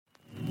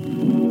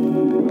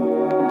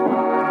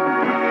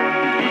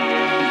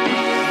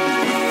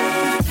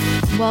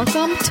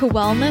Welcome to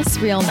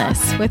Wellness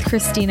Realness with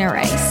Christina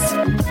Rice.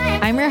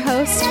 I'm your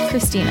host,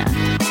 Christina.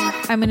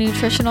 I'm a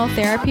nutritional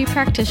therapy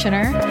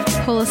practitioner,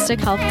 holistic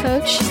health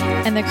coach,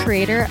 and the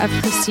creator of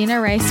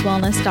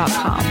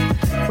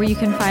ChristinaRiceWellness.com, where you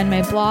can find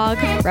my blog,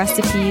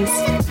 recipes,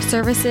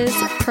 services,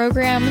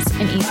 programs,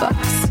 and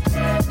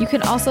ebooks. You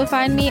can also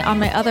find me on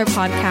my other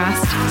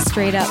podcast,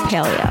 Straight Up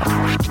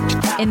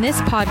Paleo. In this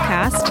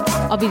podcast,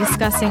 I'll be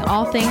discussing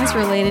all things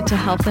related to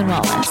health and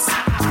wellness,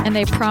 and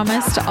I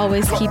promise to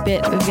always keep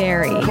it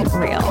very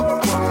real.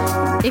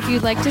 If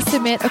you'd like to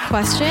submit a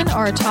question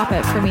or a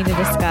topic for me to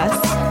discuss,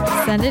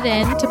 send it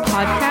in to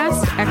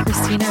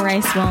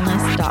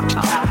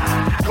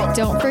podcast@ChristinaRiceWellness.com.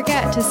 Don't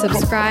forget to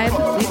subscribe,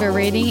 leave a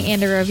rating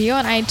and a review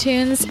on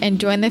iTunes, and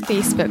join the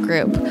Facebook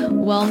group,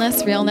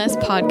 Wellness Realness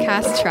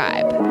Podcast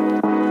Tribe.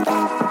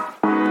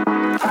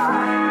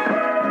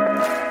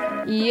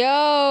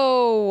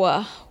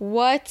 Yo,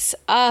 what's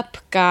up,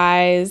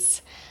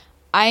 guys?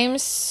 I am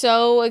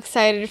so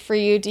excited for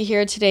you to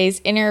hear today's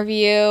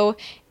interview.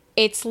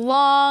 It's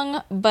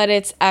long, but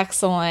it's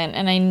excellent,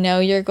 and I know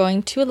you're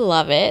going to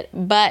love it.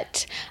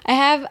 But I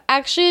have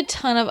actually a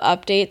ton of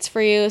updates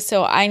for you,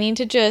 so I need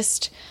to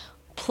just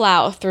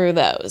plow through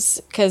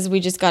those because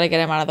we just got to get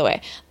them out of the way.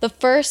 The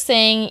first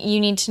thing you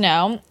need to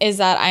know is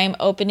that I am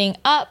opening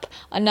up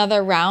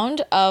another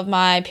round of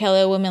my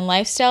Paleo Women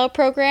Lifestyle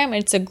program.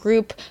 It's a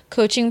group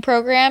coaching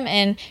program,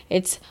 and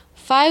it's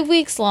 5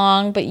 weeks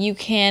long, but you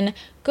can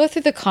go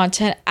through the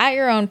content at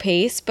your own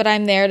pace, but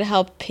I'm there to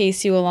help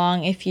pace you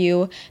along if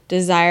you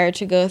desire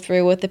to go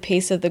through with the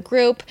pace of the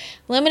group.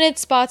 Limited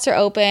spots are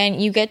open.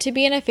 You get to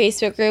be in a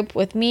Facebook group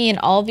with me and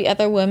all the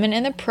other women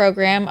in the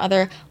program,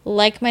 other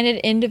like-minded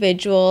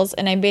individuals,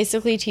 and I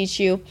basically teach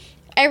you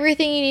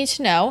everything you need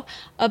to know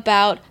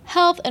about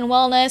health and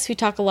wellness. We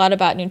talk a lot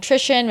about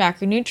nutrition,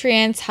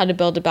 macronutrients, how to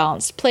build a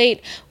balanced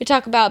plate. We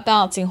talk about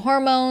balancing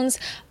hormones,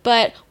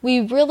 but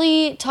we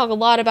really talk a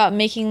lot about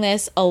making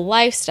this a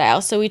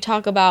lifestyle. So we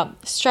talk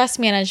about stress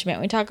management.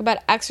 We talk about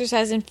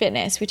exercise and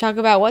fitness. We talk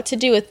about what to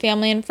do with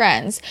family and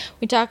friends.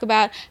 We talk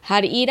about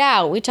how to eat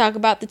out. We talk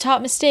about the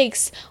top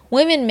mistakes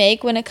women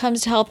make when it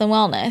comes to health and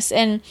wellness.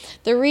 And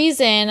the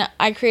reason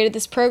I created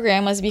this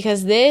program was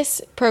because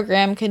this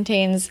program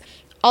contains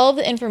all of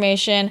the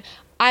information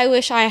I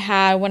wish I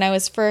had when I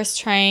was first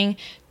trying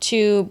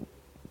to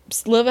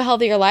live a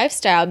healthier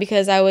lifestyle,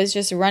 because I was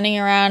just running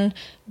around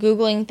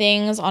Googling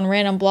things on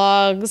random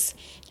blogs,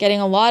 getting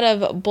a lot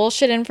of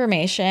bullshit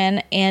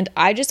information, and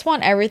I just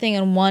want everything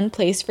in one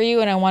place for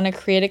you, and I want to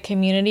create a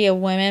community of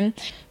women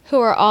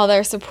who are all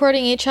there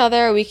supporting each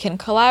other. We can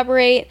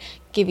collaborate,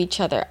 give each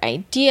other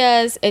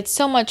ideas. It's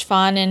so much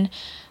fun, and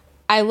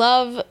I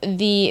love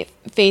the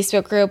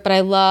Facebook group, but I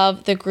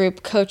love the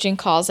group coaching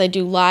calls. I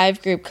do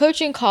live group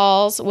coaching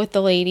calls with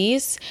the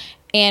ladies,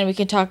 and we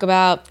can talk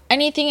about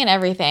anything and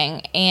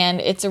everything.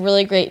 And it's a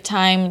really great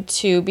time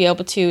to be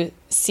able to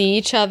see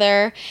each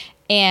other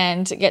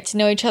and get to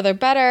know each other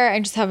better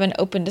and just have an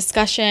open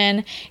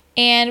discussion.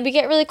 And we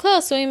get really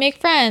close and we make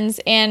friends.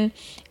 And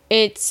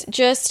it's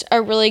just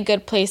a really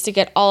good place to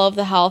get all of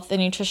the health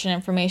and nutrition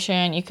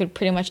information you could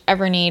pretty much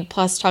ever need,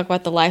 plus talk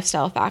about the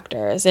lifestyle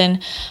factors.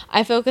 And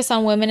I focus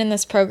on women in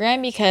this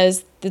program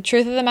because the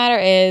truth of the matter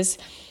is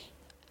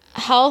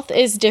health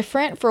is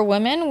different for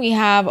women. We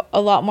have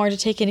a lot more to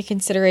take into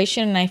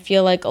consideration, and I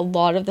feel like a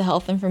lot of the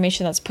health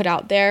information that's put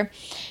out there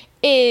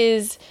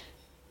is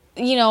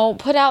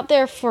put out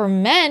there for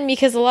men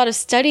because a lot of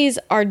studies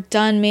are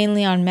done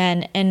mainly on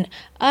men, and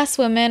us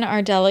women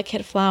are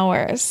delicate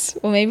flowers.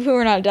 Well, maybe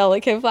we're not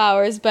delicate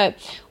flowers, but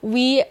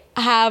we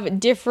have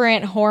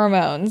different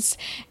hormones,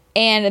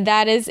 and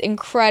that is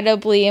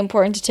incredibly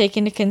important to take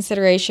into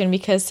consideration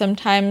because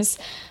sometimes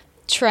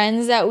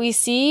trends that we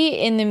see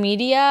in the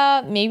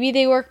media, maybe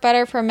they work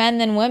better for men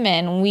than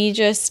women.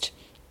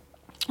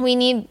 We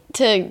need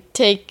to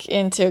take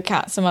into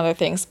account some other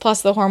things.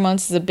 Plus the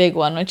hormones is a big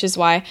one, which is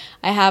why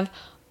I have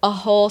a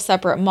whole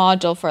separate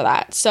module for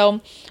that.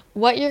 So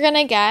what you're going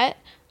to get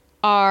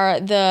are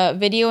the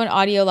video and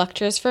audio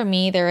lectures from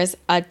me. There is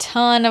a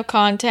ton of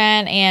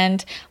content,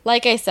 and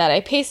like I said,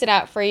 I pace it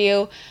out for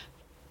you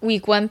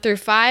week 1 through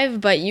 5,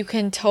 but you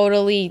can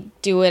totally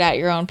do it at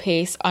your own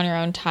pace on your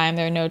own time.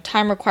 There are no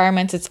time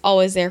requirements. It's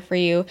always there for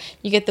you.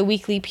 You get the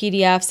weekly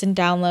PDFs and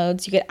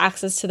downloads. You get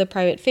access to the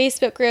private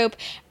Facebook group,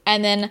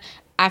 and then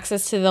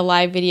access to the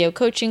live video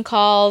coaching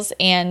calls,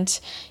 and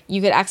you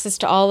get access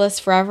to all this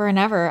forever and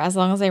ever as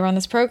long as I run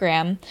this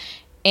program.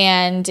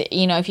 And,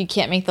 if you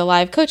can't make the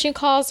live coaching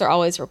calls, they're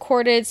always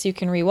recorded, so you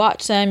can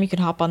rewatch them. You can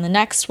hop on the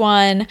next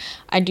one.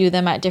 I do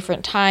them at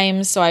different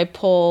times, so I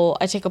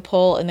take a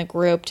poll in the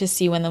group to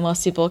see when the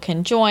most people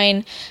can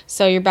join.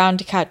 So you're bound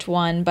to catch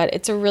one, but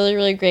it's a really,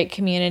 really great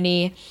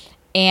community,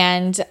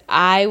 and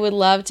I would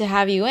love to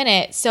have you in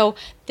it. So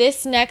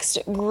this next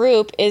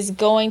group is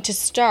going to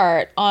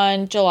start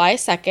on July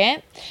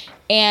 2nd,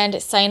 and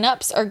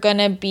signups are going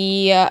to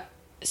be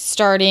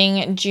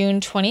starting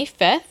June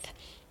 25th.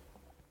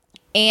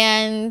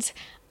 And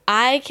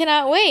I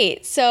cannot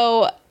wait.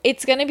 So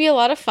it's going to be a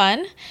lot of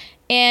fun.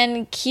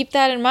 And keep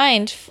that in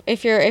mind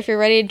if you're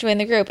ready to join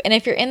the group. And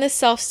if you're in the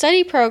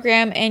self-study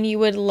program and you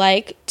would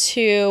like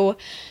to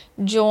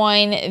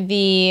join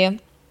the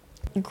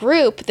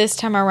group this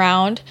time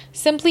around,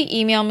 simply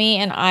email me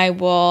and I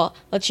will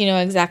let you know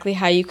exactly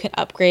how you can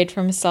upgrade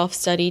from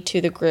self-study to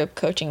the group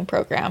coaching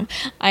program.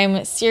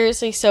 I'm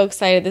seriously so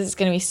excited. This is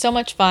going to be so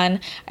much fun.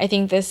 I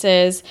think this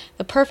is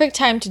the perfect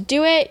time to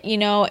do it. You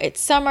know, it's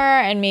summer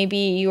and maybe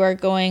you are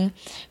going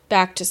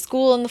back to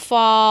school in the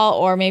fall,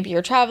 or maybe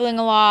you're traveling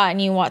a lot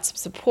and you want some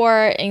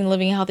support and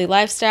living a healthy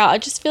lifestyle. I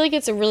just feel like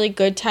it's a really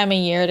good time of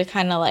year to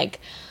kind of like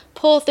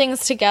pull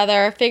things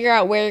together, figure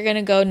out where you're going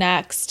to go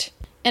next.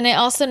 And I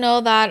also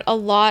know that a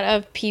lot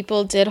of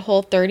people did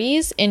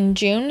Whole30s in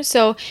June.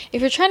 So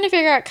if you're trying to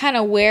figure out kind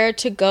of where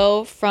to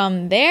go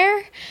from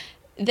there,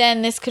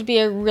 then this could be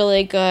a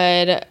really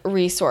good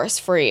resource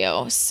for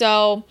you.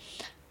 So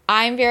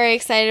I'm very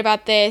excited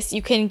about this.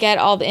 You can get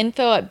all the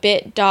info at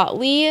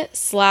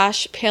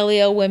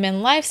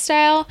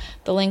bit.ly/paleowomenlifestyle.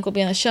 The link will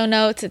be in the show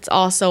notes. It's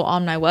also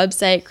on my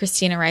website,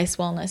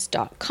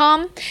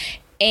 ChristinaRiceWellness.com.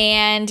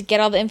 And get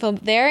all the info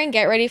there and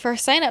get ready for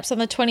signups on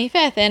the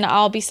 25th. And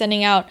I'll be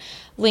sending out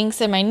links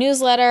in my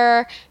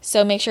newsletter.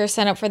 So make sure to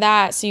sign up for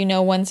that so you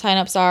know when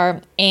signups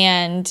are.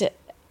 And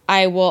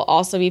I will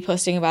also be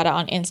posting about it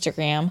on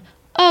Instagram,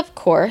 of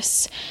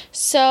course.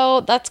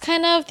 So that's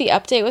kind of the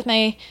update with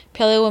my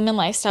Paleo Women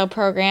Lifestyle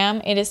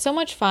program. It is so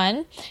much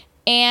fun.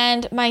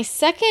 And my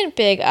second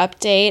big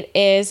update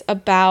is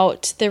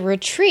about the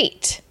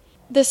retreat.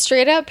 The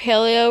Straight Up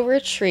Paleo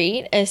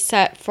retreat is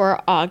set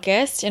for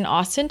August in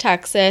Austin,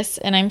 Texas,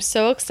 and I'm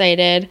so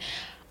excited.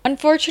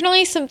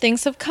 Unfortunately, some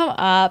things have come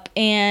up,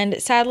 and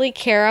sadly,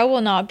 Kara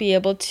will not be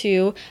able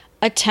to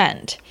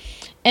attend.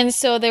 And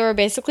so there were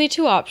basically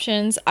two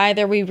options.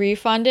 Either we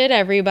refunded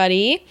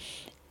everybody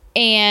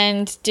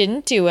and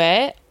didn't do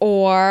it,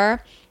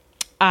 or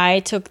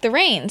I took the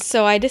reins.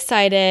 So I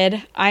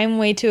decided I'm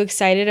way too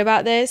excited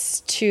about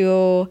this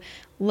to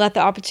let the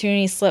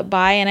opportunity slip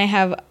by, and I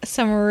have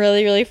some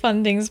really, really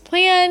fun things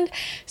planned.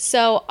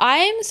 So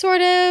I'm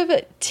sort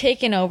of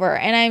taking over,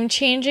 and I'm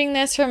changing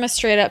this from a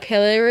straight up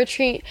paleo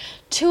retreat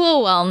to a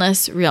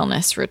wellness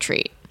realness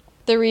retreat.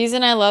 The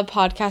reason I love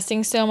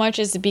podcasting so much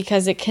is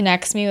because it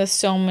connects me with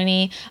so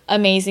many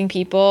amazing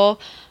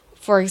people.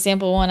 For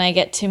example, when I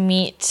get to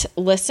meet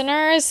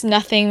listeners,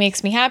 nothing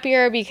makes me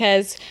happier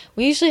because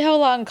we usually have a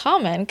lot in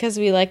common because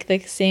we like the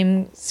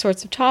same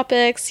sorts of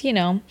topics, you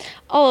know,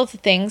 all of the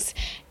things.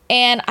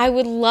 And I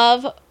would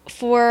love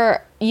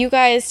for you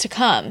guys to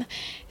come.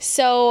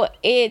 So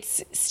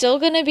it's still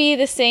going to be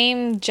the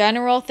same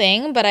general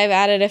thing, but I've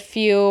added a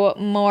few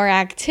more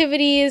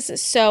activities.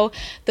 So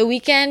the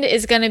weekend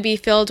is going to be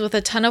filled with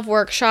a ton of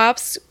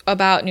workshops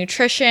about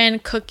nutrition,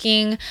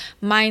 cooking,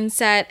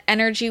 mindset,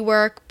 energy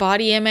work,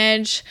 body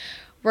image.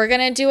 We're going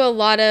to do a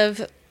lot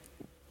of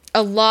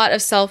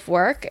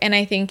self-work, and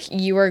I think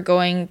you are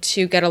going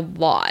to get a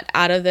lot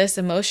out of this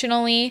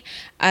emotionally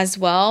as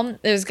well.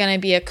 There's going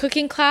to be a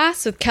cooking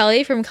class with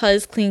Kelly from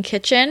Kelly's Clean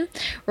Kitchen.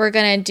 We're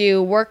going to do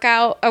a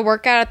workout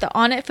at the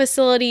Onnit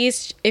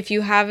facilities. If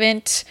you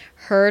haven't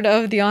heard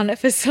of the Onnit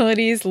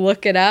facilities,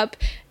 look it up.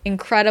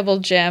 Incredible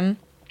gym.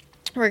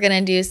 We're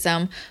going to do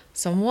some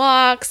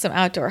walks, some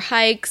outdoor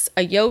hikes,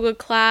 a yoga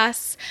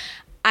class.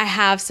 I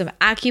have some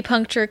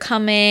acupuncture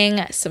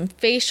coming. Some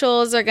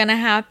facials are going to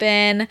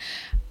happen.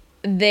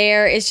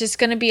 There is just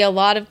going to be a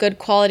lot of good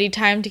quality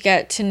time to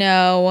get to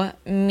know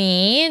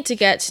me, to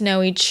get to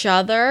know each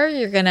other.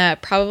 You're going to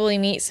probably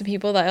meet some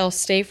people that you'll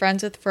stay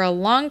friends with for a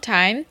long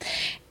time.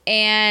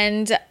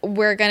 And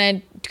we're going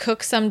to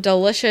cook some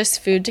delicious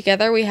food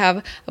together. We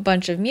have a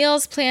bunch of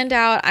meals planned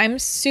out. I'm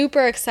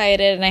super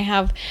excited, and I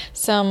have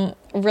some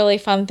really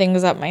fun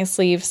things up my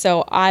sleeve.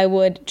 So I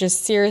would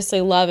just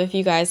seriously love if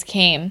you guys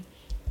came.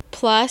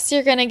 Plus,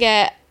 you're going to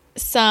get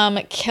some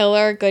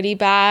killer goodie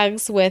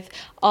bags with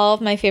all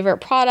of my favorite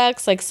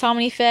products like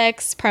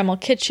Somnifix, Primal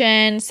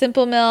Kitchen,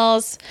 Simple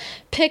Mills,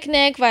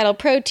 Picnic, Vital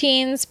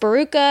Proteins,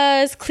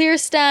 Barukas, Clear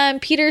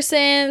Stem,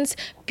 Peterson's,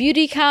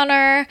 Beauty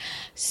Counter.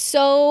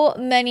 So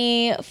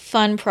many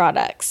fun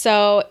products.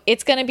 So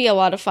it's going to be a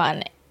lot of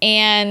fun.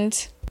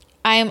 And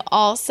I'm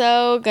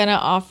also going to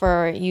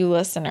offer you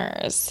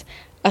listeners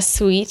a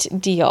sweet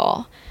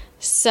deal.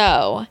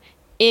 So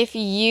if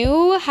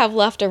you have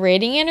left a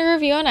rating and a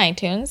review on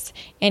iTunes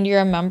and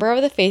you're a member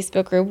of the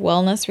Facebook group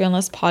Wellness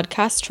Realness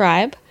Podcast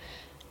Tribe,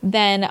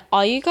 then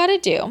all you got to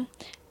do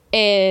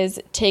is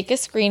take a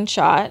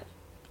screenshot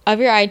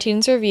of your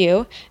iTunes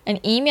review and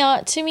email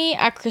it to me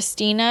at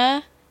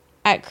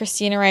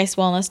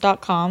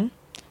Christina@ChristinaRiceWellness.com.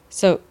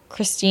 So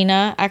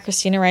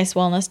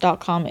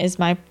Christina@ChristinaRiceWellness.com is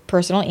my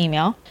personal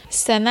email.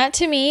 Send that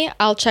to me.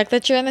 I'll check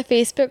that you're in the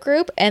Facebook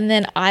group, and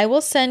then I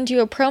will send you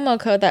a promo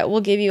code that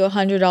will give you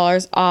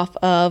 $100 off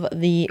of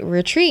the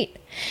retreat,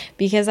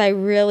 because I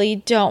really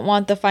don't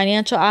want the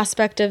financial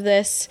aspect of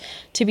this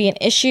to be an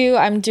issue.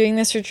 I'm doing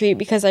this retreat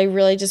because I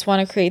really just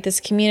want to create this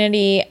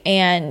community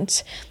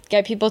and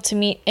get people to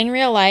meet in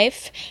real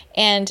life.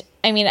 And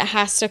I mean, it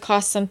has to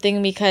cost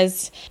something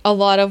because a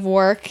lot of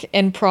work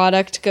and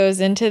product goes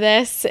into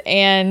this,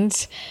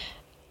 and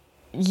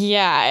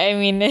Yeah, I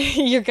mean,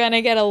 you're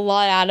gonna get a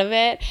lot out of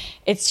it.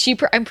 It's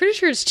cheaper. I'm pretty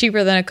sure it's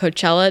cheaper than a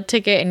Coachella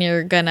ticket, and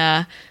you're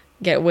gonna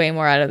get way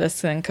more out of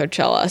this than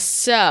Coachella.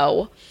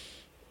 So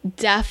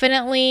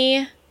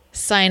definitely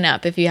sign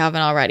up if you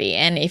haven't already.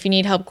 And if you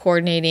need help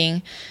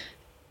coordinating,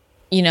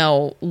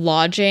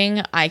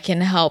 lodging, I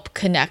can help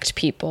connect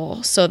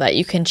people so that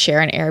you can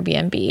share an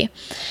Airbnb.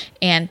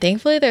 And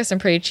thankfully, there's some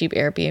pretty cheap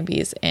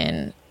Airbnbs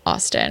in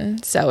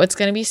Austin. So it's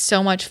going to be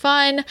so much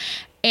fun.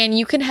 And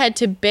you can head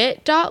to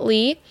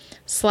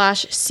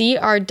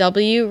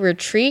bit.ly/CRW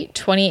Retreat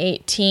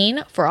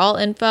 2018 for all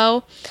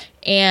info.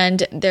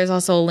 And there's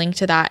also a link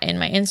to that in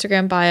my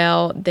Instagram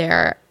bio.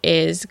 There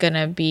is going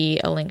to be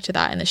a link to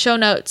that in the show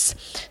notes.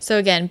 So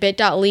again,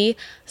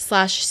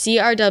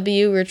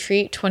 bit.ly/CRW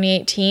Retreat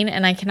 2018.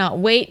 And I cannot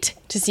wait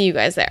to see you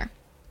guys there.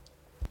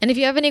 And if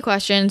you have any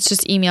questions,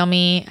 just email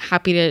me.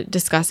 Happy to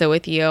discuss it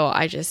with you.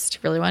 I just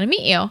really want to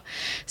meet you.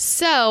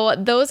 So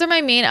those are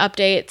my main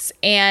updates.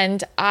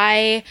 And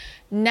I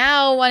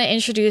now want to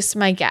introduce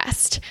my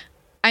guest.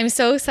 I'm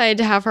so excited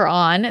to have her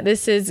on.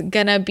 This is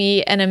going to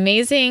be an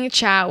amazing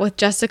chat with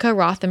Jessica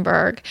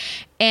Rothenberg.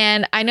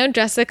 And I know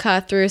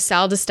Jessica through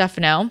Sal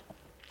DiStefano,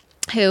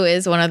 who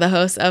is one of the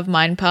hosts of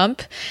Mind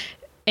Pump.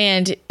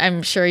 And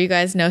I'm sure you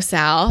guys know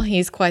Sal.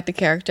 He's quite the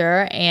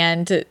character.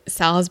 And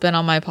Sal has been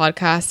on my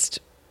podcast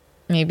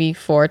maybe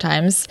 4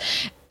 times.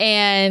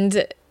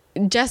 And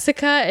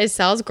Jessica is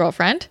Sal's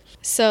girlfriend.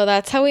 So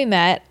that's how we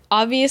met.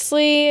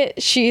 Obviously,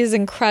 she's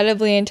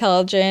incredibly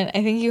intelligent.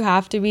 I think you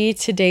have to be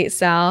to date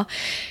Sal.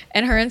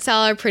 And her and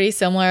Sal are pretty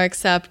similar,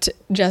 except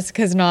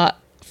Jessica's not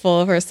full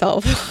of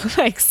herself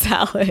like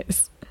Sal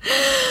is.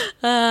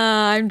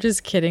 I'm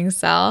just kidding,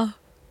 Sal.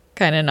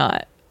 Kind of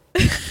not.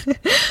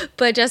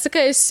 But Jessica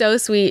is so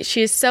sweet.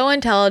 She is so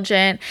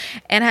intelligent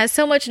and has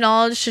so much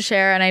knowledge to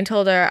share. And I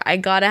told her, I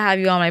gotta have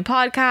you on my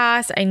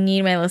podcast. I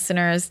need my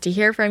listeners to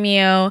hear from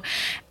you.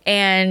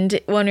 And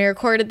when we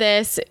recorded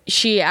this,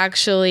 she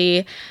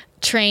actually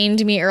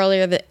trained me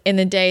earlier in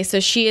the day. So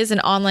she is an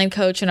online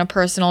coach and a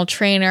personal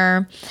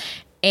trainer.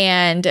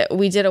 And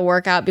we did a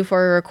workout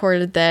before we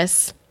recorded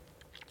this.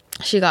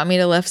 She got me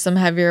to lift some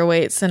heavier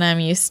weights than I'm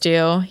used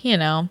to,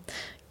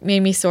 made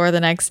me sore the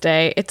next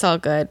day. It's all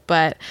good.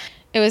 But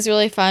it was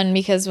really fun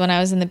because when I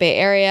was in the Bay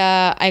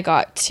Area, I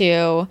got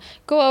to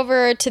go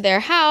over to their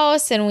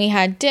house and we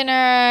had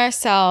dinner.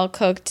 Sal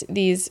cooked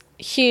these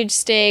huge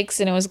steaks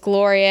and it was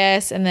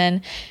glorious. And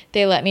then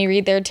they let me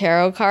read their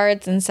tarot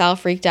cards and Sal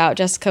freaked out.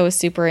 Jessica was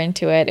super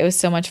into it. It was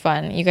so much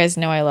fun. You guys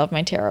know I love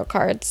my tarot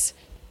cards.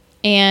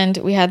 And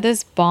we had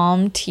this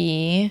bomb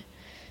tea,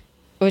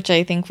 which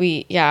I think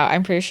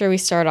I'm pretty sure we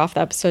started off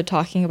the episode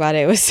talking about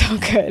it. It was so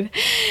good.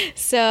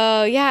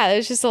 So yeah, it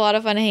was just a lot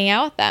of fun to hang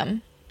out with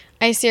them.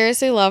 I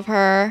seriously love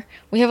her.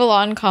 We have a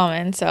lot in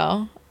common,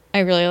 so I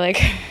really like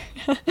her.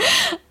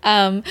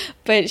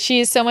 But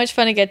she's so much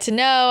fun to get to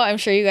know. I'm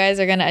sure you guys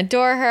are going to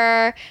adore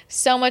her.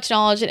 So much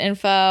knowledge and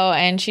info,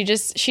 and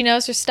she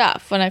knows her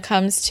stuff when it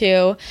comes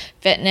to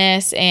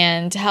fitness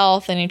and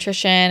health and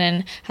nutrition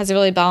and has a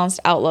really balanced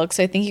outlook.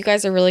 So I think you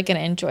guys are really going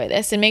to enjoy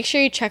this. And make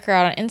sure you check her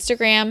out on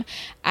Instagram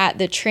at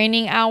The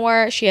Training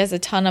Hour. She has a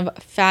ton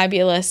of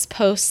fabulous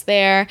posts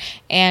there,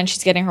 and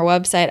she's getting her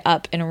website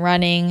up and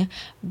running,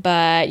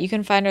 but you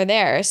can find her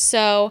there.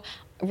 So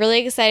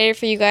really excited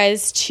for you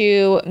guys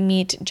to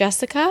meet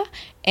Jessica.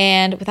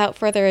 And without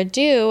further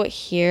ado,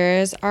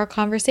 here's our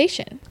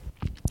conversation.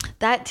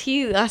 That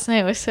tea last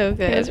night was so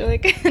good. It was really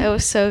good. It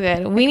was so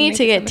good. We need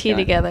to get tea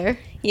together.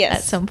 Yes.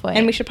 At some point.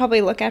 And we should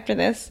probably look after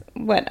this,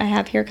 what I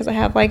have here, because I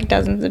have like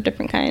dozens of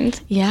different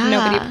kinds. Yeah.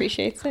 Nobody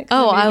appreciates it.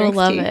 Oh, I will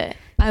love it.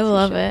 I will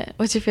love it.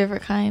 What's your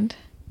favorite kind?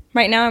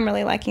 Right now, I'm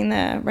really liking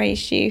the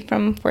Reishi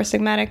from Four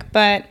Sigmatic,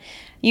 but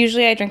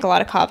usually I drink a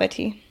lot of kava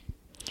tea.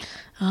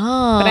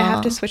 Oh. But I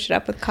have to switch it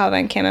up with kava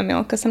and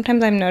chamomile because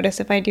sometimes I've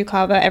noticed if I do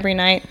kava every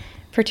night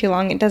for too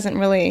long, it doesn't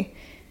really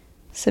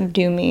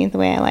subdue me the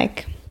way I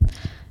like.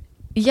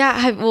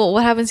 Yeah.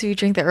 What happens if you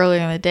drink that earlier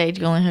in the day?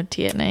 Do you only have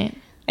tea at night?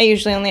 I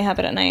usually only have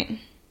it at night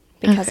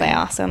because I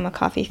also am a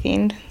coffee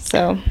fiend.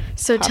 So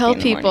tell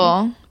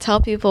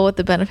people what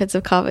the benefits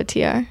of kava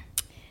tea are.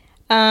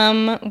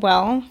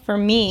 Well, for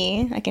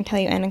me, I can tell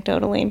you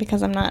anecdotally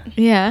because I'm not.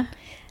 Yeah.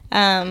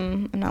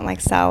 I'm not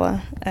like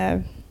Sal,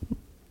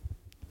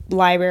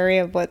 library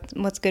of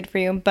what's good for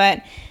you,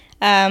 but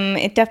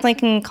it definitely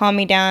can calm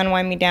me down,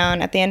 wind me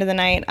down. At the end of the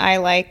night,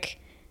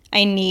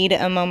 I need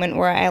a moment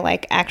where I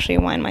actually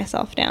wind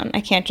myself down.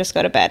 I can't just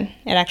go to bed.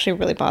 It actually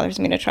really bothers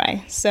me to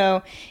try.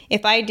 So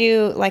if I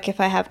do, if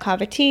I have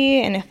kava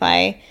tea and if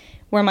I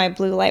wear my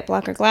blue light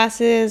blocker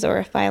glasses or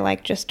if I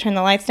just turn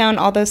the lights down,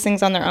 all those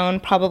things on their own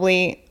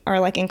probably are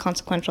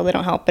inconsequential. They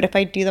don't help. But if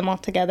I do them all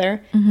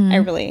together, I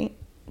really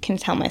can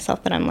tell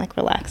myself that I'm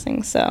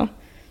relaxing. So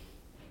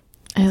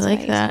I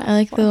like that. I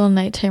like the little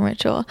nighttime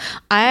ritual.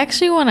 I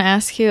actually want to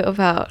ask you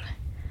about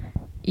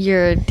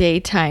your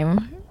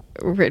daytime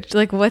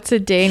ritual. What's a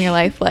day in your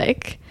life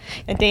like?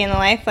 A day in the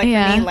life? For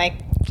me,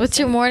 what's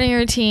your morning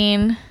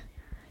routine?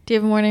 Do you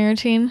have a morning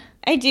routine?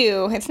 I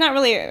do. It's not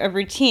really a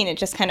routine. It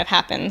just kind of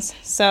happens.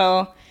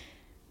 So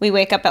we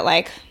wake up at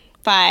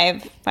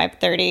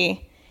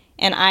 5:30,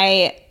 and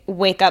I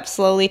wake up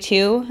slowly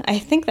too. I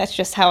think that's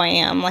just how I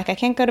am. Like, I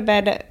can't go to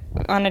bed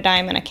on a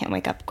dime, and I can't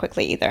wake up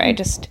quickly either. I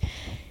just,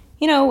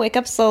 wake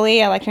up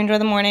slowly. I like to enjoy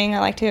the morning. I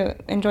like to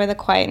enjoy the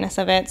quietness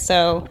of it.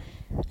 So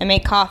I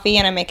make coffee,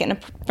 and I make it in a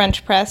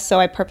French press, so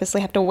I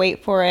purposely have to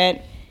wait for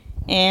it.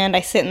 And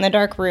I sit in the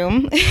dark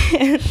room,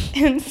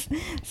 and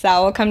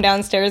Sal will come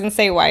downstairs and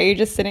say, "Why are you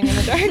just sitting in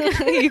the dark?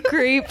 You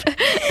creep."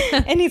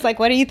 And he's like,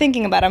 "What are you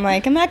thinking about?" I'm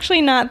like, "I'm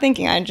actually not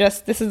thinking.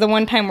 This is the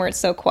one time where it's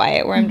so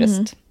quiet, where I'm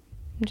just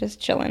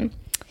chilling."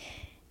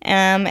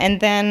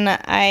 And then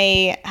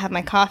I have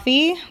my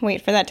coffee,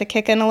 wait for that to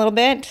kick in a little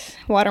bit,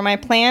 water my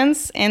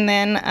plants, and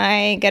then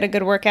I get a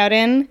good workout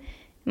in.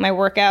 My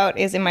workout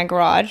is in my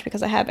garage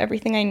because I have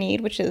everything I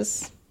need, which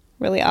is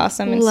really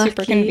awesome and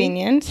super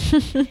convenient.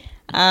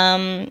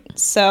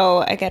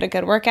 So I get a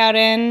good workout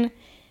in,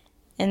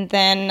 and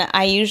then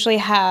I usually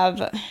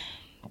have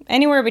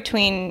anywhere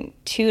between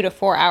 2 to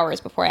 4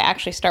 hours before I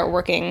actually start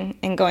working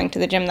and going to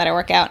the gym that I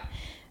work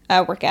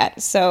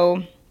at.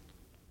 So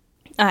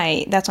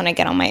that's when I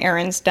get all my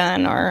errands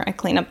done, or I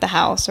clean up the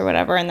house or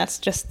whatever, and that's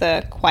just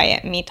the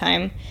quiet me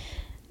time,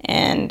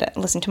 and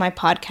listen to my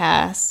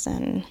podcasts.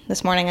 And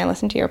this morning I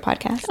listened to your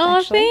podcast. Oh,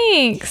 actually.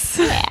 Thanks.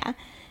 Yeah.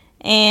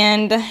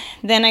 And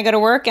then I go to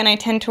work, and I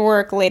tend to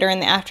work later in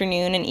the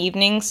afternoon and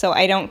evening, so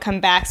I don't come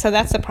back. So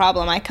that's the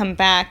problem. I come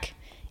back,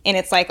 and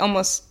it's like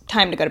almost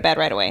time to go to bed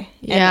right away.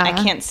 Yeah, and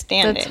I can't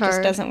stand it. It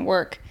just doesn't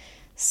work.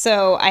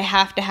 So I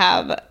have to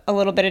have a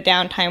little bit of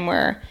downtime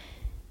where,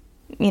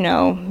 me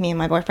and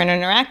my boyfriend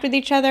interact with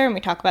each other, and we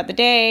talk about the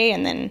day,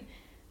 and then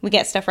we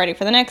get stuff ready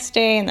for the next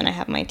day, and then I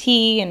have my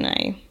tea, and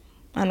I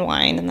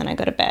unwind, and then I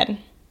go to bed.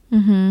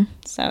 Mm-hmm.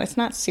 So it's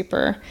not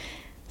super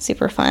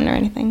fun or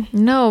anything.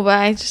 No, but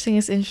I just think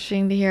it's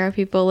interesting to hear how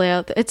people lay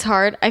out. It's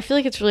hard. I feel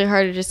like it's really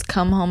hard to just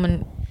come home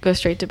and go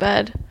straight to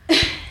bed.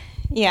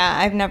 Yeah,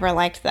 I've never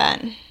liked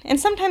that. And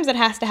sometimes it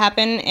has to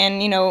happen,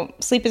 and,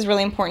 sleep is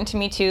really important to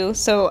me too.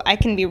 So I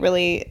can be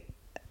really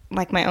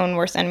like my own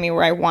worst enemy,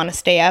 where I want to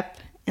stay up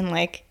and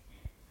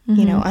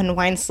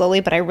unwind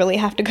slowly, but I really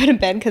have to go to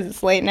bed because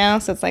it's late now.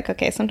 So it's like,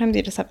 okay, sometimes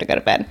you just have to go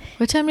to bed.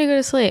 What time do you go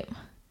to sleep?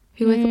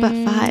 You wake up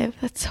at 5.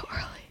 That's so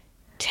early.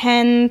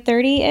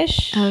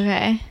 10:30-ish.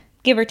 Okay.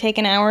 Give or take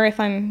an hour if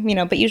I'm,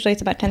 but usually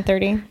it's about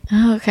 10:30.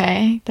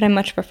 Okay. But I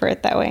much prefer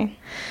it that way.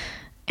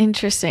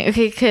 Interesting.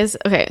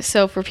 Okay,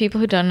 so for people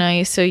who don't know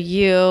you, so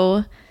you,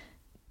 you're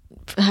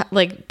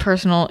a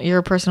personal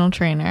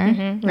trainer,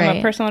 Mm-hmm. right? I'm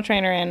a personal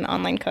trainer and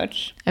online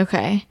coach.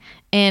 Okay.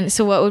 And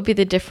so what would be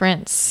the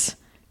difference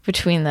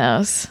between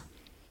those?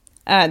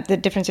 The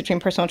difference between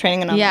personal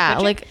training and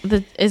online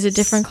coaching? Is it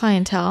different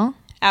clientele?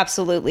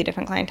 Absolutely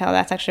different clientele.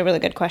 That's actually a really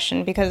good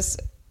question, because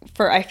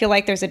I feel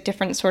like there's a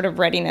different sort of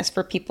readiness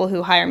for people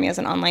who hire me as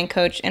an online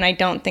coach, and I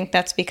don't think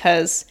that's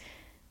because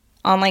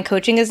online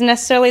coaching is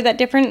necessarily that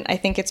different. I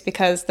think it's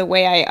because the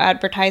way I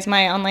advertise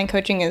my online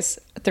coaching is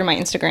through my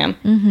Instagram.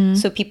 Mm-hmm.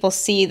 So people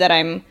see that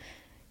I'm,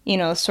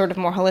 sort of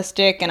more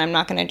holistic, and I'm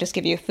not going to just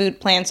give you a food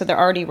plan, so they're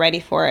already ready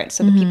for it.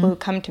 So the people who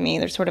come to me,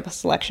 there's sort of a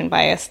selection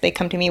bias. They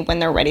come to me when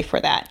they're ready for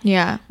that.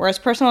 Yeah. Whereas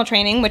personal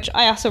training, which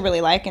I also really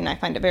like and I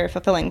find it very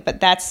fulfilling, but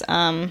that's,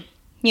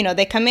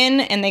 they come in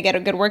and they get a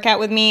good workout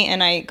with me,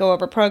 and I go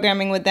over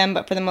programming with them,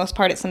 but for the most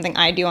part, it's something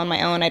I do on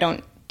my own. I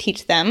don't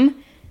teach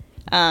them.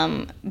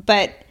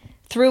 But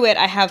through it,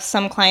 I have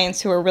some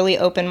clients who are really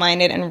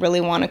open-minded and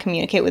really want to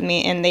communicate with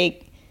me, and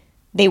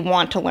they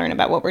want to learn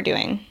about what we're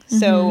doing. Mm-hmm.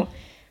 So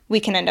we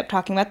can end up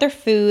talking about their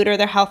food or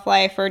their health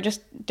life or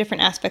just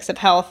different aspects of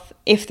health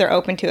if they're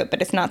open to it,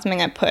 but it's not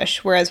something I push.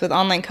 Whereas with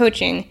online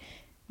coaching,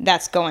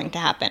 that's going to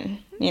happen,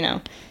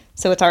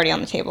 So it's already on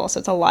the table. So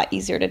it's a lot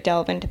easier to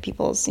delve into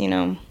people's,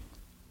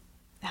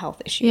 health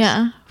issues.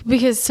 Yeah.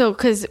 Because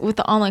with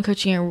the online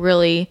coaching, you're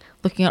really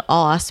looking at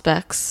all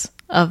aspects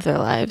of their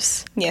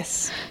lives.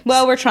 Yes.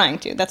 Well, we're trying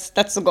to. That's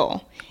the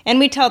goal. And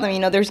we tell them,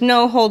 there's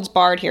no holds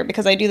barred here,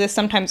 because I do this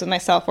sometimes with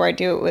myself, or I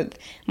do it with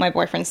my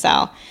boyfriend,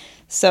 Sal.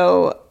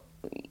 So,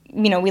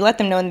 we let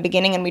them know in the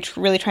beginning, and we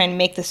really try and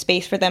make the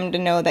space for them to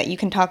know that you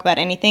can talk about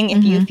anything.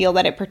 If you feel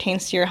that it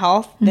pertains to your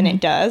health, then it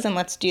does, and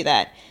let's do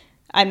that.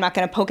 I'm not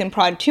going to poke and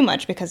prod too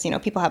much, because,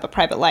 people have a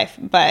private life,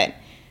 but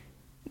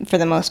for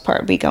the most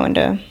part, we go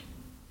into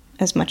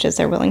as much as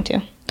they're willing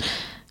to.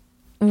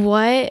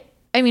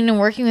 In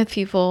working with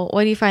people,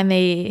 what do you find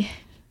they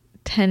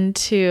tend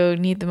to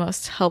need the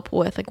most help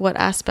with? Like, what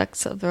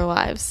aspects of their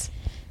lives?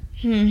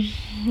 There's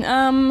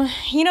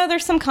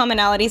some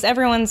commonalities.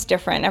 Everyone's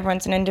different.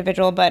 Everyone's an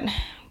individual, but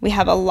we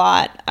have a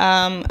lot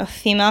of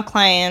female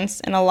clients,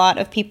 and a lot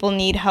of people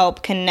need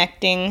help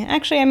connecting.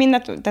 Actually,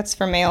 that's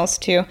for males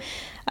too.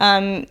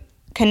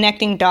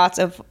 Connecting dots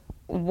of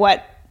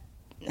what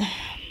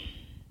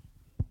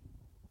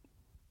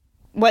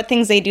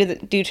things they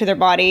do to their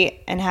body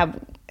and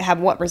have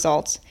what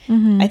results.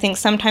 Mm-hmm. I think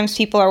sometimes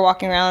people are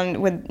walking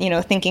around with,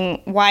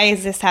 thinking, why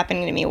is this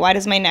happening to me? Why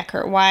does my neck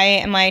hurt? Why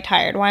am I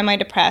tired? Why am I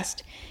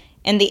depressed?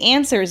 And the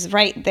answer is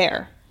right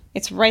there.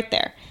 It's right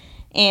there.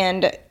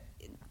 And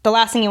the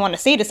last thing you want to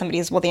say to somebody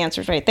is, well, the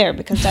answer's right there,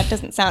 because that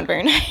doesn't sound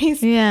very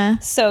nice. Yeah.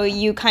 So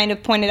you kind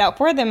of point it out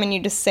for them and you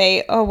just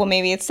say, oh, well,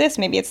 maybe it's this,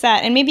 maybe it's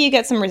that. And maybe you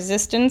get some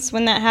resistance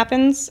when that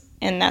happens,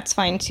 and that's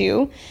fine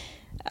too.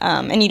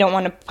 And you don't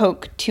want to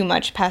poke too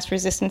much past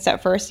resistance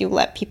at first. You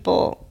let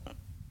people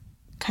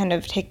kind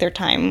of take their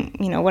time,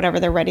 whatever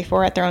they're ready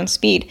for at their own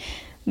speed.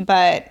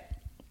 But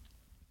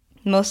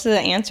most of the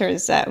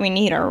answers that we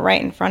need are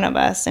right in front of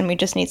us, and we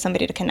just need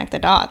somebody to connect the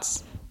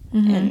dots.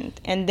 Mm-hmm.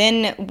 And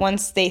then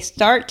once they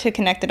start to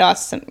connect the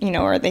dots,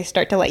 or they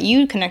start to let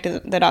you connect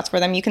the dots for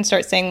them, you can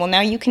start saying, well,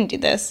 now you can do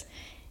this,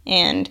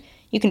 and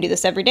you can do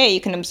this every day.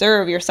 You can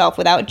observe yourself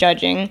without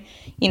judging,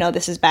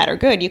 this is bad or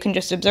good. You can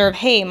just observe,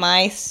 hey,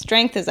 my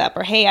strength is up,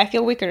 or hey, I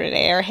feel weaker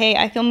today, or hey,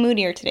 I feel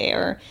moodier today,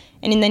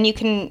 and then you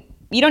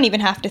don't even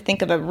have to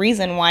think of a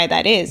reason why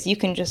that is. You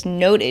can just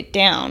note it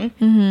down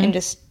and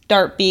just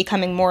start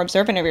becoming more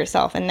observant of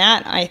yourself. And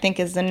that, I think,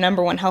 is the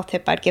number one health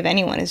tip I'd give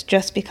anyone, is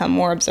just become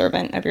more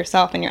observant of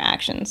yourself and your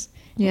actions,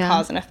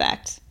 cause and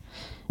effect.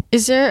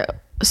 What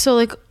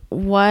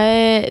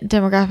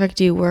demographic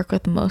do you work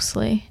with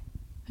mostly?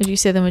 Would you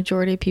say the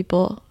majority of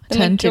people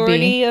tend to be? The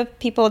majority of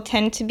people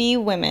tend to be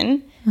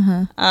women,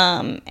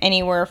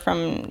 anywhere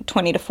from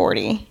 20 to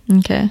 40.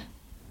 Okay.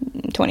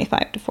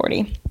 25 to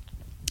 40.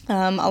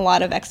 A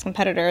lot of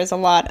ex-competitors, a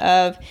lot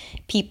of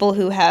people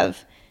who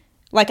have,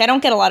 I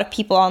don't get a lot of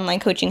people online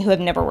coaching who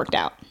have never worked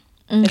out.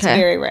 Okay. It's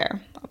very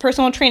rare.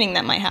 Personal training,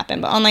 that might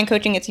happen, but online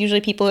coaching, it's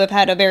usually people who have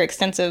had a very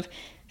extensive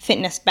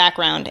fitness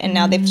background, and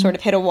now they've sort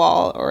of hit a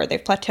wall, or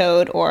they've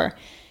plateaued, or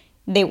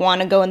they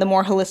want to go in the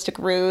more holistic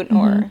route,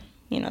 or,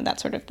 that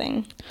sort of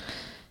thing.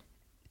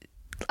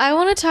 I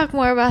want to talk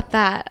more about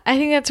that. I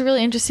think that's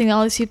really interesting.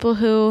 All these people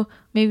who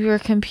maybe were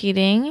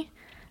competing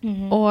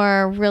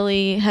or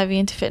really heavy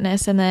into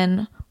fitness, and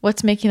then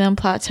what's making them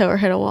plateau or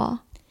hit a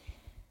wall?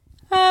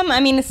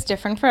 It's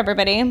different for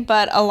everybody,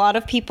 but a lot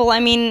of people,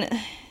 in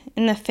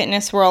the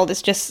fitness world,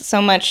 it's just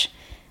so much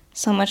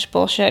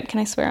bullshit. Can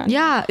I swear on?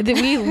 Yeah,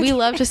 we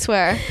love to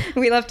swear.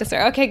 We love to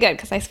swear. Okay, good,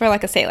 because I swear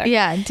like a sailor.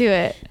 Yeah, do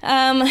it.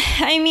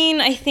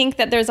 I think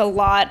that there's a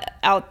lot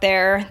out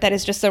there that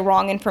is just the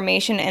wrong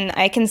information, and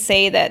I can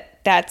say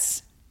that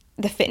that's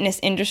the fitness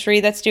industry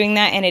that's doing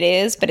that, and it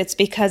is, but it's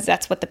because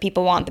that's what the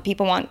people want. The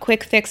people want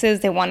quick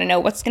fixes. They want to know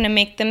what's going to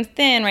make them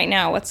thin right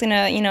now, what's going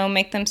to,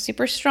 make them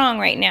super strong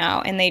right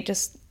now, and they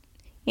just,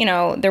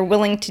 they're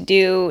willing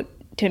to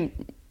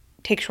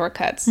take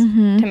shortcuts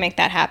to make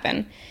that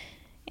happen.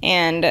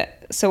 And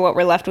so what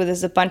we're left with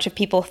is a bunch of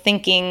people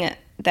thinking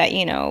that,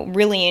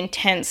 really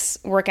intense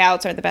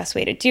workouts are the best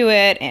way to do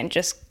it, and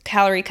just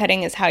calorie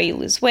cutting is how you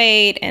lose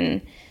weight.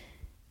 And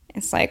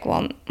it's like,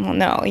 well,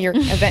 no, your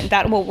event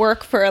that will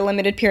work for a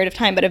limited period of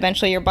time, but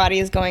eventually your body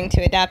is going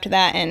to adapt to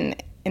that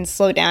and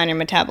slow down your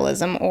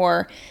metabolism,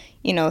 or,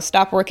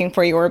 stop working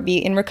for you, or be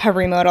in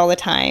recovery mode all the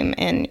time,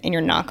 and you're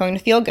not going to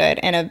feel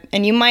good.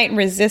 And you might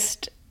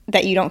resist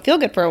that you don't feel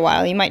good for a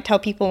while. You might tell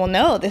people, well,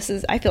 no,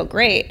 I feel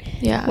great.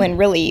 Yeah. When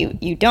really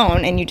you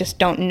don't, and you just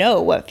don't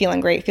know what feeling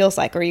great feels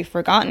like, or you've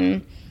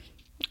forgotten.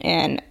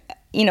 And,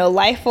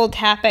 life will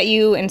tap at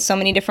you in so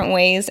many different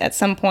ways. At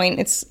some point,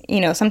 it's,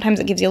 sometimes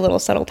it gives you a little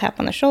subtle tap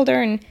on the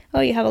shoulder, and, oh,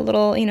 you have a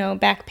little,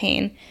 back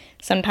pain.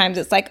 Sometimes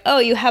it's like, oh,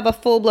 you have a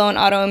full-blown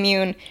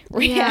autoimmune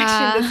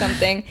reaction to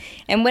something.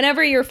 And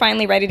whenever you're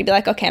finally ready to be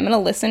like, okay, I'm going to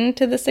listen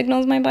to the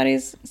signals my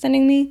body's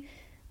sending me,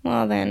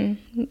 well,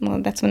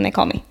 that's when they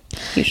call me,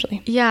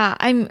 usually. Yeah,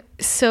 I'm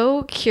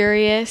so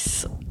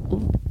curious.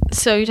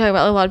 So you talk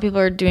about a lot of people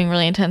are doing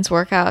really intense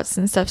workouts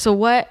and stuff. So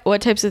what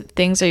types of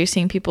things are you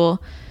seeing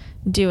people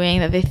doing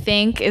that they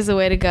think is the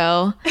way to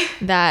go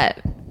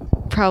that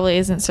probably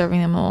isn't serving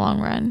them in the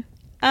long run?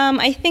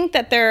 I think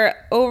that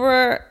they're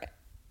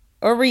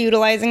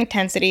overutilizing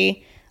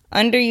intensity,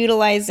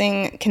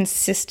 underutilizing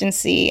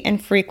consistency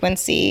and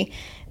frequency.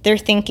 They're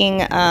thinking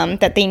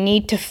that they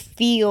need to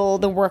feel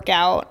the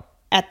workout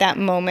at that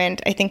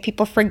moment. I think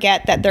people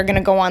forget that they're going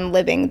to go on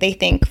living. They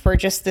think for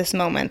just this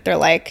moment. They're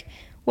like,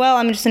 well,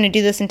 I'm just going to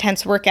do this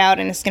intense workout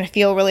and it's going to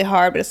feel really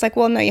hard. But it's like,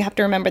 well, no, you have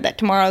to remember that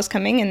tomorrow's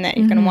coming, and that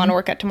you're going to want to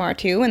work out tomorrow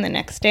too, and the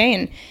next day.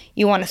 And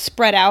you want to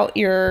spread out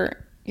your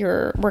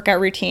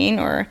workout routine,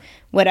 or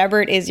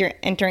whatever it is you're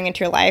entering into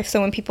your life. So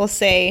when people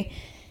say,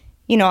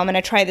 I'm going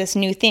to try this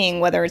new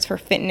thing, whether it's for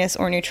fitness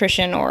or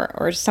nutrition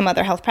or some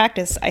other health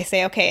practice, I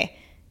say, okay,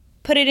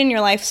 put it in your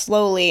life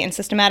slowly and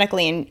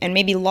systematically, and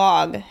maybe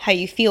log how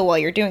you feel while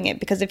you're doing it.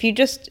 Because if you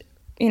just,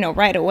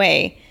 right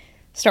away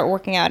start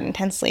working out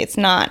intensely, it's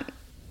not,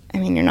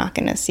 you're not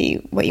going to see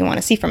what you want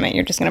to see from it.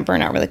 You're just going to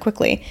burn out really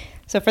quickly.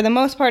 So for the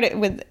most part,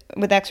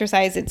 with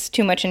exercise, it's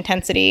too much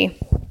intensity,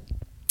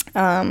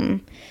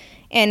 and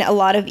a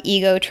lot of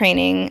ego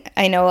training.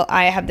 I know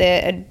I have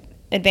the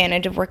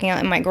advantage of working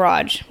out in my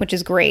garage, which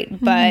is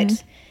great,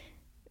 but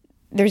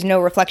there's no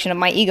reflection of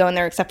my ego in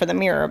there except for the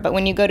mirror. But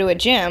when you go to a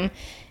gym,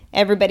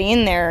 everybody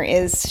in there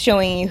is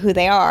showing you who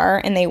they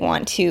are, and they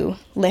want to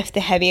lift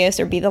the heaviest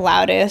or be the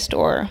loudest,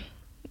 or,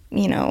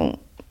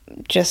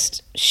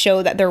 just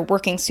show that they're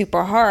working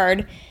super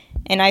hard.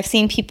 And I've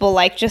seen people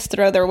like just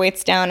throw their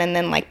weights down and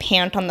then like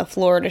pant on the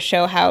floor to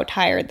show how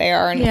tired they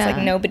are. And it's like,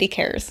 nobody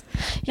cares.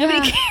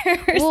 Nobody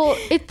cares. Well,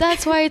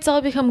 that's why it's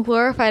all become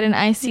glorified. And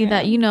I see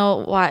that,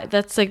 why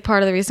that's like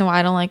part of the reason why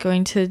I don't like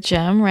going to the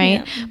gym.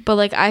 Right. Yeah. But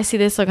like, I see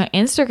this like on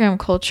Instagram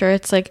culture.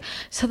 It's like,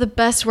 so the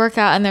best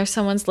workout and there's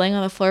someone's laying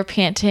on the floor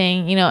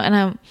panting,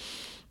 and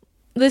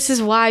this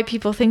is why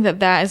people think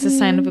that is a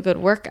sign of a good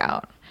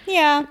workout.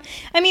 Yeah.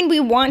 I mean, we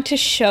want to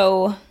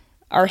show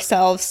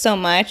ourselves so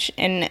much,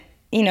 and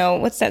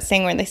what's that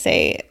saying where they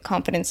say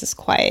confidence is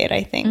quiet,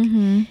 I think.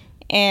 Mm-hmm.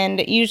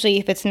 And usually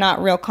if it's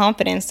not real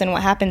confidence, then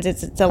what happens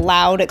is it's a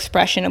loud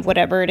expression of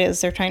whatever it is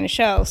they're trying to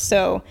show.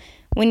 So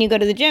when you go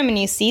to the gym and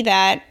you see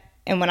that,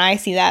 and when I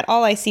see that,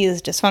 all I see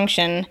is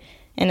dysfunction.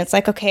 And it's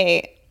like,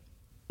 okay,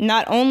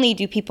 not only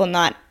do people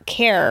not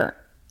care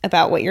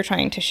about what you're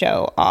trying to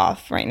show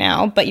off right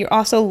now, but you're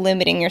also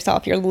limiting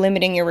yourself. You're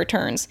limiting your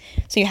returns.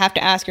 So you have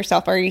to ask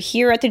yourself, are you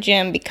here at the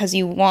gym because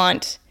you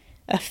want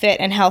a fit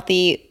and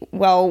healthy,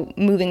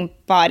 well-moving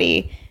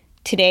body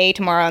today,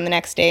 tomorrow, and the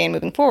next day, and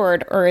moving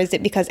forward? Or is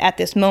it because at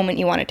this moment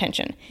you want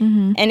attention?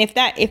 Mm-hmm. And if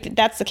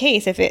that's the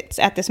case, if it's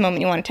at this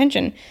moment you want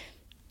attention,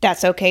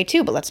 that's okay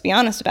too, but let's be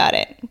honest about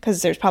it,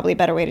 because there's probably a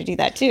better way to do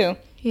that too.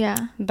 Yeah.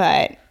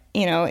 But,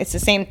 it's the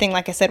same thing,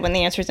 like I said, when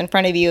the answer's in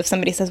front of you. If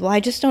somebody says, well,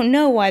 I just don't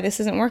know why this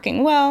isn't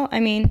working. Well,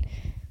 I mean,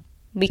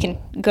 we can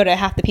go to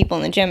half the people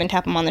in the gym and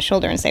tap them on the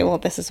shoulder and say, well,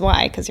 this is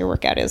why, because your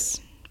workout is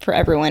for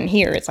everyone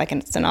here. It's like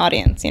it's an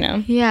audience,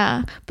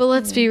 Yeah. But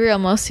let's be real.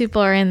 Most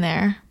people are in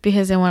there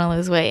because they want to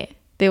lose weight.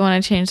 They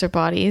want to change their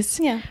bodies.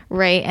 Yeah.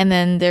 Right? And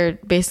then they're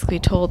basically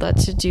told that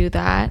to do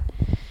that.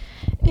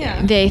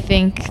 Yeah. They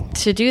think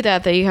to do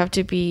that you have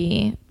to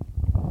be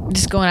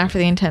just going after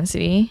the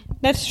intensity.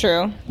 That's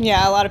true.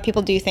 Yeah, a lot of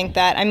people do think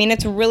that. I mean,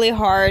 it's really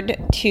hard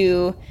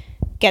to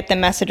get the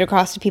message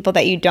across to people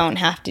that you don't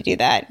have to do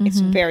that. Mm-hmm.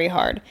 It's very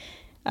hard.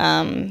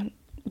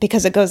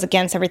 Because it goes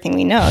against everything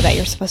we know, that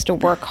you're supposed to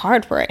work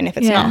hard for it. And if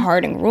it's not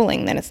hard and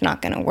grueling, then it's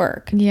not going to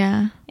work.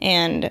 Yeah.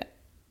 And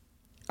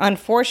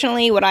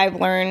unfortunately, what I've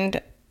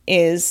learned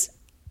is,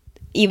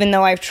 even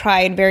though I've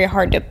tried very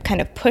hard to kind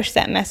of push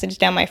that message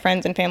down my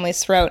friends' and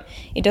family's throat,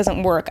 it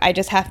doesn't work. I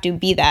just have to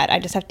be that. I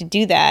just have to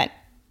do that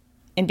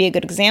and be a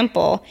good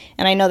example.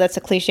 And I know that's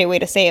a cliche way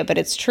to say it, but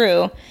it's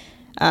true.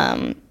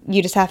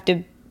 You just have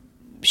to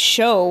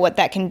show what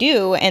that can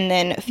do, and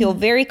then feel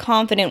very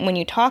confident when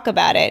you talk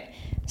about it.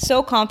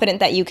 So confident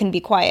that you can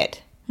be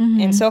quiet.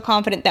 Mm-hmm. And so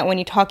confident that when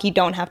you talk, you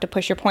don't have to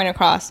push your point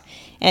across.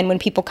 And when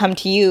people come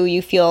to you,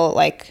 you feel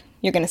like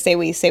you're going to say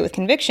what you say with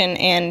conviction.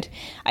 And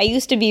I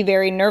used to be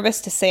very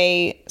nervous to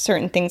say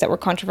certain things that were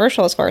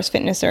controversial as far as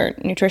fitness or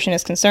nutrition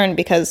is concerned,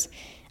 because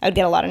I would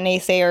get a lot of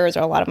naysayers, or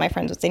a lot of my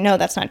friends would say, no,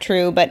 that's not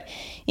true. But,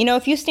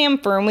 if you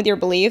stand firm with your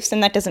beliefs,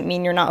 and that doesn't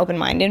mean you're not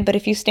open-minded, but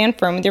if you stand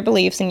firm with your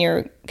beliefs and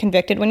you're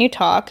convicted when you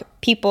talk,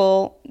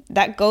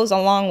 that goes a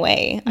long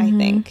way, I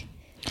think.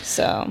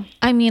 So,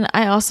 I mean,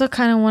 I also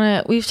kind of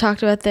want to, we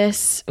talked about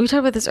this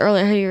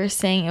earlier, how you were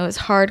saying it was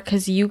hard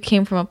because you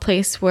came from a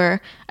place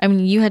where,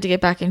 you had to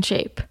get back in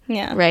shape.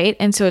 Yeah. Right?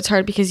 And so it's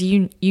hard because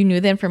you knew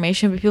the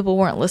information, but people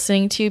weren't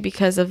listening to you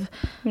because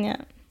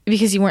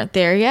you weren't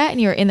there yet, and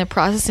you were in the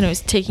process, and it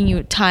was taking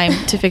you time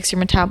to fix your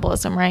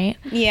metabolism, right?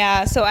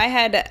 Yeah. So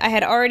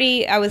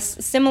I was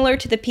similar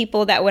to the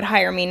people that would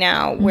hire me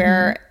now,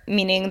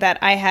 meaning that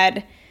I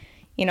had,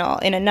 in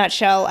a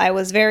nutshell, I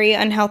was very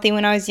unhealthy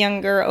when I was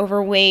younger,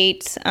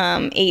 overweight,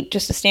 ate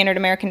just a standard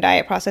American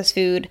diet, processed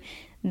food,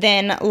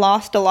 then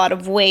lost a lot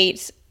of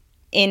weight.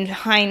 In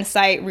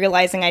hindsight,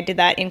 realizing I did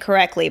that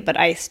incorrectly, but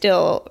I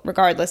still,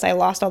 regardless, I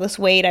lost all this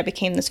weight. I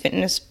became this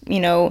fitness,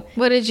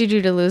 What did you do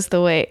to lose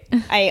the weight?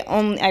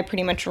 I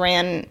pretty much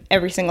ran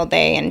every single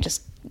day and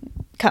just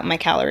cut my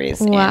calories.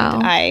 Wow.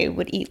 And I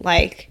would eat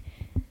like,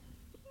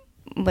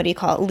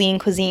 lean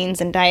cuisines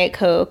and Diet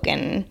Coke.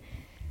 And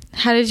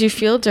how did you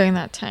feel during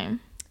that time?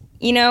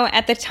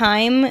 At the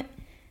time,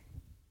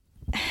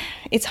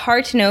 it's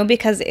hard to know,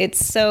 because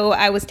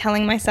I was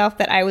telling myself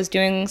that I was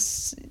doing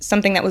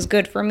something that was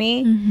good for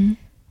me. Mm-hmm.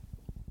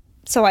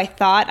 So I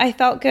thought I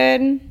felt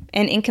good.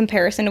 And in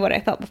comparison to what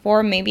I felt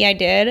before, maybe I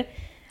did.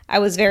 I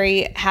was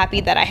very happy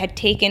that I had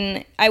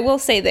taken, I will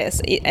say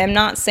this, I'm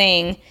not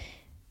saying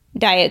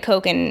Diet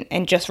Coke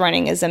and just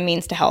running is a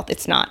means to health.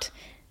 It's not.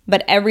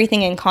 But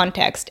everything in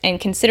context,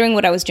 and considering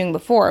what I was doing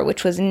before,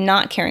 which was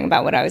not caring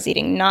about what I was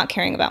eating, not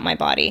caring about my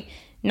body,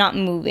 not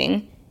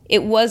moving,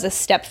 it was a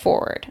step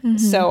forward. Mm-hmm.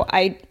 So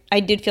I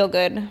did feel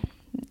good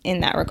in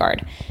that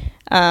regard.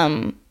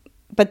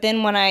 But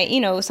then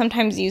when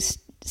sometimes you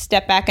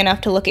step back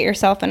enough to look at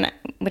yourself, and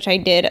which I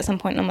did at some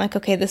point, and I'm like,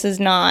 okay, this is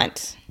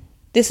not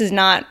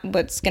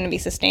what's going to be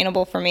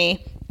sustainable for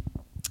me.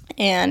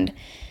 And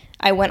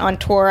I went on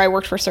tour. I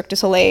worked for Cirque du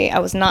Soleil. I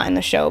was not in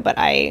the show, but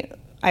I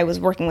was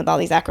working with all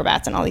these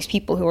acrobats and all these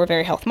people who were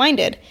very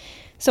health-minded.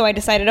 So I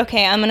decided,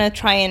 okay, I'm going to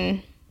try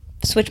and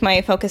switch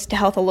my focus to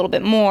health a little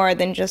bit more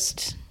than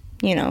just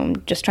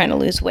trying to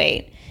lose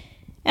weight.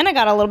 And I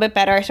got a little bit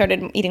better. I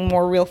started eating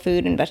more real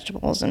food and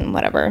vegetables and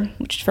whatever,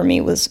 which for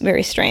me was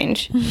very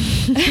strange.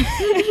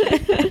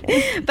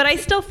 But I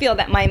still feel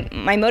that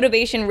my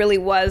motivation really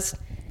was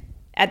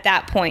at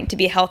that point to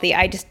be healthy.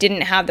 I just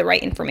didn't have the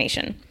right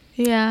information.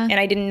 Yeah. And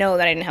I didn't know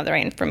that I didn't have the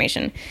right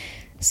information.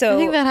 So I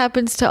think that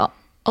happens to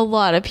a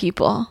lot of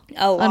people.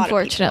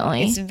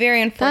 Unfortunately. It's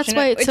very unfortunate. That's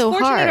why it's so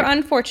hard. Fortunate or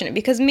unfortunate,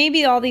 because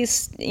maybe all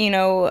these,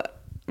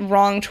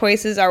 wrong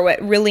choices are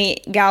what really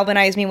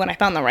galvanized me when I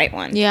found the right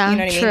one. Yeah, you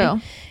know what true. I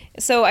mean?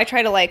 So I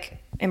try to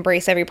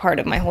embrace every part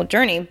of my whole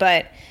journey,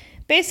 but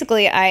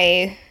basically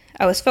I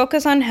was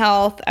focused on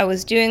health. I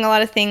was doing a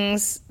lot of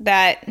things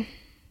that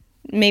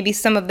maybe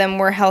some of them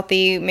were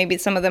healthy, maybe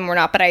some of them were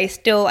not, but I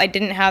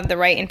didn't have the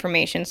right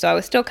information. So I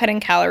was still cutting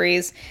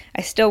calories.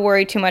 I still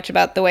worried too much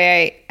about the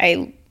way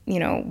I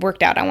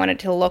worked out. I wanted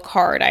to look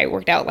hard. I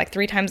worked out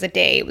 3 times a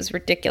day. It was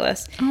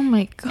ridiculous. Oh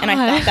my God. And I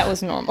thought that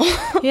was normal.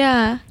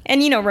 Yeah.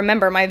 And,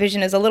 remember, my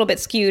vision is a little bit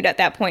skewed at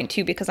that point,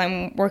 too, because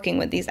I'm working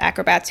with these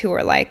acrobats who are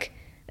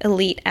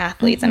elite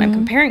athletes, and I'm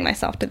comparing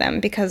myself to them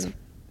because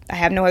I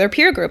have no other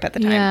peer group at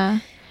the time. Yeah.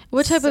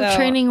 What type of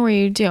training were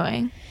you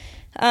doing?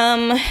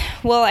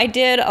 Well, I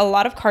did a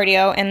lot of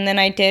cardio, and then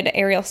I did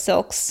aerial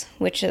silks,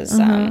 which is,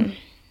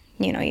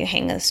 you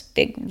hang this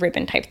big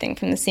ribbon type thing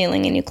from the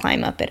ceiling and you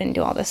climb up it and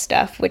do all this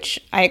stuff, which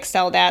I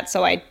excelled at.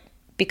 So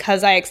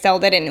because I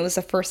excelled at it and it was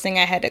the first thing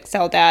I had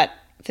excelled at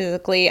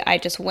physically, I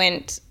just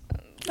went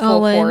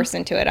full force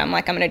into it. I'm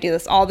like, I'm going to do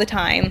this all the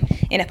time.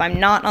 And if I'm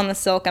not on the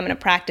silk, I'm going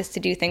to practice to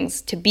do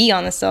things to be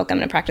on the silk. I'm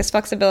going to practice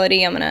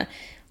flexibility. I'm going to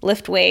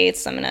lift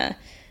weights. I'm going to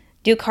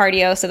do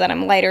cardio so that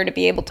I'm lighter to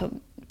be able to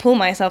pull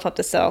myself up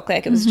the silk.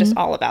 It was just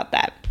all about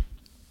that.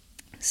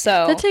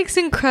 So that takes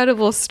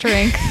incredible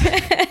strength.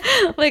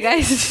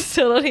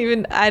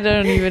 I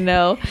don't even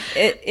know.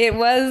 It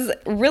was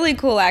really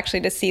cool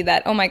actually to see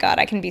that, oh my God,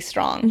 I can be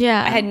strong.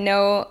 Yeah. I had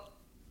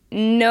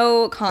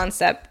no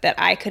concept that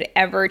I could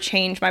ever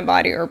change my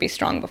body or be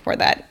strong before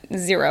that.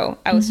 Zero.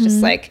 I was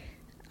just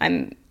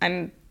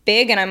I'm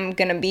big and I'm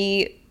going to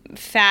be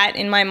fat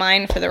in my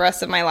mind for the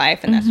rest of my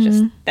life. And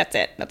that's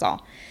it. That's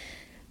all.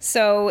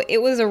 So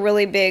it was a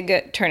really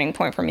big turning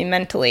point for me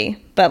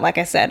mentally. But like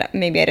I said,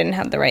 maybe I didn't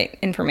have the right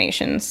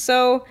information.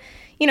 So,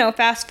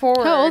 fast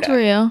forward. How old were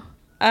you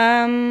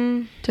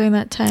during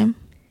that time?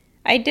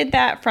 I did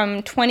that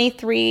from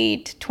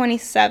 23 to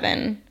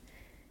 27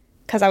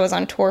 because I was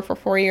on tour for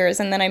 4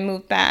 years. And then I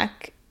moved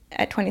back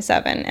at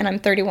 27 and I'm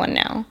 31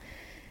 now.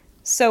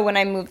 So when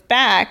I moved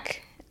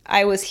back,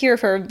 I was here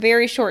for a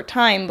very short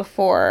time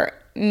before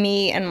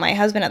me and my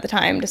husband at the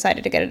time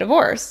decided to get a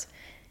divorce.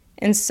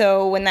 And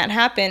so when that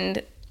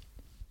happened,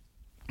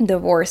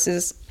 divorce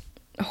is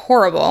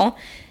horrible.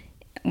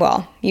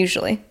 Well,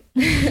 usually.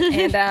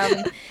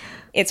 And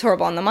it's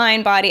horrible on the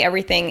mind, body,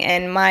 everything.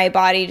 And my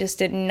body just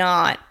did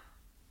not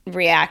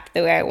react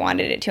the way I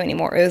wanted it to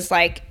anymore. It was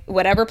like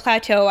whatever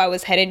plateau I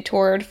was headed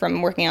toward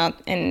from working out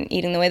and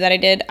eating the way that I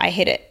did, I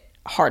hit it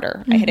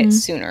harder. I hit it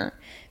sooner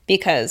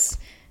because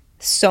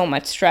so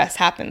much stress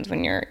happens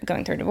when you're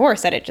going through a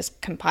divorce that it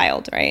just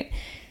compiled, right?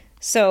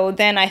 So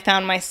then I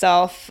found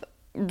myself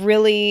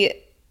really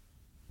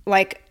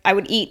I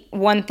would eat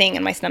one thing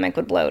and my stomach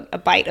would bloat, a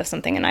bite of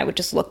something, and I would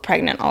just look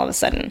pregnant all of a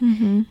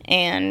sudden.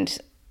 And,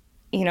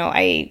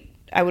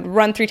 I would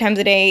run 3 times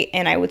a day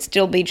and I would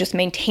still be just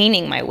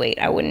maintaining my weight.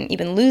 I wouldn't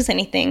even lose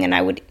anything, and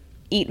I would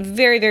eat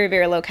very, very,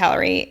 very low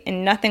calorie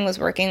and nothing was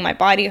working. My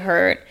body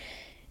hurt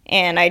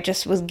and I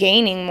just was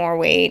gaining more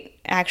weight.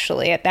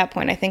 Actually, at that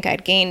point, I think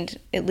I'd gained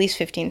at least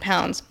 15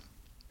 pounds.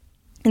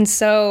 And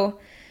so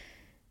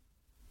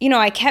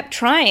I kept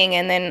trying,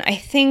 and then I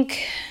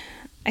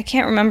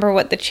can't remember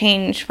what the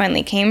change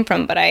finally came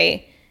from, but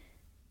I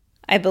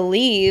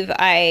believe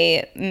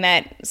I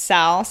met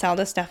Sal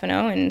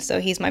DeStefano, and so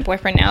he's my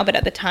boyfriend now, but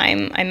at the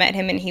time I met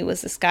him, and he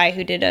was this guy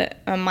who did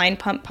a Mind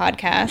Pump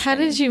podcast. How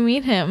did you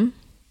meet him?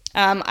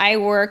 I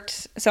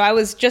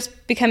was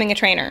just becoming a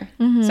trainer.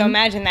 So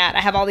imagine that.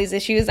 I have all these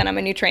issues, and I'm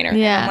a new trainer.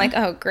 Yeah. And I'm like,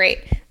 oh, great.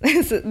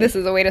 This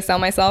is a way to sell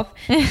myself.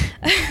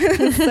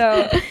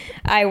 So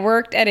I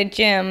worked at a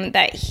gym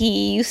that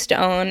he used to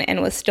own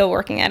and was still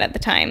working at the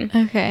time.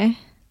 Okay.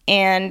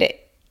 And,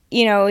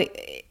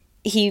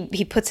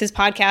 he puts his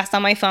podcast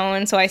on my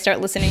phone, so I start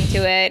listening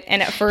to it.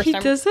 And at first, he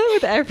does that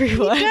with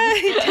everyone.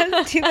 He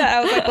does do that.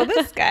 I was like, well,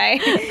 this guy.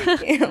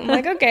 I'm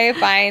like, okay,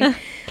 fine.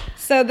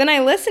 So then I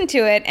listened to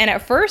it, and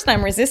at first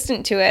I'm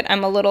resistant to it.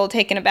 I'm a little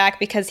taken aback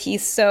because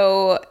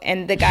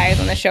and the guys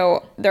on the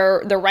show,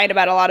 they're right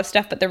about a lot of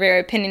stuff, but they're very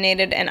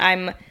opinionated,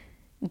 and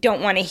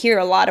don't want to hear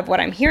a lot of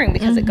what I'm hearing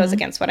because it goes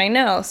against what I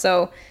know.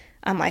 So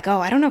I'm like, oh,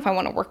 I don't know if I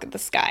want to work with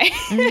this guy.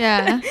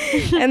 Yeah.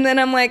 And then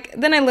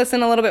then I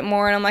listen a little bit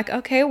more, and I'm like,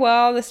 okay,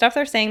 well, the stuff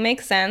they're saying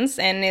makes sense,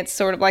 and it's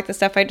sort of like the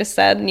stuff I just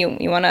said.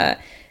 You want to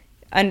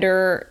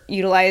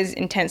underutilize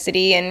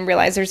intensity and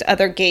realize there's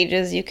other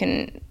gauges you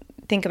can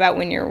think about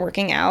when you're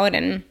working out.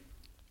 And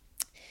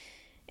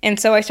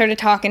so I started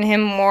talking to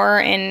him more,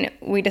 and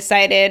we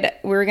decided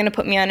we were going to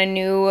put me on a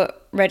new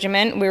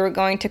regimen. We were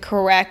going to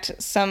correct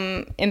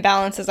some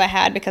imbalances I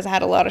had because I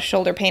had a lot of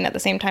shoulder pain at the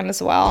same time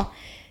as well.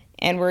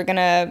 and we're going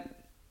to,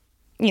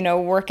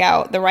 work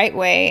out the right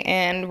way,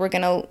 and we're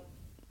going to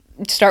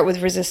start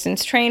with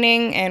resistance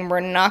training, and we're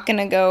not going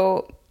to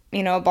go,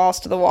 balls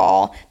to the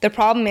wall. The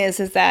problem is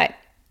that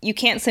you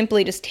can't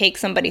simply just take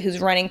somebody who's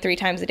running 3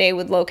 times a day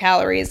with low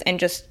calories and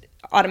just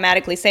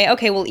automatically say,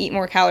 okay, we'll eat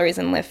more calories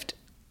and lift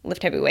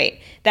heavy weight.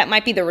 That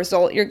might be the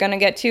result you're going to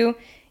get to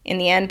in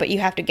the end, but you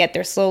have to get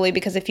there slowly,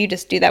 because if you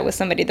just do that with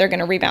somebody, they're going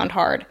to rebound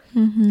hard.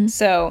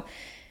 So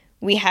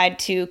we had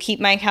to keep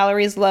my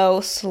calories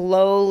low,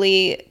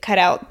 slowly cut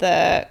out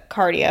the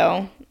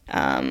cardio,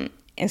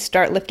 and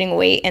start lifting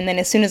weight. And then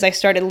as soon as I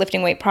started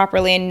lifting weight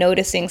properly and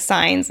noticing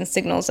signs and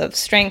signals of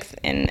strength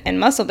and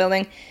muscle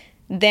building,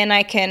 then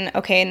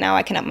now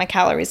I can up my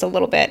calories a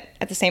little bit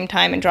at the same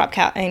time and drop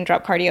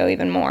cardio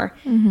even more.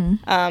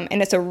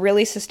 And it's a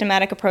really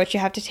systematic approach you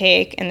have to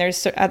take. And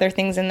there's other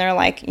things in there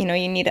like, you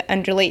need to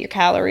undulate your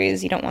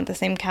calories. You don't want the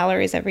same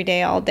calories every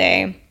day, all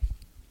day.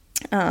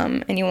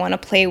 And you want to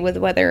play with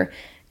whether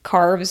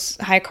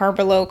high carb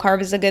or low carb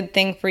is a good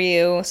thing for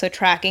you. So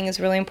tracking is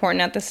really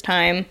important at this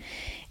time.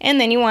 And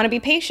then you want to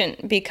be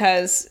patient,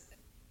 because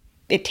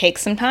it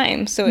takes some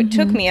time. So it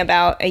took me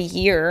about a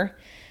year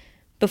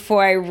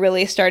before I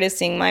really started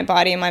seeing my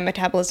body and my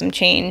metabolism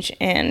change,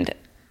 and,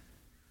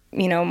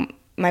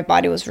 my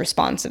body was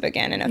responsive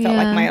again, and it felt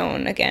like my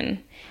own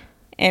again.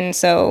 And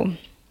so,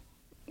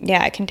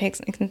 yeah, it can take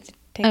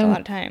a lot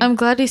of time. I'm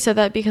glad you said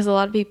that, because a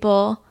lot of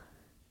people,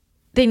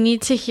 they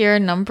need to hear a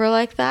number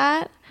like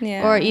that.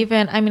 Yeah. Or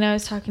even, I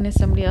was talking to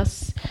somebody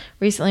else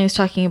recently who was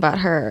talking about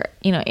her,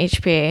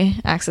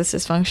 HPA, axis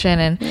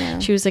dysfunction.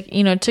 And she was like,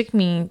 it took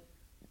me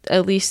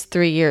at least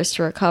 3 years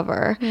to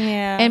recover.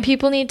 Yeah. And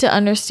people need to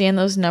understand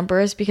those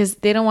numbers, because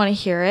they don't want to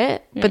hear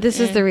it. But this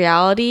is the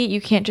reality.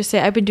 You can't just say,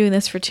 I've been doing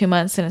this for 2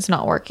 months and it's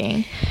not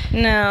working.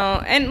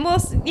 No. And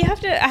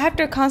I have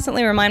to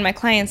constantly remind my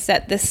clients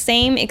that the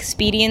same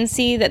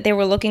expediency that they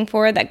were looking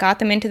for that got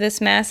them into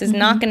this mess is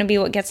not going to be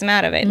what gets them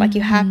out of it. Like,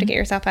 you have to get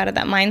yourself out of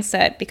that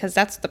mindset, because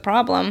that's the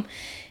problem.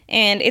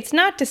 And it's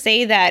not to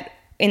say that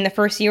in the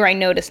first year I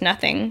noticed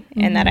nothing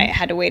and that I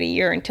had to wait a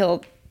year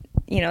until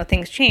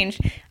things changed.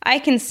 I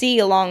can see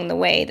along the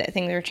way that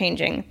things are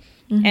changing.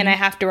 And I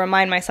have to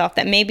remind myself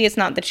that maybe it's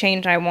not the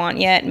change I want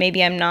yet.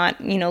 Maybe I'm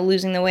not,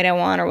 losing the weight I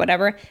want or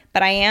whatever.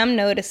 But I am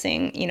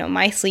noticing,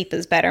 my sleep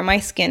is better. My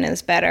skin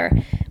is better.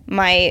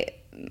 My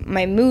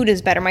mood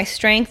is better. My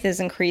strength is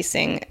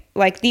increasing.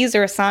 Like, these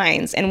are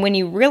signs. And when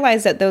you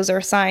realize that those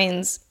are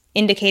signs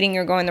indicating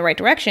you're going the right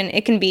direction,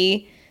 it can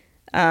be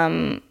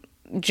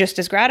just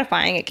as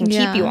gratifying. It can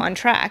keep you on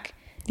track.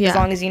 As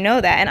long as you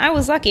know that. And I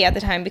was lucky at the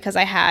time, because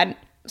I had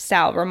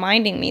Sal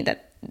reminding me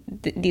that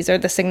these are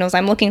the signals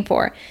I'm looking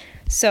for.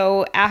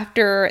 So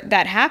after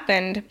that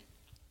happened,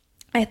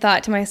 I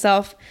thought to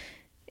myself,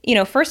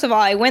 first of all,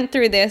 I went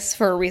through this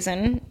for a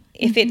reason.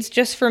 If it's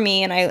just for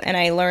me and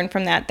I learn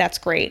from that, that's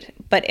great.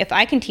 But if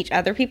I can teach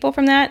other people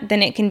from that,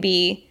 then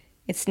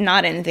it's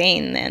not in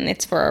vain, then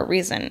it's for a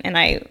reason. And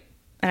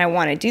I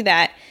want to do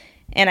that.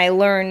 And I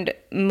learned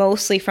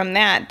mostly from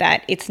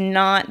that it's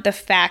not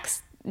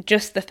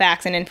just the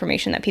facts and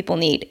information that people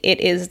need.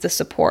 It is the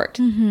support.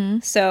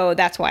 So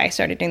that's why I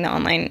started doing the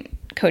online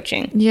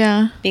coaching.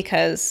 Yeah.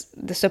 Because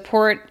the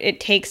support it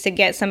takes to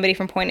get somebody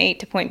from point A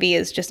to point B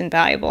is just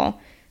invaluable.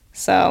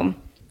 So,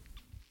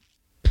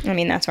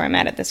 that's where I'm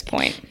at this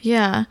point.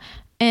 Yeah.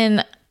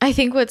 And I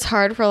think what's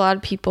hard for a lot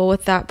of people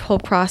with that whole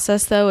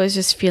process, though, is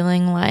just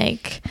feeling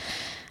like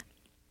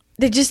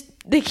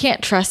they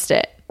can't trust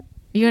it.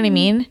 You know what I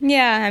mean?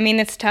 Yeah,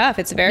 it's tough.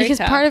 It's very tough.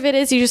 Because part of it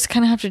is you just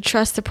kind of have to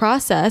trust the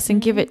process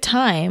and give it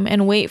time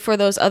and wait for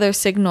those other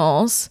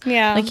signals.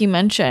 Yeah. Like you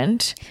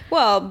mentioned.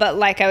 Well, but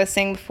like I was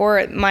saying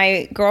before,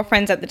 my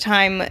girlfriends at the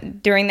time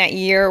during that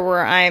year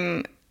where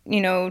I'm,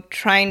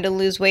 trying to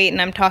lose weight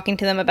and I'm talking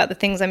to them about the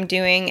things I'm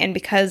doing, and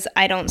because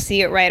I don't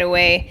see it right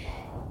away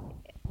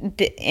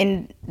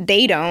and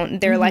they don't,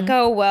 they're like,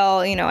 oh, well,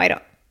 I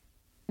don't,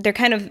 they're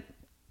kind of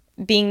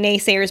being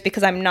naysayers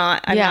because I'm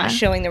not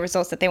showing the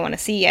results that they want to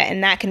see yet.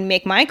 And that can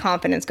make my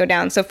confidence go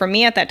down. So for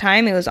me at that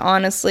time, it was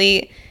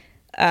honestly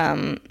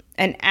an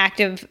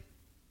active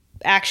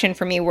action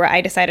for me where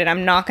I decided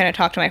I'm not going to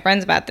talk to my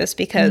friends about this,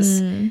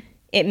 because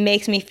it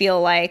makes me feel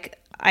like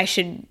I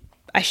should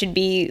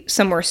be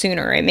somewhere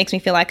sooner. It makes me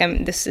feel like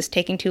this is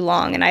taking too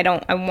long, and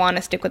I want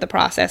to stick with the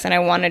process, and I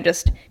want to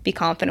just be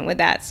confident with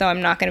that. So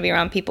I'm not going to be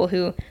around people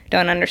who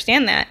don't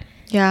understand that.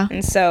 Yeah.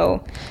 And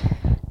so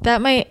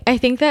that might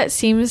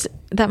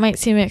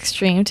seem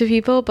extreme to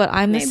people, but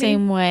I'm the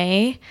same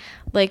way.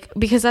 Like,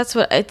 because that's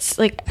what it's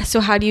like. So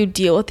how do you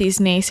deal with these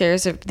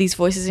naysayers or these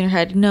voices in your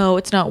head? No,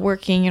 it's not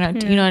working. You're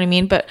not, you know what I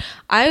mean? But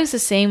I was the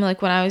same.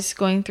 Like, when I was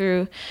going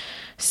through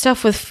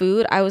stuff with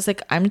food, I was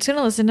like, I'm just going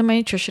to listen to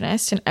my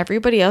nutritionist, and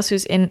everybody else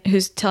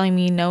who's telling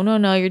me,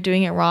 no, you're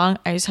doing it wrong.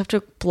 I just have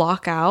to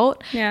block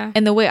out. Yeah.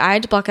 And the way I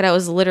had to block it out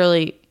was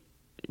literally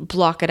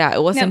block it out.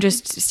 It wasn't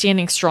just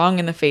standing strong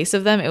in the face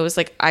of them. It was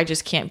like, I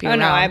just can't be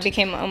around. Oh no, I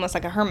became almost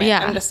like a hermit.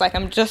 Yeah.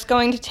 I'm just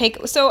going to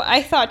take, so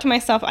I thought to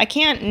myself, I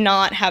can't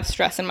not have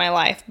stress in my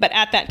life. But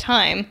at that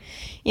time,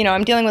 you know,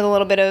 I'm dealing with a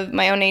little bit of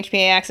my own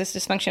HPA axis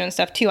dysfunction and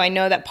stuff too. I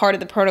know that part of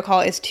the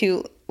protocol is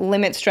to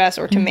limit stress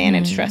or to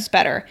manage stress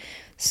better.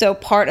 So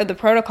part of the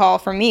protocol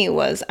for me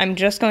was, I'm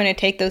just going to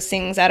take those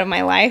things out of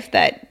my life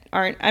that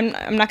aren't,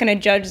 I'm not going to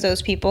judge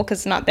those people because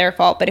it's not their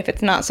fault, but if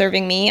it's not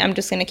serving me, I'm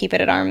just going to keep it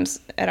at arm's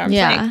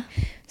length.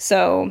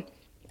 So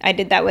I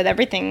did that with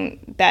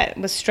everything that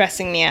was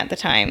stressing me at the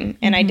time.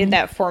 And I did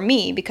that for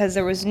me because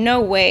there was no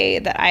way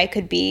that I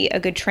could be a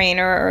good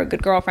trainer or a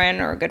good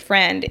girlfriend or a good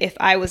friend if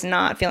I was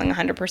not feeling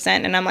 100%.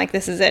 And I'm like,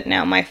 this is it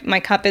now. My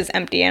cup is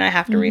empty and I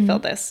have to refill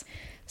this.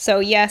 So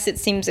yes, it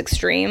seems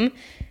extreme,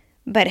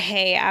 but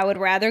hey, I would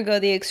rather go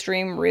the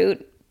extreme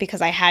route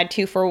because I had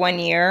to for 1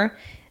 year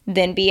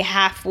than be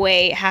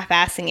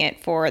half-assing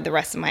it for the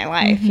rest of my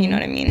life. You know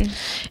what I mean?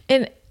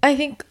 And I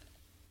think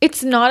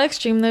it's not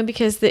extreme though,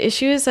 because the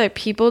issue is that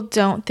people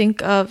don't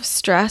think of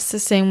stress the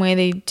same way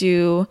they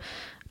do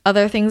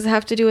other things that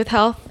have to do with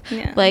health.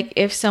 Yeah. Like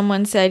if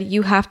someone said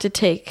you have to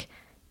take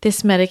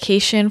this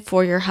medication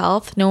for your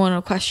health, no one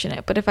will question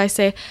it. But if I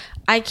say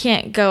I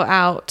can't go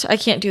out, I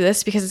can't do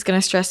this because it's going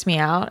to stress me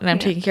out and I'm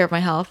taking care of my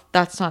health,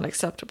 that's not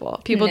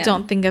acceptable. People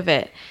don't think of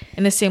it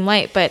in the same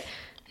light. But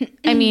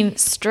I mean,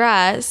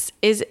 stress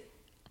is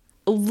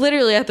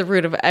literally at the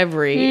root of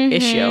every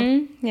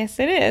issue. Yes,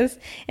 it is.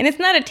 And it's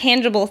not a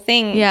tangible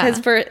thing because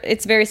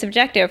it's very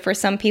subjective. For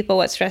some people,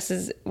 what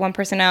stresses one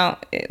person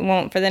out, it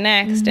won't for the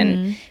next.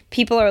 And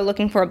people are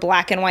looking for a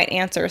black and white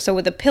answer. So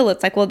with a pill,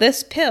 it's like, well,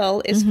 this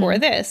pill is for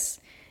this.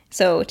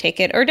 So take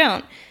it or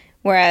don't.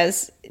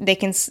 Whereas they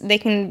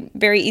can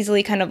very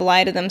easily kind of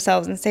lie to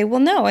themselves and say, well,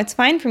 no, it's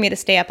fine for me to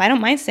stay up. I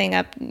don't mind staying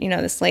up, you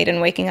know, this late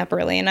and waking up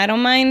early. And I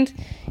don't mind,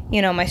 you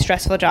know, my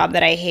stressful job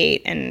that I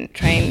hate and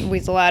try and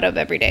weasel out of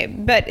every day.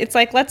 But it's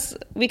like,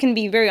 we can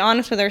be very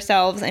honest with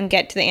ourselves and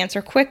get to the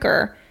answer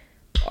quicker.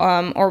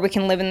 Or we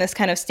can live in this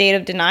kind of state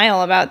of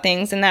denial about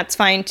things, and that's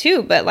fine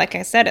too. But like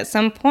I said, at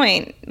some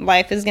point,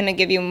 life is going to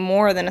give you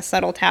more than a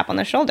subtle tap on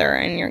the shoulder,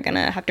 and you're going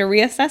to have to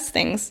reassess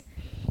things.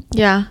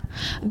 Yeah.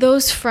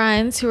 Those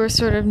friends who were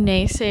sort of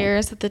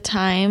naysayers at the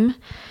time,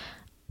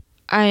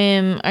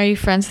 are you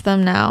friends with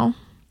them now?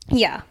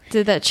 Yeah.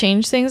 Did that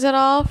change things at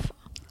all?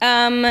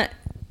 I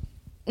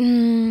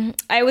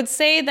would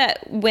say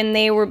that when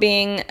they were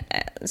being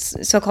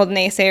so-called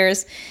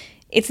naysayers,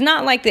 it's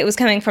not like it was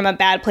coming from a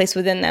bad place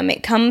within them.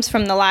 It comes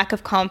from the lack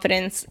of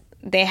confidence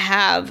they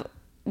have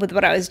with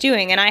what I was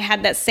doing. And I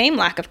had that same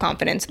lack of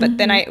confidence. But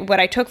then what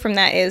I took from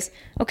that is,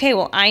 okay,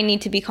 well, I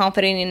need to be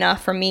confident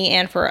enough for me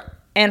and for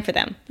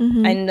them.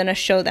 I'm going to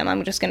show them.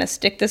 I'm just going to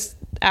stick this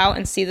out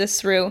and see this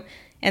through,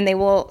 and they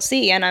will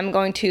see. And I'm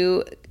going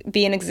to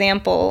be an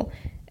example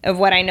of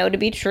what I know to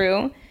be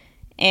true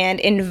and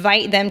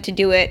invite them to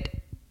do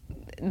it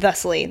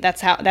thusly.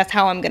 That's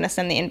how I'm going to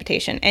send the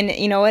invitation. And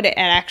you know what? It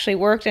actually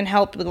worked and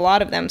helped with a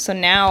lot of them. So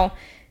now,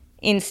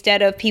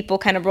 instead of people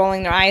kind of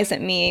rolling their eyes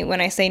at me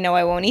when I say, no,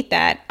 I won't eat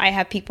that, I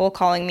have people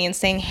calling me and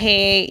saying,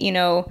 hey, you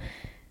know,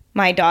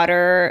 my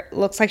daughter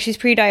looks like she's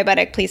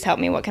pre-diabetic. Please help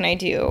me. What can I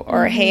do?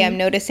 Or, hey, I'm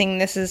noticing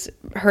this is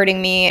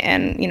hurting me,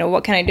 and, you know,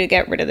 what can I do to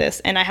get rid of this?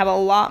 And I have a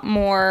lot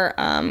more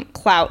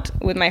clout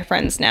with my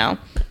friends now,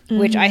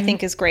 which I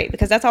think is great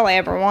because that's all I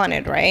ever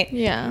wanted, right?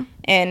 Yeah.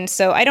 And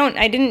so I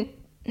didn't,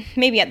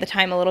 maybe at the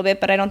time a little bit,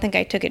 but I don't think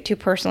I took it too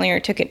personally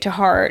or took it to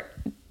heart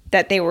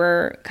that they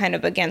were kind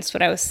of against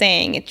what I was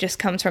saying. It just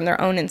comes from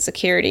their own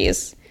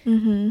insecurities.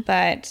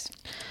 But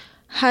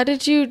how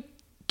did you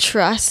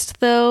trust,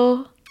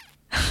 though,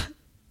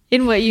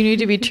 in what you knew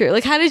to be true?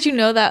 Like, how did you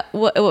know that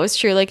what was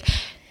true? Like,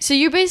 so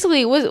you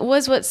basically,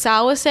 was what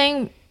Sal was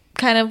saying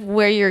kind of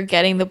where you're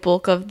getting the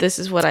bulk of this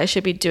is what I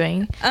should be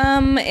doing?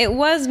 It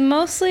was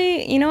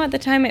mostly, you know, at the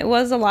time it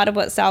was a lot of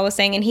what Sal was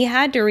saying, and he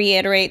had to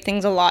reiterate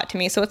things a lot to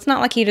me. So it's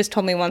not like he just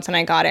told me once and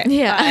I got it.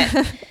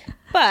 Yeah.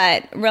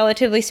 But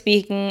relatively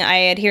speaking,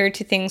 I adhered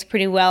to things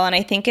pretty well. And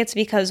I think it's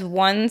because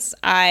once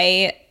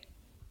I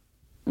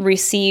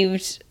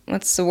received,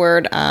 what's the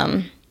word?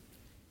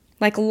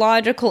 Like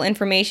logical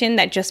information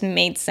that just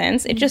made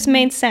sense. It just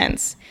made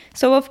sense.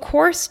 So of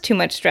course, too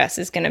much stress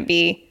is going to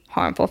be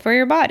harmful for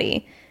your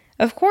body.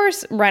 Of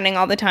course, running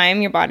all the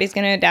time, your body's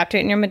going to adapt to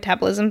it and your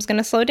metabolism's going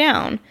to slow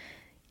down.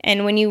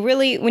 And when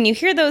you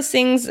hear those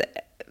things,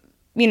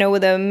 you know,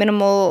 with a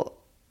minimal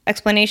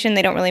explanation,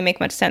 they don't really make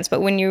much sense. But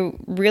when you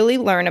really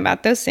learn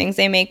about those things,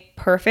 they make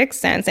perfect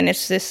sense. And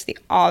it's just the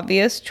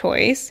obvious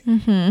choice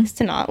is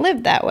to not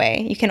live that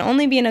way. You can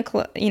only be in a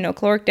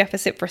caloric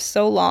deficit for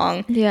so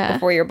long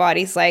before your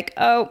body's like,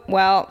 oh,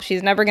 well,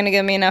 she's never going to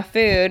give me enough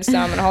food, so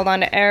I'm going to hold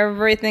on to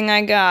everything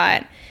I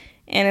got.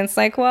 And it's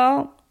like,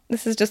 well,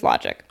 this is just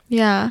logic.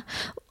 Yeah.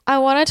 I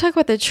want to talk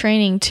about the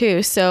training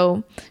too.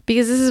 So,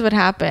 because this is what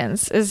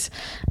happens is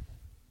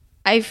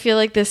I feel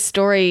like this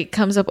story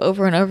comes up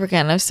over and over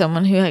again of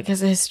someone who like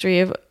has a history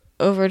of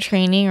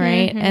overtraining,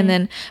 right? And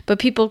then, but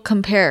people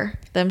compare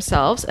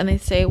themselves and they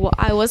say, well,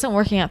 I wasn't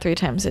working out 3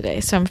 times a day,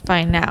 so I'm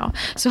fine now.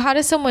 So how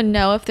does someone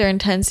know if their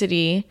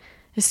intensity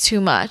is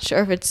too much or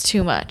if it's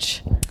too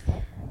much?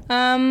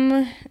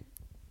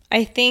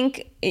 I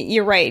think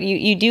you're right.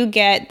 You do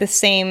get the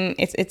same.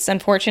 It's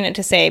unfortunate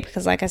to say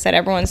because, like I said,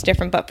 everyone's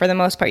different. But for the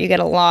most part, you get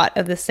a lot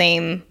of the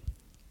same,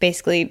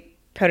 basically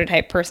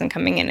prototype person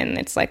coming in, and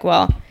it's like,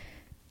 well,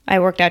 I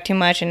worked out too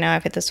much, and now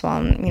I've hit this wall.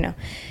 And,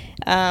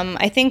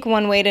 I think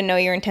one way to know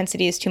your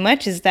intensity is too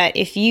much is that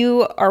if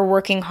you are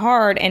working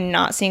hard and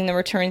not seeing the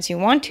returns you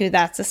want to,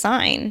 that's a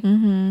sign.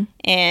 Mm-hmm.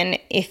 And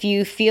if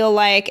you feel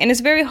like, and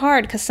it's very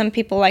hard because some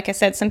people, like I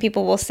said, some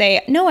people will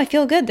say, no, I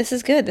feel good. This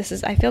is good.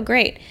 I feel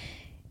great.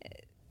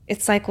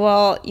 It's like,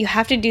 well, you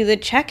have to do the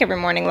check every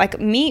morning. Like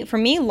for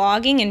me,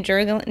 logging and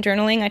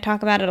journaling, I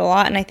talk about it a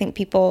lot. And I think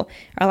people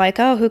are like,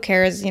 oh, who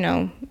cares?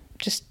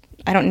 Just,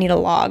 I don't need a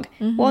log.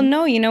 Mm-hmm. Well,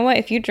 no, you know what?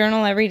 If you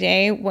journal every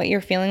day what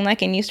you're feeling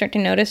like and you start to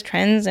notice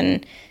trends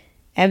and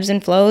ebbs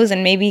and flows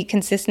and maybe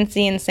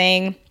consistency in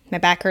saying, my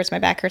back hurts,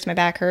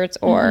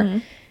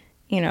 or,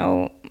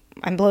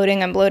 I'm bloating.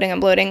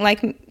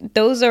 Like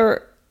those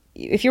are,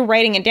 if you're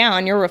writing it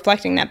down, you're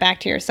reflecting that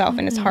back to yourself,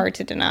 and it's hard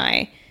to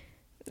deny.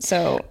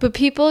 But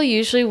people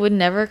usually would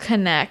never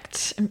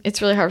connect.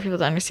 It's really hard for people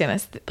to understand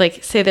this.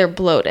 Like, say they're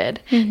bloated.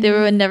 Mm-hmm. They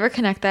would never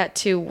connect that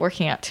to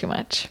working out too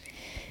much.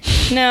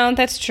 No,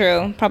 that's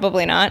true.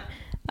 Probably not.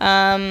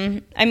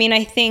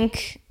 I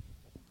think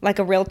like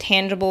a real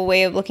tangible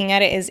way of looking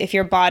at it is if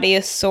your body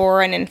is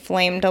sore and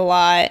inflamed a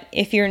lot,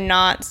 if you're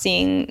not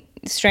seeing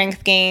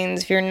strength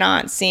gains, if you're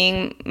not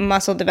seeing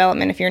muscle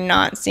development, if you're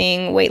not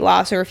seeing weight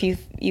loss, or if you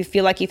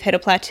feel like you've hit a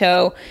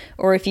plateau,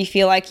 or if you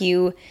feel like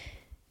you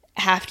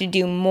have to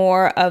do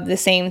more of the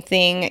same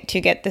thing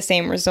to get the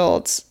same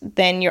results,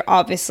 then you're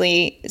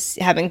obviously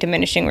having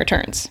diminishing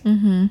returns.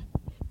 Mm-hmm.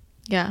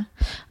 Yeah.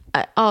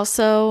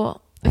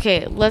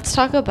 Okay, let's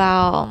talk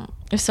about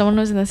if someone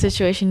was in the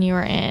situation you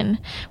were in.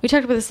 We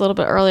talked about this a little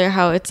bit earlier,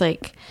 how it's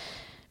like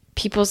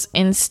people's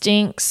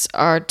instincts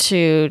are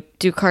to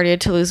do cardio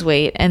to lose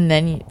weight and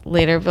then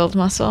later build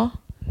muscle.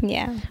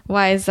 Yeah.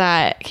 Why is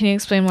that? Can you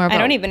explain more about? I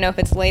don't even know if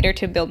it's later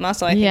to build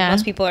muscle. I think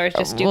most people are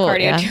just do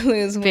cardio to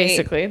lose weight.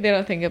 Basically, they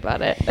don't think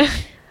about it.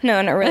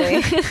 No, not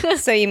really.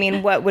 So you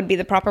mean what would be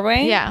the proper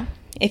way? Yeah.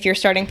 If you're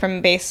starting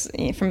from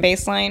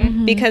baseline,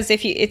 mm-hmm. Because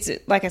it's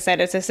like I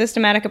said, it's a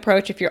systematic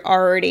approach. If you're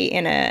already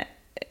in a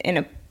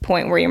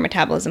point where your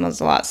metabolism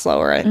is a lot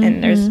slower, mm-hmm.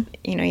 and there's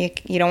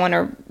you don't want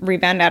to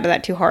rebound out of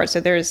that too hard. So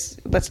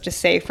let's just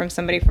say from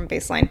somebody from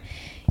baseline,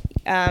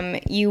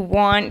 you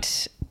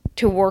want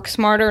to work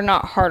smarter,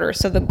 not harder.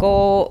 So the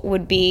goal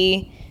would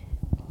be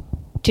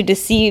to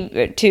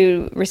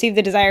receive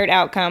the desired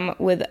outcome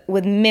with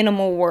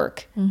minimal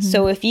work. Mm-hmm.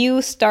 So if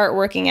you start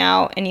working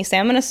out and you say,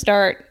 I'm going to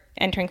start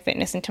entering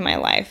fitness into my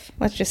life,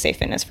 let's just say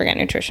fitness, forget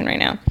nutrition right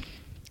now.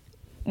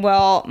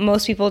 Well,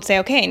 most people would say,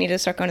 okay, I need to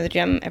start going to the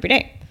gym every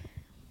day.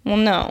 Well,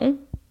 no,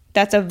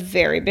 that's a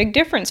very big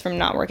difference from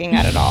not working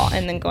out at all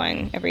and then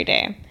going every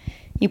day.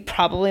 You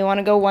probably want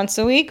to go once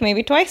a week,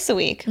 maybe twice a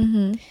week.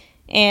 Mm-hmm.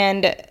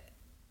 And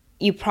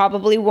you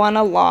probably want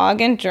to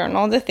log and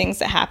journal the things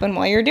that happen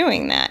while you're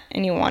doing that.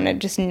 And you want to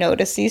just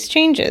notice these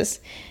changes.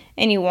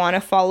 And you want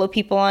to follow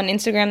people on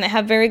Instagram that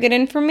have very good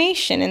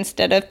information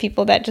instead of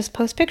people that just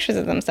post pictures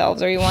of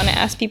themselves. Or you want to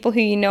ask people who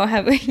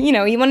have, you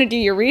want to do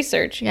your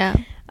research. Yeah.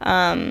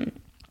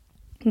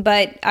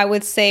 But I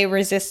would say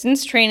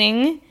resistance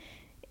training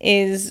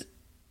is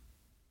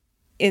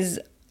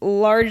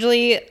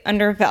largely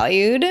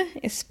undervalued,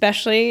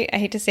 especially, I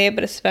hate to say it,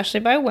 but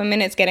especially by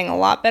women. It's getting a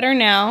lot better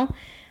now.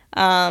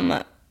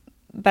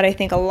 But I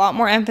think a lot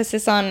more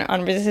emphasis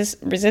on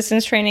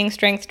resistance training,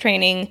 strength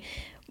training,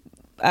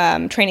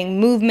 training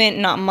movement,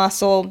 not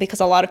muscle, because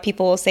a lot of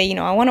people will say,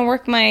 I want to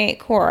work my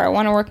core, I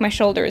want to work my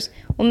shoulders.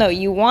 Well, no,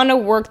 you want to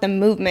work the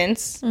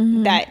movements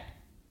mm-hmm. that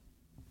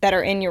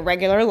are in your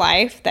regular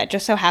life that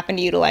just so happen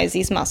to utilize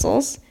these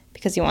muscles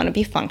because you want to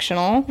be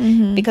functional,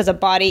 mm-hmm. because a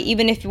body,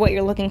 even if what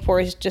you're looking for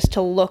is just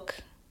to look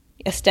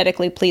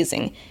aesthetically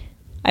pleasing,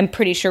 I'm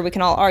pretty sure we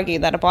can all argue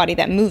that a body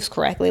that moves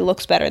correctly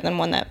looks better than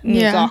one that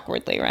moves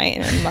awkwardly, right?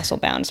 In a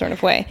muscle-bound sort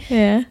of way.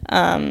 Yeah.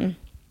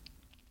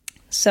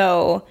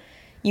 So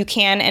you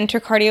can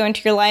enter cardio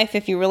into your life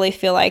if you really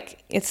feel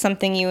like it's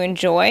something you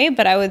enjoy,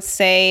 but I would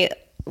say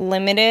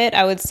limit it.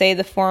 I would say in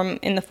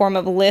the form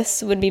of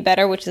LISS would be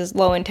better, which is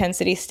low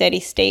intensity, steady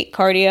state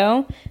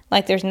cardio.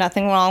 Like there's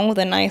nothing wrong with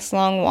a nice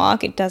long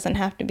walk. It doesn't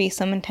have to be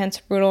some intense,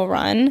 brutal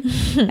run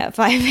at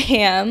 5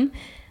 a.m.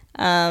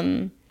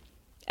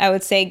 I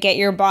would say get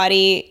your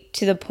body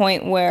to the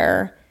point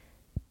where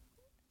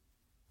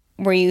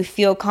you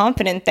feel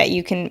confident that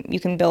you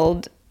can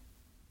build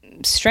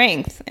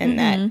strength and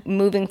mm-hmm. that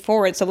moving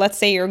forward. So let's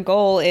say your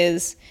goal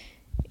is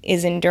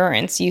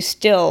endurance. You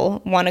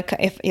still want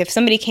to, if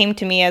somebody came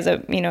to me as a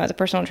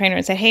personal trainer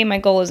and said, hey, my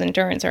goal is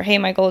endurance, or hey,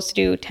 my goal is to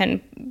do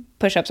 10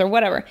 push-ups or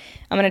whatever.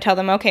 I'm going to tell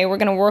them, okay, we're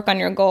going to work on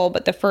your goal,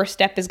 but the first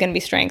step is going to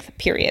be strength,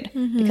 period.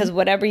 Because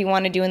whatever you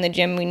want to do in the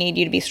gym, we need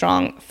you to be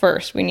strong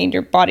first. We need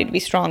your body to be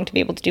strong to be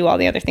able to do all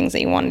the other things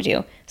that you want to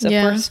do. So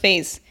first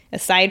phase,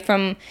 aside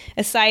from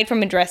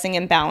addressing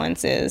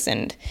imbalances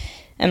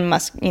and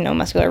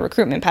muscular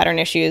recruitment pattern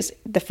issues,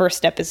 the first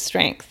step is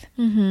strength.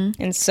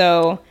 And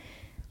so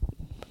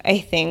I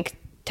think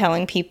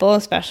telling people,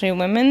 especially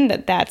women,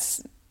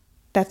 that's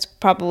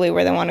probably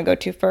where they want to go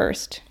to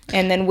first.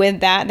 And then with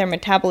that, their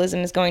metabolism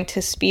is going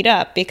to speed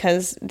up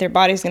because their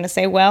body's going to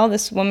say, well,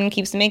 this woman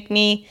keeps making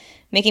me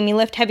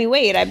lift heavy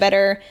weight. I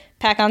better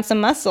pack on some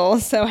muscle.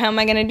 So how am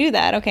I going to do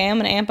that? Okay, I'm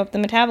going to amp up the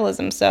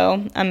metabolism.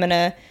 So I'm going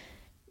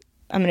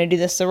to do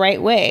this the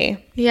right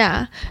way.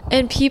 Yeah.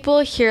 And people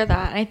hear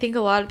that. And I think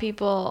a lot of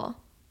people,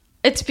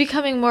 it's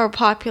becoming more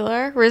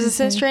popular,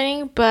 resistance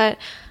training, but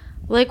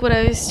like what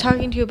I was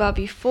talking to you about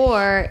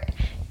before,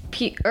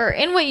 or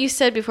in what you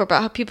said before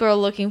about how people are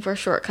looking for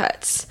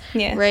shortcuts,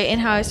 right? And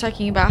how I was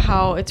talking about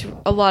how it's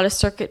a lot of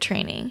circuit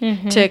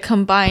training to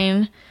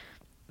combine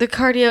the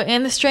cardio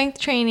and the strength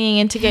training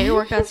and to get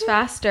your workouts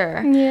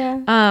faster.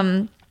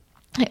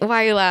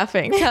 Why are you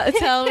laughing?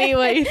 Tell me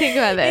what you think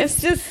about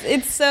this.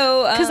 It's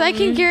so... Because I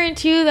can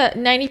guarantee you that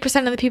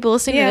 90% of the people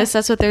listening to this,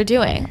 that's what they're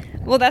doing.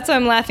 Well, that's why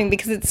I'm laughing,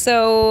 because it's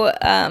so...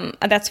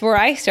 that's where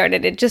I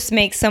started. It just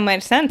makes so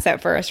much sense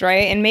at first,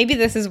 right? And maybe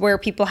this is where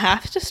people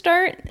have to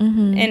start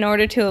in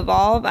order to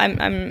evolve.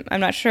 I'm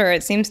not sure.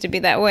 It seems to be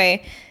that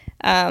way.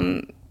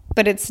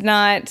 But it's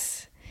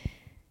not...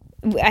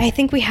 I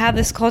think we have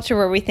this culture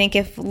where we think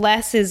if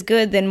less is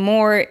good, then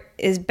more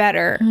is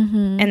better.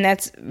 And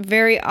that's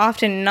very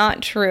often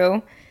not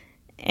true.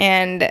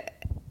 And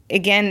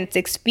again, it's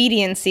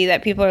expediency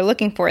that people are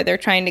looking for. They're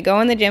trying to go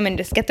in the gym and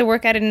just get the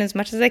workout in as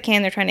much as they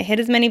can. They're trying to hit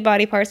as many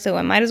body parts. So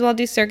I might as well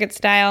do circuit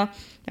style.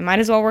 I might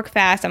as well work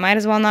fast. I might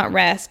as well not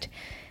rest.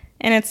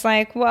 And it's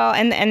like, well,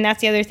 and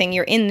that's the other thing.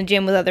 You're in the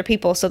gym with other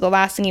people. So the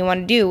last thing you want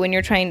to do when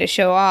you're trying to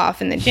show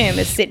off in the gym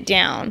is sit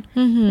down,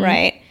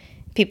 right?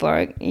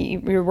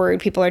 You're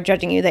worried people are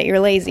judging you that you're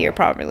lazy or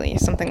probably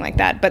something like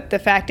that. But the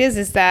fact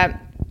is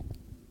that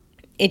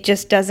it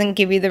just doesn't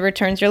give you the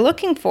returns you're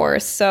looking for.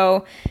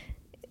 So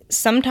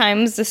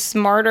sometimes the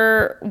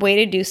smarter way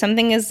to do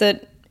something is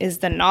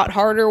the not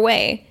harder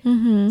way.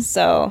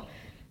 So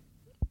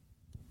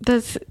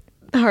that's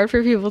hard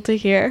for people to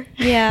hear.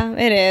 Yeah,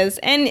 it is.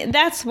 And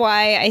that's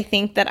why I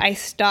think that I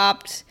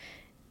stopped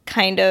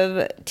kind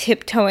of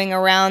tiptoeing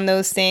around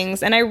those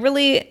things. And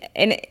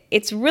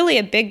it's really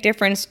a big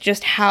difference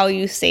just how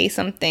you say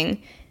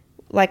something.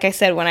 Like I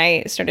said, when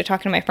I started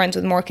talking to my friends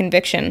with more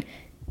conviction,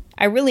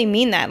 I really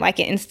mean that. Like,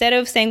 instead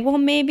of saying, well,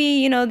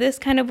 maybe, this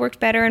kind of worked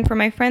better, and for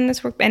my friend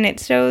this worked, and it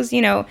shows,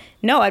 no,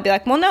 I'd be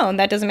like, well, no,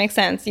 that doesn't make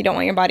sense. You don't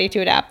want your body to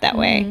adapt that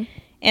way.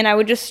 And I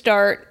would just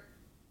start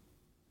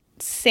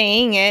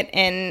saying it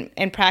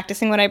and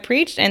practicing what I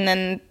preached, and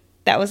then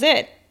that was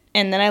it.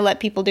 And then I let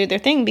people do their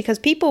thing, because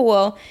people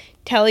will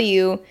tell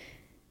you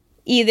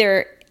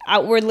either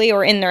outwardly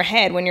or in their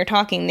head when you're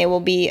talking, they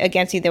will be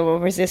against you, they will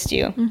resist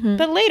you.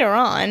 But later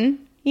on,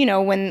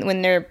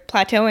 when they're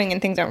plateauing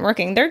and things aren't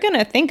working, they're going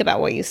to think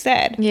about what you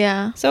said.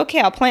 Yeah. So,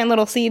 okay, I'll plant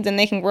little seeds and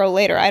they can grow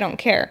later. I don't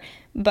care.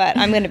 But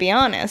I'm going to be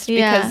honest,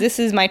 because this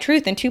is my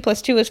truth, and 2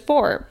 + 2 is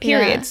 4,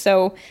 period. Yeah.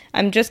 So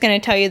I'm just going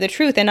to tell you the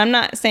truth. And I'm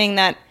not saying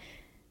that,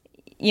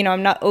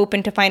 I'm not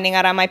open to finding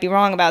out I might be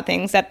wrong about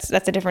things. That's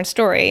a different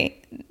story.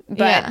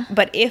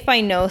 But if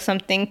I know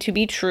something to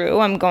be true,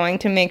 I'm going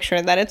to make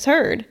sure that it's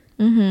heard.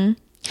 And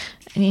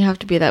you have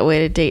to be that way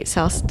to date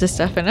Sal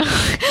DiStefano.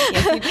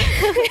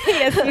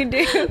 Yes, you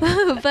do.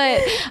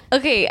 But,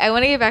 okay, I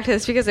want to get back to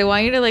this because I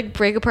want you to,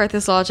 break apart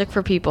this logic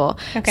for people.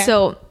 Okay.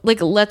 So,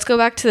 let's go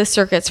back to the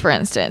circuits, for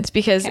instance,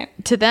 because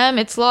to them,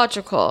 it's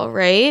logical,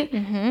 right?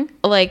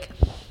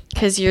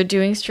 Because you're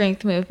doing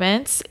strength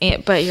movements,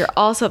 but you're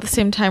also at the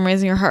same time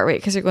raising your heart rate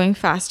because you're going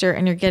faster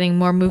and you're getting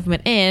more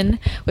movement in,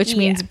 which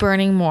means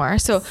burning more.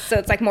 So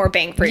it's like more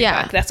bang for your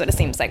buck. That's what it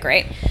seems like,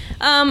 right?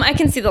 I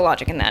can see the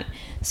logic in that.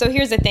 So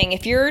here's the thing.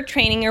 If you're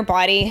training your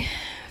body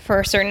for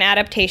a certain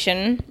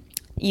adaptation,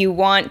 you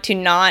want to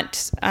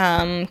not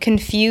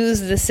confuse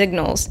the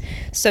signals.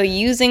 So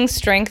using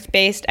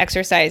strength-based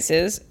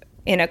exercises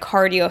in a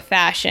cardio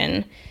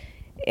fashion,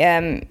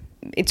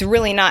 it's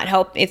really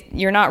not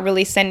you're not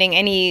really sending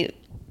any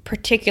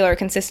particular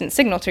consistent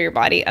signal to your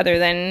body other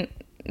than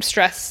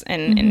stress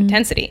and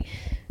intensity.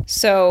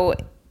 So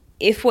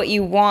if what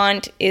you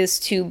want is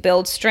to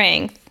build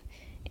strength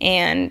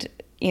and,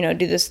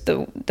 do this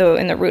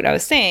in the route I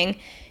was saying,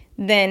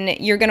 then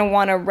you're going to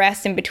want to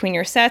rest in between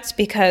your sets,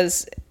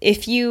 because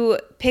if you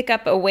pick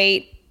up a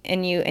weight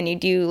and you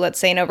do, let's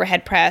say, an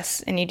overhead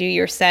press, and you do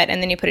your set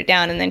and then you put it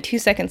down, and then 2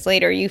 seconds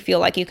later you feel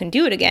like you can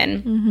do it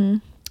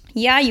again,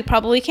 yeah, you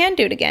probably can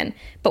do it again.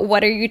 But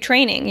what are you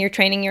training? You're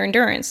training your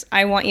endurance.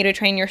 I want you to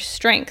train your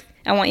strength.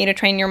 I want you to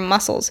train your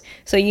muscles.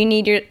 So you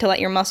need to let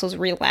your muscles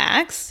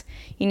relax.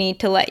 You need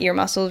to let your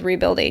muscles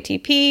rebuild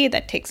ATP.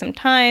 That takes some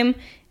time.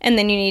 And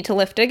then you need to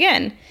lift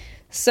again.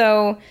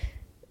 So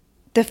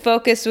the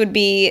focus would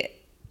be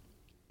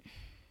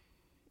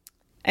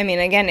I mean,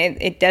 again,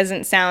 it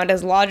doesn't sound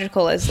as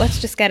logical as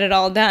let's just get it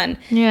all done.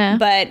 Yeah.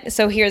 But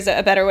so here's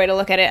a better way to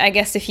look at it. I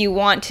guess if you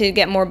want to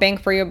get more bang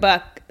for your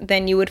buck,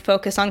 then you would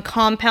focus on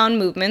compound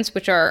movements,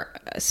 which are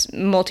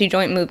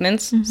multi-joint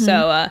movements.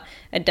 So a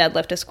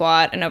deadlift, a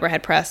squat, an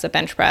overhead press, a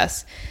bench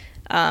press,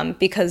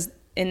 because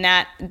in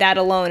that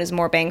alone is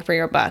more bang for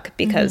your buck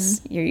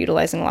because you're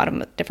utilizing a lot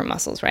of different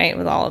muscles, right?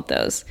 With all of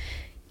those.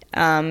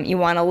 You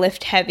want to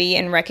lift heavy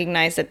and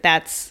recognize that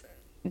that's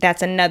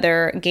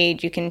another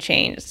gauge you can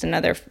change. It's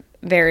another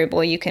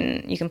variable you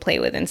can play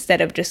with instead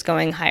of just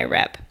going high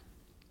rep.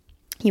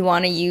 You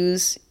want to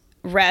use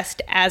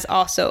rest as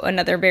also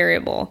another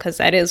variable because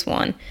that is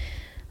one.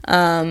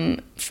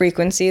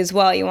 Frequency as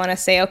well. You want to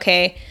say,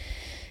 okay,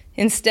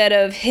 instead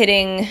of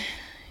hitting,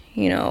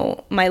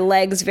 my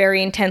legs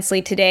very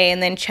intensely today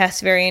and then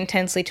chest very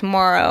intensely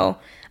tomorrow,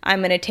 I'm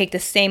going to take the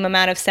same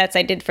amount of sets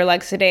I did for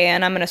legs today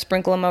and I'm going to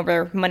sprinkle them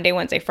over Monday,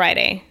 Wednesday,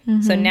 Friday.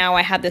 So now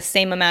I have the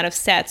same amount of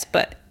sets,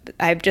 but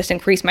I've just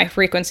increased my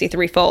frequency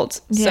 3-fold.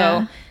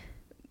 Yeah.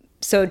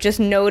 So just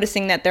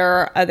noticing that there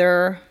are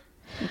other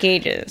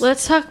gauges.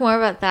 Let's talk more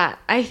about that.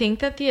 I think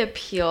that the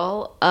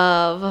appeal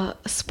of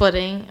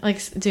splitting,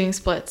 like doing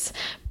splits,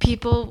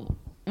 people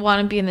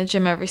want to be in the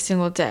gym every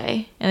single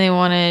day and they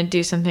want to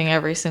do something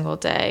every single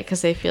day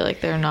because they feel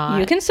like they're not.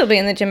 You can still be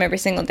in the gym every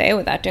single day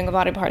without doing a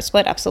body part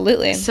split.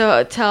 Absolutely. So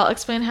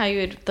explain how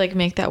you would like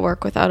make that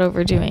work without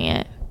overdoing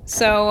it.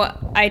 So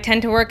I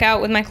tend to work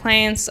out with my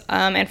clients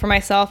and for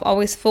myself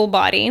always full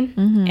body.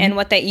 And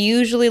what that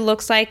usually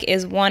looks like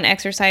is one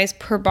exercise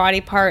per body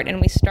part,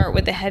 and we start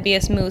with the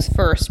heaviest moves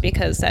first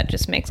because that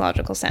just makes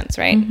logical sense,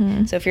 right?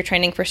 So if you're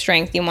training for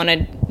strength, you want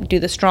to do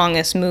the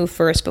strongest move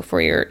first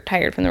before you're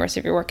tired from the rest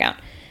of your workout.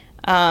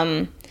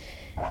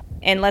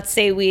 And let's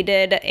say we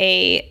did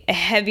a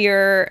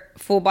heavier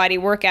full body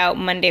workout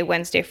Monday,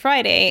 Wednesday,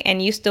 Friday,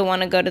 and you still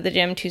want to go to the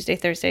gym Tuesday,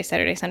 Thursday,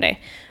 Saturday, Sunday.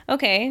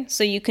 Okay,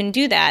 so you can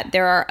do that.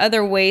 There are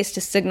other ways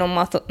to signal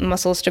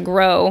muscles to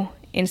grow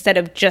instead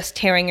of just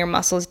tearing your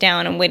muscles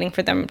down and waiting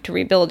for them to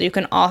rebuild. You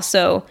can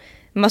also,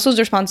 muscles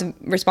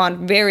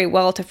respond very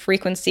well to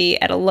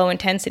frequency at a low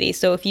intensity.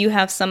 So if you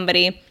have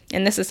somebody,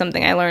 and this is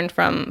something I learned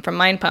from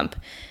Mind Pump,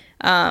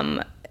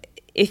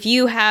 if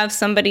you have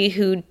somebody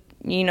who,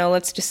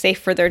 let's just say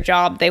for their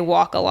job, they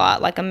walk a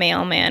lot like a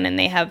mailman and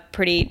they have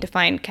pretty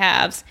defined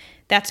calves.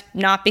 That's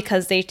not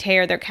because they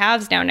tear their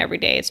calves down every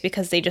day. It's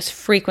because they just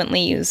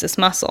frequently use this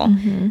muscle.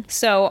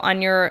 So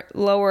on your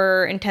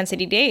lower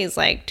intensity days,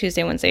 like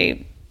Tuesday,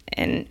 Wednesday,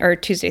 or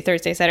Tuesday,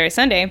 Thursday, Saturday,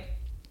 Sunday,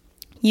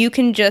 you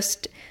can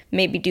just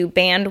maybe do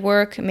band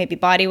work, maybe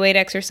body weight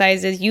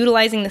exercises,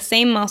 utilizing the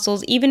same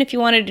muscles. Even if you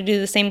wanted to do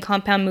the same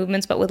compound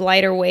movements but with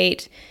lighter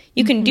weight,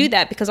 you can do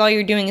that because all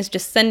you're doing is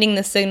just sending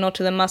the signal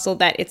to the muscle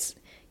that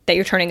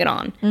you're turning it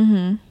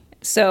on.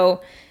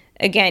 So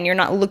again, you're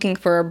not looking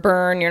for a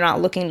burn, you're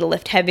not looking to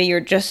lift heavy,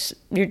 you're just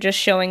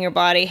showing your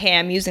body, hey,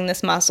 I'm using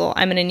this muscle,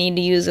 I'm going to need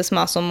to use this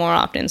muscle more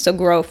often, so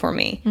grow for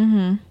me.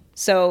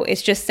 So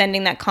it's just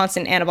sending that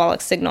constant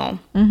anabolic signal.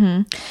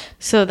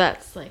 So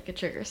that's like a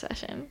trigger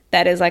session.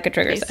 That is like a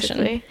trigger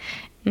session.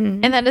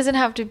 And that doesn't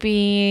have to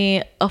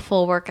be a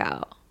full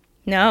workout.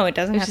 No, it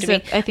doesn't have to be.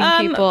 I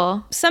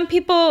think some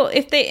people,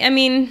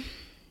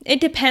 it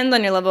depends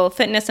on your level of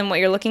fitness and what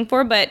you're looking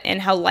for, and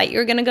how light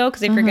you're going to go.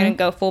 Because if you're going to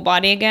go full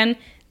body again,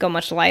 go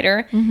much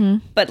lighter.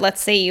 But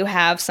let's say you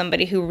have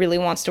somebody who really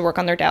wants to work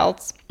on their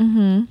delts.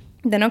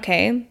 Then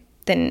okay,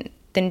 then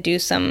do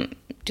some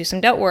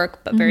delt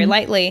work, but very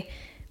lightly,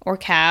 or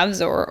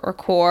calves or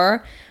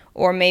core,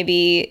 or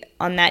maybe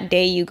on that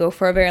day you go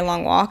for a very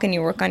long walk and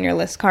you work on your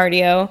list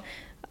cardio,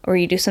 or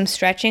you do some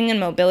stretching and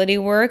mobility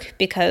work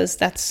because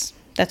that's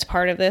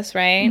part of this,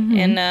 right?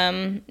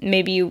 And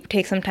maybe you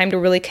take some time to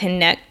really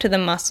connect to the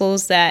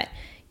muscles that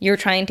you're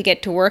trying to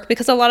get to work,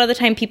 because a lot of the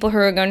time people who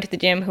are going to the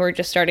gym who are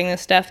just starting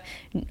this stuff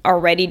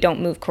already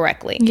don't move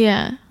correctly.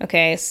 Yeah.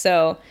 Okay,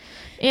 so...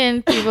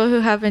 And people who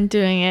have been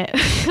doing it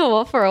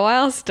well for a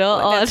while still,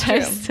 all the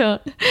time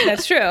still.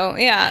 That's true,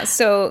 yeah.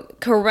 So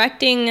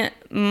correcting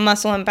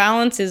muscle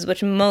imbalances,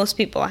 which most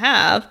people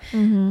have,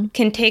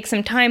 can take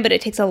some time, but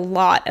it takes a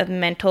lot of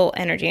mental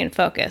energy and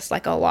focus,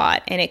 like a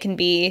lot. And it can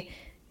be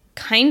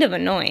kind of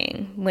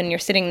annoying when you're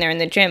sitting there in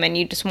the gym and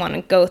you just want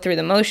to go through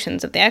the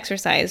motions of the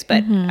exercise,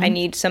 but I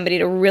need somebody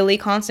to really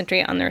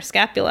concentrate on their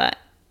scapula.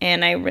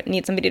 And I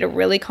need somebody to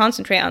really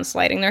concentrate on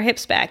sliding their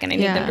hips back. And I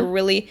need them to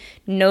really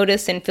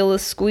notice and feel the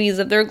squeeze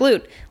of their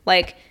glute.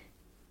 Like,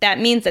 that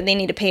means that they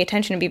need to pay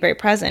attention and be very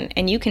present.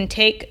 And you can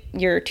take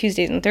your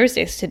Tuesdays and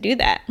Thursdays to do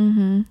that.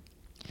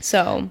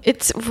 So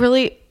it's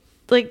really,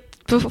 like,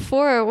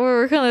 before we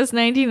were working on this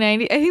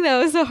 1990, I think that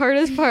was the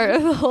hardest part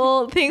of the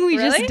whole thing we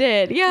just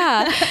did.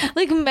 Yeah.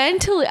 Like,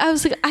 mentally, I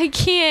was like, I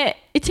can't.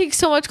 It takes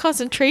so much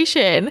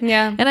concentration.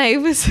 Yeah. And I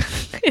was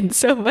in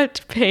so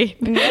much pain.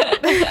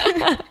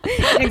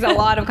 It takes a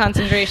lot of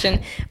concentration.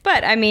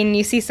 But, I mean,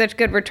 you see such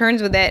good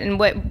returns with it. And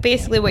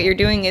what you're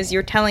doing is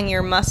you're telling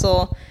your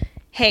muscle,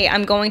 hey,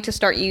 I'm going to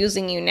start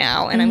using you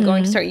now, and I'm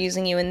going to start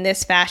using you in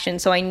this fashion,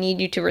 so I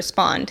need you to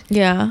respond.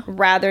 Yeah.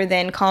 Rather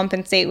than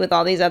compensate with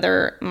all these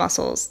other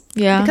muscles.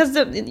 Yeah. Because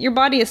your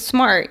body is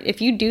smart.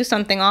 If you do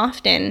something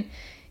often,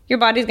 your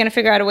body's going to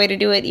figure out a way to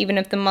do it, even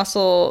if the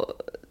muscle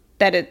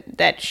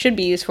that should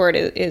be used for it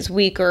is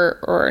weak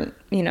or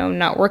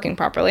not working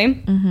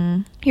properly.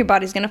 Your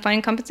body's going to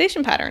find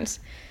compensation patterns.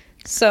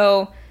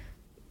 So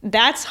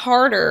that's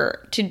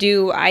harder to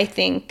do, I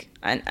think.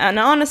 And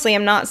honestly,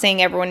 I'm not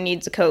saying everyone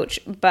needs a coach,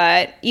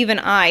 but even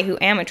I, who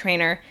am a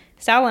trainer,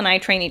 Sal and I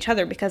train each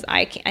other because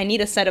I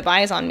need a set of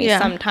eyes on me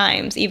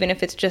sometimes, even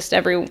if it's just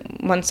every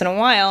once in a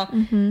while,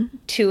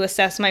 to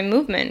assess my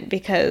movement.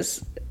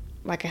 Because,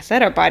 like I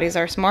said, our bodies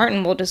are smart,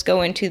 and we'll just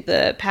go into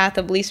the path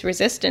of least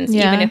resistance,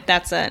 even if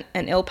that's an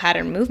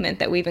ill-patterned movement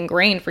that we've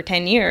ingrained for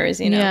 10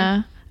 years,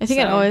 Yeah. I think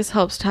it always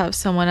helps to have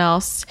someone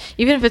else,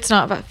 even if it's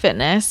not about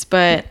fitness,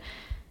 but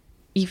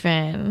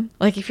even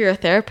like if you're a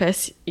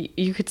therapist,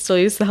 you could still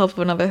use the help of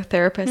another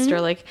therapist,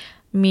 or like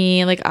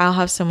me, like I'll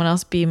have someone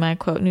else be my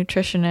quote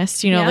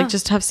nutritionist, like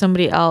just have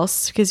somebody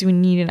else, because we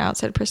need an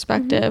outside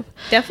perspective.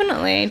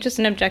 Definitely. Just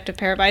an objective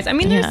pair of eyes. I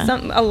mean, there's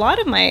a lot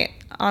of my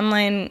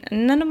online,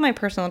 none of my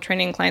personal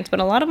training clients, but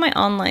a lot of my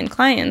online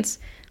clients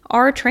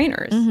are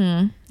trainers.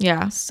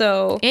 Yeah.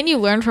 So, and you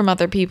learn from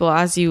other people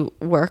as you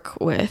work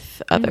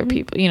with other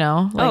people,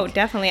 oh,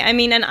 definitely. I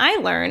mean, and I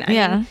learn.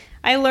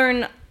 I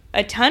learn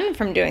a ton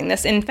from doing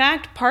this. In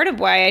fact, part of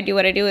why I do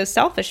what I do is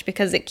selfish,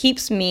 because it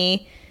keeps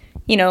me,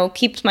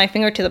 keeps my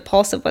finger to the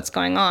pulse of what's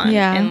going on.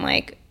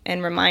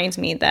 And reminds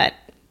me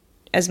that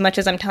as much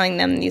as I'm telling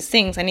them these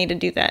things, I need to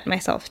do that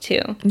myself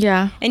too.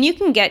 Yeah. And you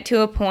can get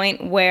to a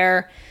point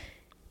where,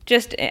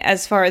 just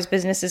as far as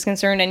business is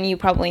concerned, and you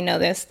probably know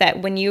this,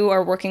 that when you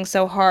are working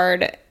so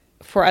hard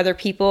for other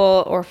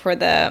people or for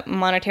the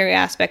monetary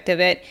aspect of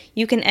it,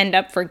 you can end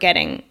up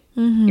forgetting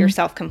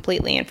yourself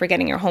completely and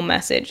forgetting your whole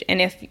message. And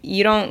if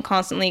you don't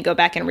constantly go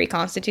back and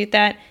reconstitute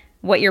that,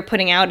 what you're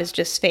putting out is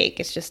just fake.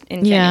 It's just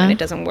ingenuine. It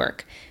doesn't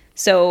work.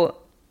 So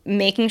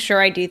making sure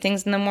I do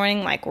things in the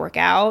morning, like work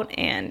out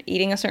and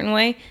eating a certain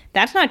way,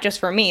 that's not just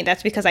for me.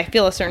 That's because I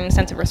feel a certain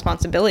sense of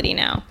responsibility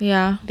now.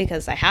 Yeah.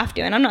 Because I have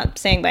to. And I'm not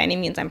saying by any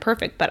means I'm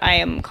perfect, but I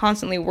am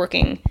constantly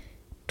working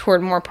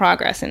toward more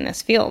progress in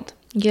this field.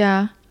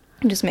 Yeah.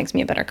 It just makes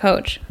me a better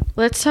coach.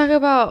 Let's talk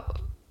about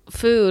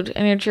food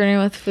and your journey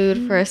with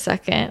food for a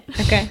second.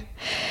 Okay.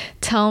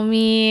 Tell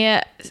me,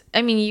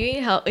 I mean, you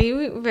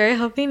eat very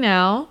healthy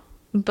now,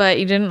 but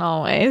you didn't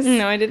always.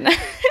 No, I did not.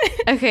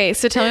 Okay,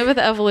 so tell me about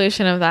the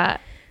evolution of that.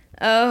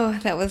 Oh,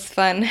 that was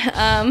fun.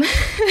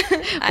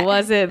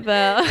 Was it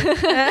though?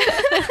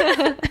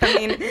 I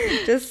mean,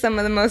 just some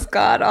of the most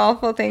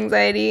god-awful things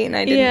I'd eat, and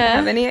I didn't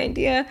have any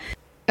idea.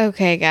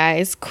 Okay,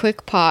 guys,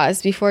 quick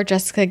pause before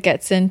Jessica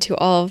gets into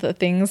all of the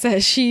things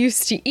that she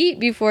used to eat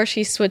before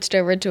she switched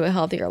over to a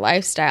healthier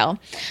lifestyle.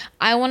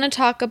 I want to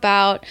talk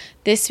about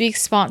this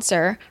week's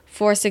sponsor,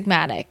 Four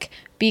Sigmatic,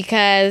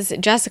 because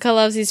Jessica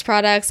loves these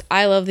products,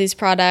 I love these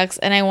products,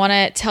 and I want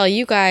to tell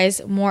you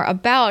guys more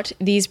about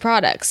these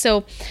products.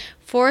 So,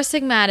 Four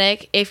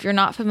Sigmatic, if you're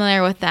not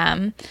familiar with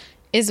them,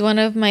 is one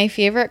of my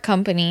favorite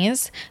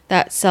companies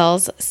that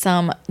sells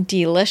some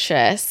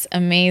delicious,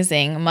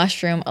 amazing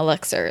mushroom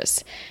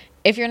elixirs.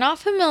 If you're not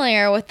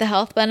familiar with the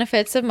health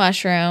benefits of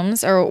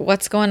mushrooms or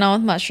what's going on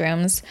with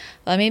mushrooms,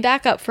 let me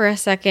back up for a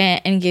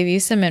second and give you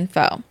some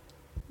info.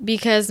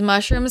 Because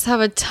mushrooms have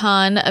a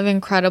ton of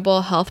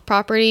incredible health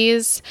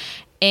properties,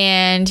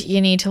 and you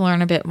need to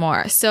learn a bit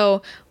more.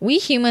 So we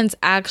humans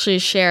actually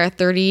share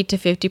 30 to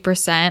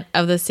 50%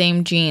 of the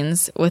same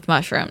genes with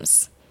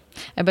mushrooms.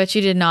 I bet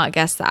you did not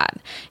guess that.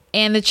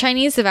 And the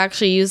Chinese have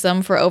actually used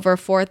them for over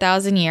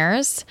 4,000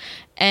 years.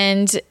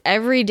 And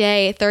every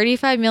day,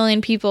 35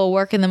 million people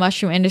work in the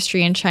mushroom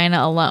industry in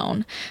China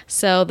alone.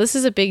 So this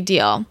is a big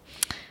deal.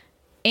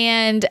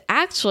 And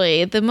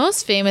actually, the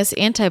most famous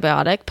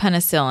antibiotic,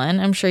 penicillin,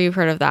 I'm sure you've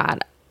heard of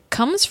that,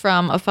 comes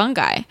from a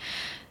fungi.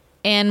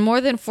 And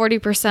more than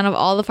 40% of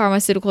all the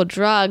pharmaceutical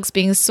drugs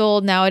being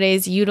sold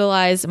nowadays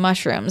utilize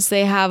mushrooms.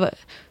 They have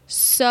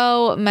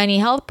so many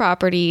health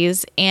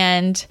properties,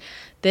 and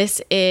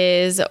this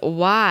is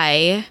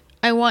why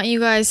I want you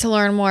guys to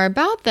learn more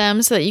about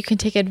them so that you can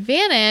take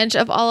advantage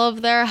of all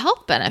of their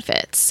health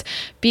benefits,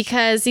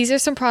 because these are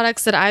some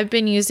products that I've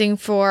been using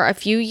for a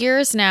few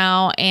years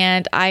now,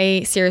 and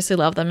I seriously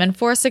love them. And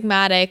Four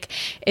Sigmatic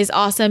is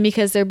awesome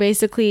because they're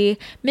basically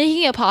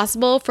making it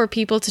possible for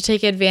people to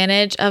take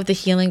advantage of the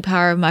healing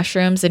power of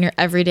mushrooms in your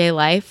everyday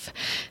life.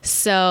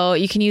 So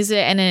you can use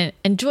it in an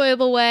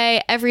enjoyable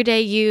way,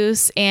 everyday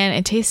use, and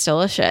it tastes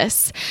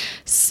delicious.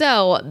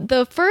 So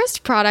the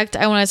first product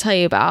I want to tell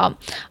you about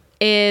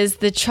is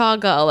the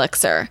chaga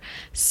elixir.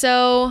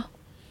 So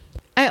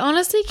I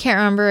honestly can't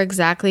remember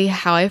exactly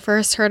how I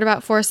first heard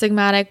about Four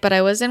Sigmatic, but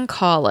I was in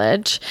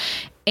college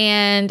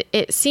and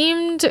it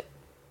seemed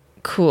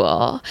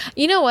cool.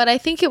 You know what? I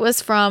think it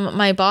was from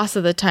my boss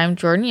at the time,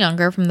 Jordan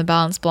Younger from The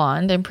Balanced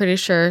Blonde. I'm pretty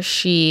sure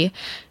she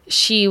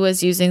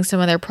was using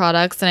some of their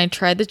products, and I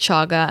tried the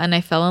chaga and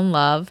I fell in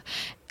love.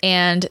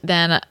 And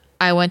then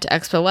I went to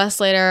Expo West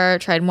later,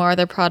 tried more of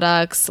their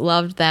products,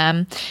 loved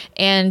them.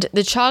 And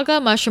the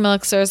chaga mushroom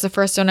elixir is the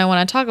first one I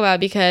want to talk about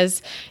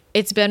because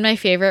it's been my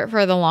favorite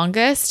for the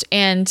longest.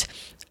 And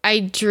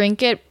I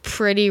drink it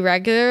pretty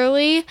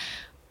regularly,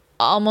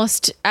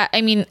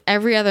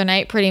 every other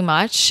night pretty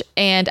much.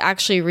 And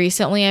actually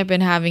recently I've been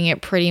having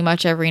it pretty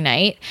much every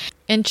night.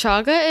 And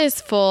chaga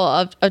is full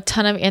of a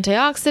ton of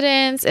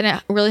antioxidants, and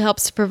it really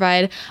helps to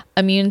provide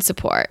immune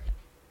support.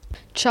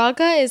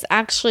 Chaga is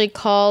actually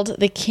called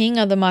the king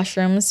of the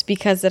mushrooms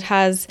because it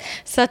has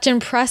such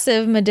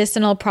impressive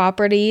medicinal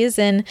properties,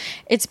 and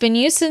it's been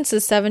used since the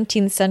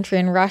 17th century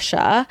in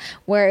Russia,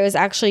 where it was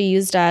actually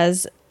used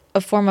as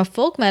a form of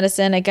folk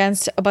medicine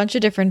against a bunch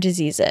of different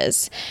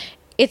diseases.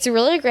 It's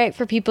really great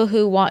for people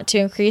who want to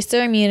increase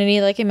their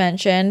immunity, like I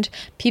mentioned,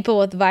 people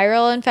with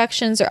viral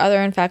infections or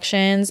other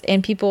infections,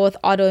 and people with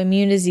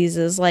autoimmune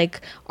diseases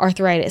like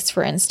arthritis,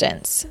 for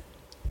instance.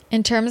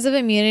 In terms of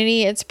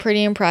immunity, it's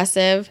pretty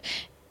impressive.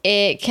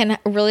 It can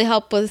really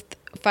help with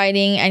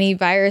fighting any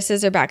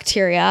viruses or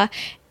bacteria,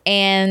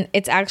 and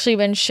it's actually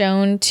been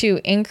shown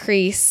to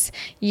increase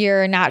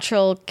your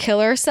natural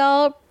killer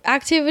cell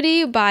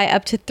activity by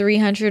up to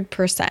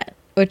 300%,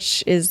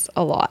 which is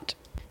a lot.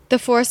 The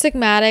Four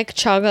Sigmatic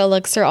Chaga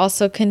Elixir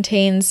also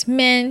contains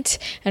mint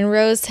and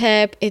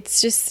rosehip.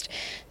 It's just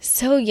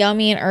so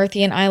yummy and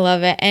earthy, and I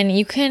love it. And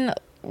you can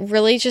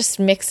really just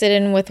mix it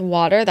in with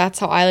water. That's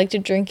how I like to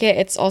drink it.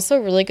 It's also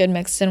really good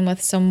mixed in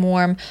with some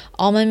warm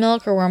almond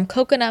milk or warm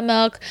coconut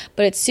milk,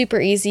 but it's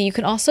super easy. You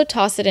can also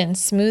toss it in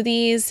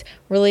smoothies,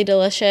 really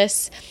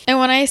delicious. And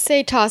when I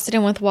say toss it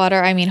in with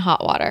water, I mean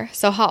hot water.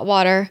 So hot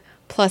water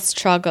plus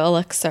Chaga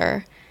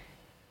Elixir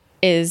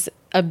is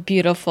a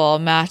beautiful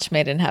match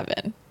made in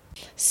heaven.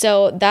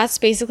 So that's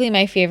basically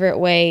my favorite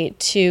way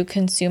to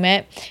consume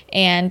it.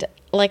 And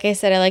like I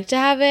said, I like to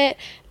have it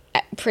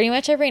pretty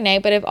much every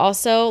night, but I've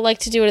also like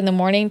to do it in the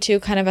morning too,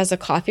 kind of as a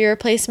coffee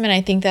replacement.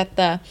 I think that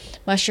the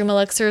mushroom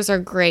elixirs are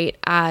great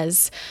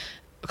as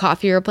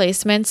coffee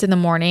replacements in the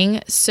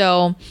morning.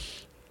 So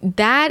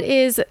that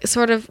is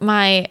sort of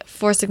my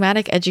Four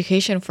Sigmatic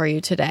education for you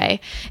today.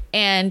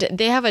 And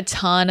they have a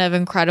ton of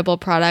incredible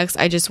products.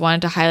 I just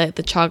wanted to highlight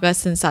the chaga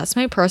since that's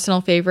my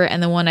personal favorite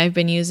and the one I've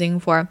been using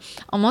for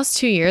almost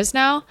 2 years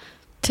now.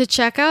 To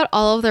check out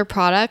all of their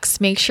products,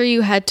 make sure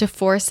you head to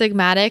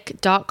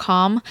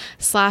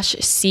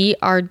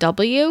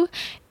foursigmatic.com/CRW,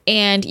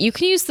 and you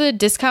can use the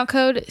discount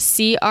code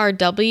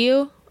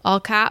CRW, all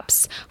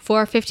caps,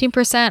 for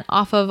 15%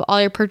 off of all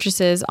your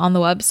purchases on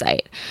the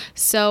website.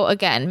 So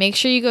again, make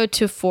sure you go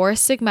to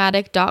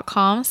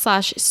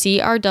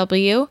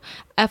foursigmatic.com/CRW,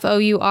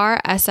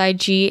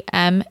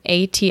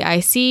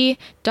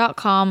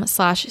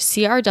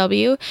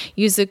 foursigmatic.com/CRW.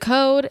 Use the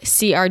code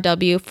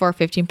CRW for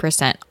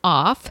 15%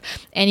 off.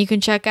 And you can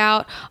check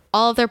out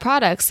all of their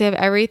products. They have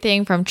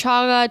everything from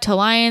chaga to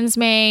lion's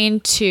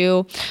mane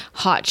to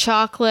hot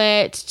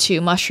chocolate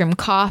to mushroom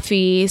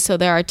coffee. So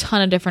there are a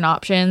ton of different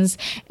options,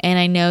 and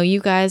I know you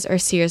guys are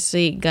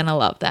seriously gonna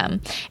love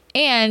them.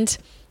 And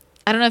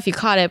I don't know if you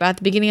caught it, but at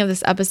the beginning of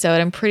this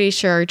episode, I'm pretty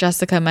sure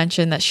Jessica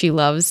mentioned that she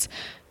loves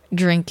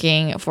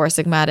drinking Four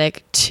Sigmatic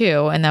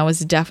too, and that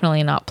was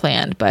definitely not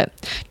planned, but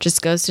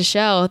just goes to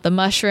show the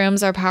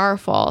mushrooms are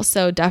powerful.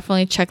 So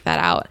definitely check that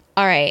out.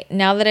 All right,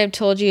 now that I've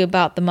told you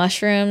about the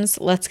mushrooms,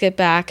 let's get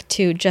back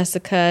to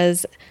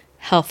Jessica's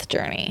health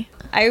journey.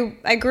 I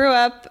grew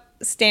up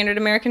standard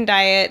American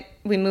diet.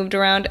 We moved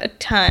around a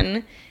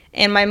ton,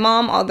 and my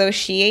mom, although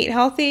she ate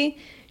healthy,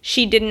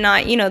 she did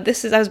not,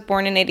 I was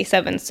born in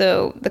 87,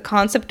 so the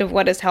concept of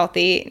what is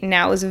healthy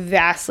now is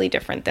vastly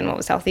different than what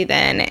was healthy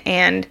then.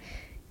 And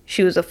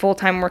she was a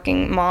full-time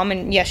working mom,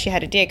 and yes, she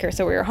had a daycare,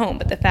 so we were home.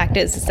 But the fact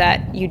is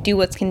that you do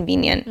what's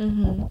convenient.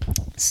 Mm-hmm.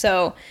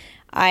 So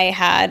I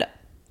had,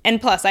 and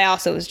plus I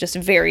also was just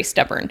very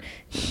stubborn.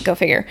 Go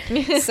figure.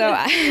 So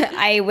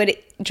I would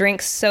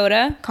drink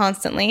soda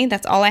constantly.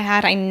 That's all I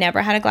had. I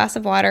never had a glass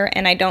of water,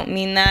 and I don't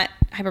mean that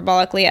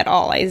hyperbolically at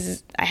all. I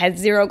had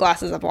 0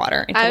 glasses of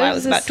water until I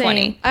was about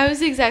 20. I was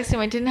the exact same.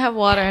 I didn't have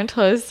water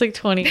until I was like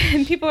 20.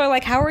 And people are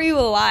like, how are you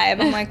alive?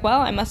 I'm like, well,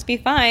 I must be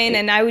fine.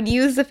 And I would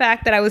use the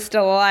fact that I was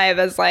still alive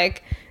as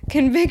like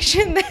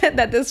conviction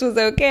that this was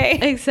okay.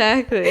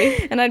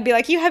 Exactly. And I'd be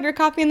like, you have your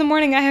coffee in the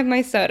morning, I have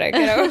my soda.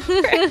 Get over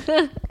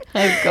it.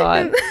 Oh,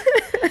 God.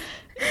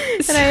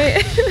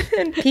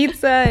 And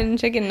pizza and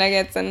chicken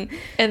nuggets and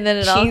then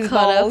it all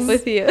caught up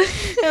with you.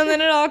 And then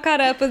it all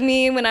caught up with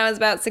me when I was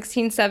about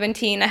 16,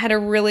 17. I had a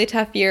really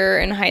tough year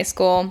in high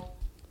school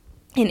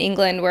in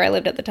England, where I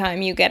lived at the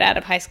time. You get out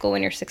of high school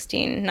when you're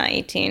 16, not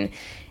 18.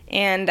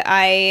 And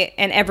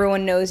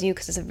everyone knows you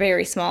because it's a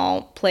very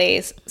small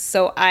place.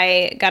 So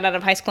I got out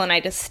of high school and I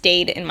just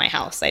stayed in my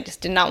house. I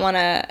just did not want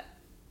to.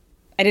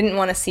 I didn't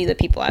want to see the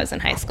people I was in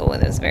high school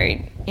with. It was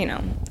very,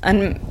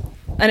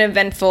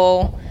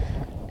 uneventful,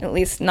 at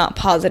least not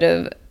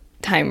positive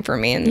time for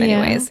me in many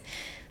ways.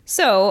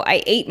 So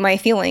I ate my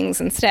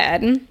feelings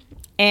instead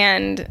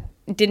and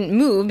didn't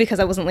move because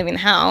I wasn't leaving the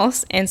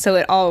house. And so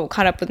it all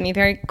caught up with me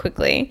very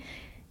quickly.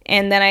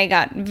 And then I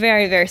got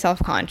very, very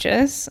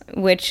self-conscious,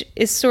 which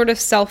is sort of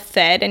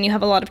self-fed, and you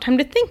have a lot of time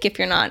to think if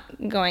you're not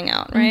going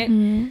out,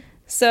 right?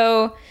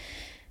 So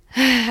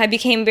I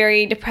became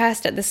very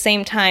depressed at the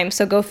same time.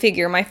 So go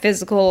figure, my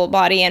physical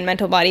body and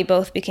mental body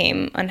both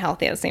became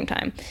unhealthy at the same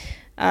time.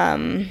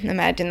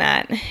 Imagine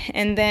that.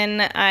 And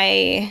then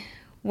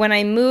when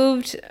I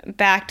moved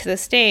back to the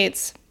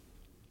States,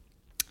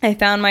 I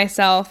found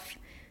myself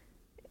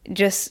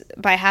just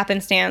by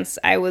happenstance,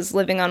 I was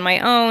living on my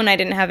own. I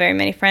didn't have very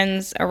many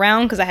friends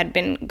around because I had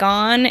been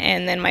gone.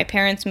 And then my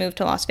parents moved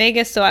to Las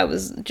Vegas. So I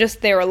was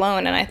just there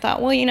alone. And I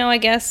thought, well, I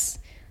guess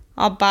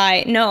I'll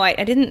buy. No, I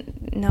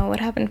didn't know. What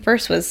happened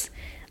first was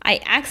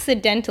I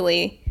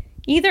accidentally,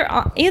 either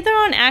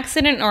on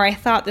accident or I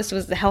thought this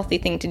was the healthy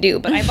thing to do,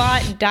 but I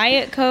bought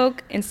Diet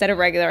Coke instead of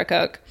regular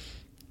Coke.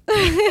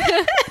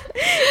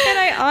 And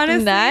I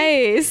honestly,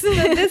 nice. So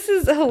this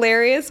is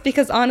hilarious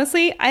because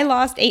honestly, I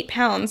lost 8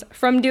 pounds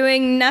from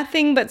doing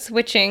nothing but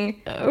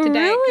switching to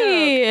Diet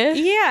Coke.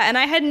 Yeah, and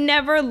I had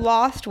never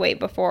lost weight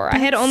before. I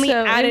had only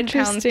added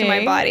pounds to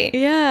my body.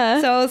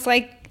 Yeah. So I was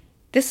like,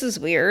 this is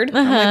weird.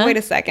 I'm like, wait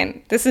a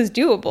second, this is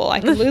doable.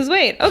 I can lose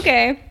weight.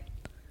 Okay.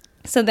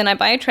 So then I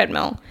buy a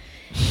treadmill,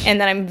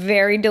 and then I'm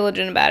very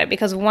diligent about it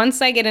because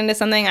once I get into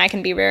something, I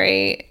can be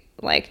very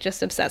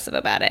just obsessive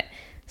about it.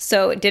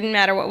 So it didn't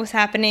matter what was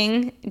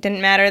happening. It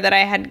didn't matter that I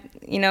had,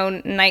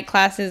 night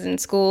classes in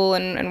school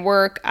and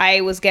work.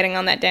 I was getting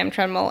on that damn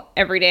treadmill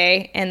every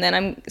day. And then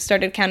I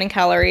started counting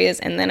calories.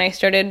 And then I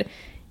started,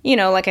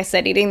 like I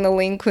said, eating the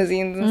lean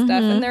cuisines and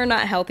stuff. And they're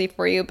not healthy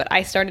for you. But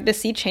I started to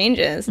see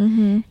changes.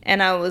 And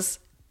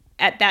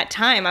at that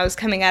time, I was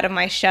coming out of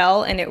my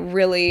shell. And it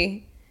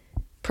really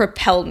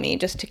propelled me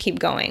just to keep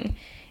going.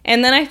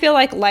 And then I feel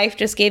like life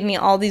just gave me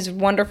all these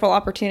wonderful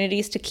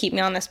opportunities to keep me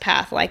on this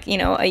path.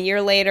 A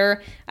year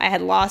later, I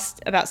had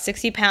lost about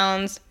 60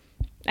 pounds.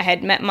 I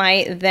had met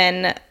my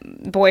then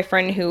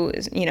boyfriend, who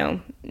is,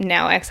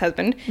 now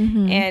ex-husband,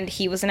 and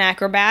he was an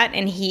acrobat,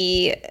 and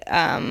he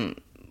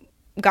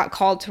got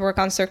called to work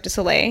on Cirque du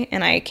Soleil,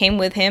 and I came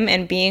with him,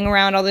 and being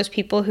around all those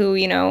people who,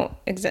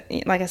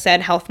 like I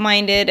said,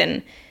 health-minded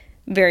and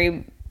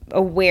very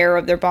aware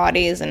of their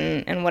bodies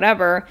and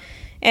whatever,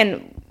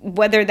 and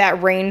whether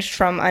that ranged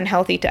from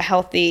unhealthy to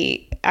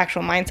healthy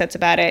actual mindsets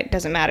about it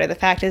doesn't matter. The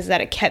fact is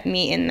that it kept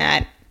me in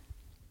that,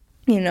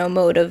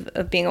 mode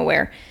of being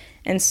aware.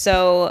 And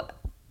so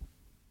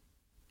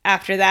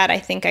after that, I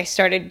think I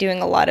started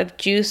doing a lot of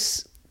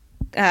juice,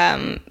 vegetable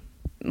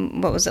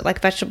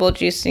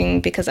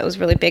juicing, because that was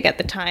really big at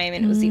the time,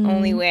 and it was the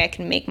only way I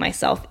can make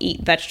myself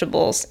eat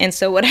vegetables. And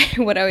so what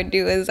I would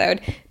do is I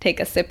would take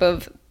a sip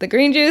of the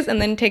green juice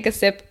and then take a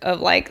sip of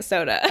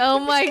soda. Oh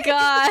my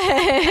god.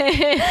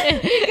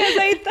 Because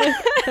I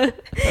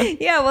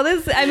thought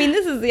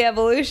this is the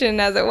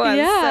evolution as it was.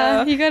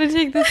 Yeah, so. you gotta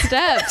take the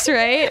steps,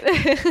 right?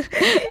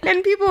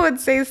 And people would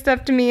say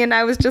stuff to me and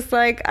I was just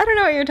like, I don't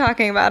know what you're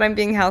talking about. I'm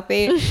being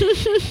healthy.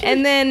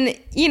 And then,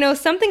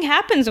 something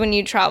happens when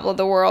you travel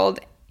the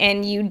world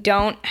and you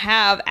don't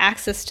have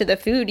access to the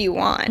food you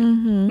want.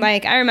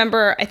 I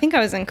remember, I think I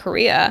was in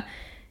Korea,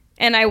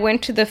 and I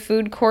went to the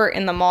food court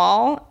in the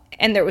mall,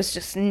 and there was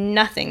just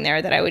nothing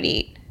there that I would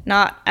eat.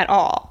 Not at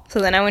all. So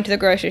then I went to the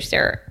grocery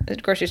store,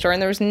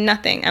 and there was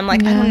nothing. I'm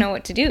like, I don't know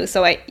what to do.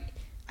 So I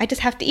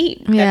just have to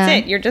eat. That's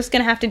it. You're just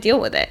going to have to deal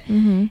with it.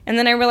 And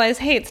then I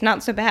realized, hey, it's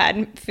not so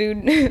bad.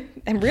 Food,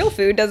 and real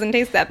food doesn't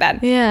taste that bad.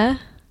 Yeah.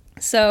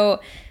 So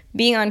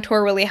being on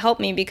tour really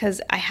helped me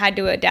because I had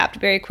to adapt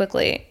very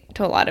quickly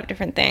to a lot of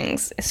different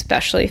things,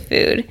 especially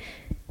food.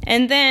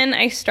 And then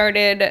I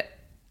started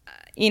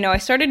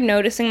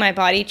noticing my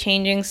body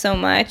changing so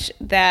much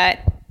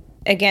that,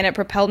 again, it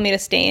propelled me to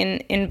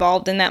stay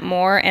involved in that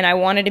more. And I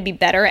wanted to be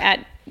better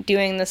at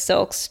doing the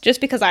silks just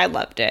because I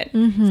loved it.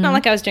 It's not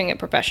like I was doing it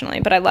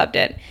professionally, but I loved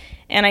it.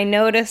 And I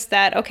noticed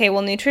that, okay,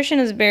 well, nutrition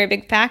is a very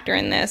big factor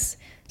in this.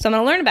 So I'm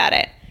going to learn about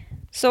it.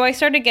 So I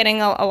started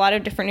getting a lot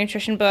of different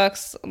nutrition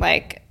books.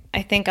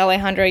 I think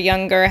Alejandra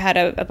Younger had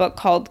a book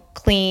called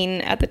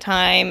Clean at the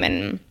time,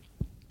 and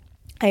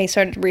I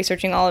started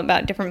researching all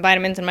about different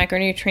vitamins and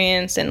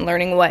micronutrients and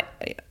learning what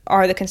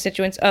are the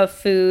constituents of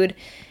food,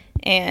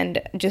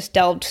 and just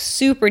delved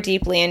super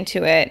deeply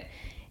into it.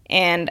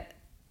 And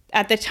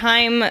at the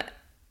time,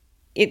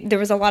 there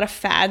was a lot of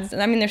fads.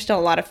 I mean, there's still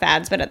a lot of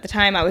fads, but at the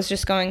time I was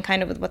just going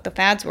kind of with what the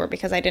fads were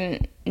because I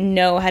didn't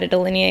know how to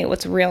delineate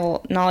what's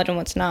real knowledge and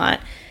what's not.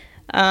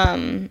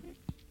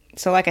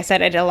 So like I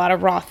said, I did a lot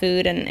of raw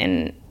food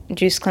and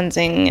juice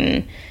cleansing,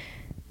 and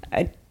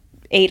I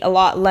ate a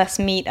lot less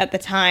meat at the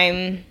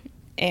time.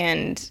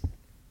 And,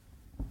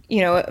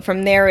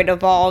 from there it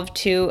evolved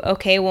to,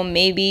 okay, well,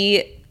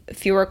 maybe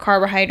fewer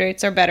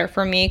carbohydrates are better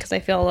for me because I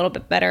feel a little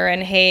bit better.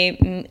 And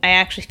hey, I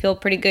actually feel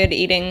pretty good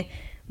eating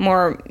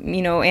more,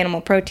 animal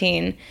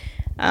protein.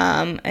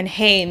 And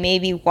hey,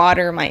 maybe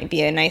water might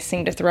be a nice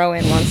thing to throw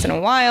in once in a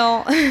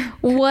while.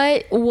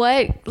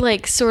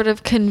 What sort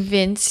of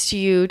convinced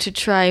you to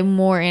try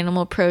more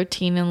animal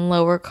protein and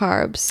lower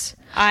carbs?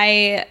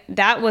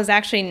 That was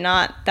actually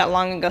not that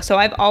long ago. So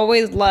I've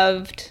always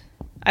loved,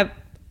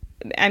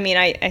 I mean,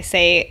 I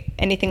say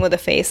anything with a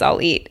face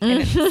I'll eat,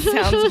 and it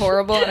sounds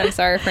horrible, and I'm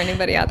sorry for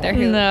anybody out there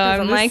who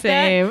doesn't like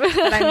that.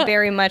 But I'm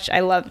very much, I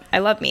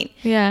love meat.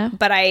 Yeah.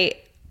 But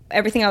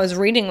everything I was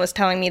reading was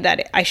telling me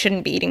that I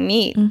shouldn't be eating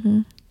meat.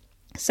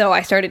 So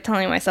I started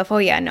telling myself, oh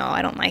yeah, no,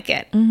 I don't like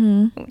it.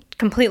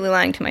 Completely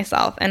lying to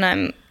myself, and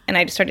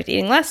I just started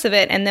eating less of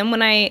it. And then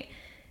when I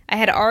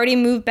had already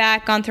moved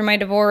back, gone through my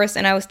divorce,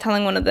 and I was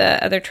telling one of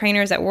the other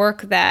trainers at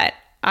work that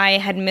I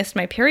had missed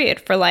my period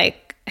for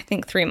like, I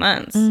think 3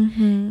 months.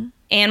 And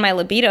my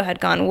libido had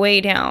gone way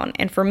down.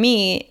 And for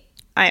me,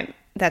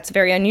 that's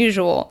very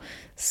unusual.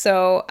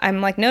 So I'm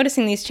like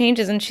noticing these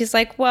changes, and she's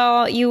like,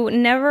 well, you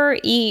never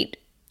eat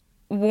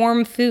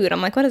warm food.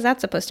 I'm like, what is that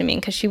supposed to mean?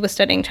 Because she was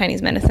studying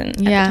Chinese medicine at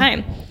the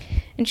time.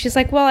 And she's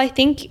like, well, I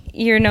think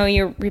your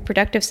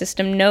reproductive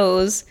system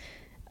knows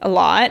a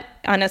lot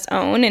on its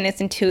own, and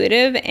it's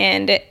intuitive,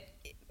 and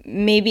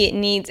maybe it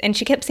needs, and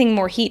she kept saying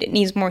more heat. It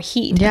needs more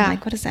heat. Yeah. I'm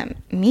like, what does that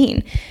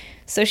mean?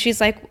 So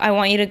she's like, I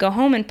want you to go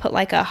home and put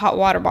like a hot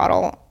water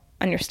bottle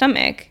on your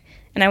stomach,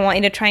 and I want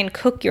you to try and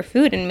cook your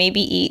food and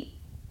maybe eat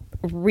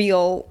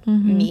real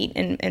meat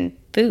and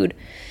food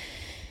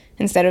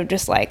instead of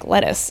just like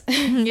lettuce.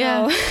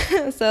 Yeah.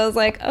 So I was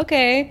like,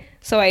 okay.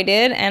 So I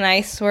did, and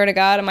I swear to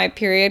God, my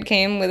period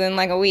came within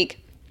like a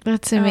week.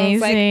 That's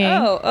amazing. I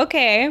was like, oh,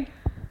 okay.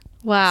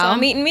 Wow. So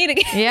I'm eating meat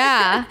again.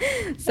 Yeah.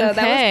 So that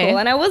was cool.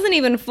 And I wasn't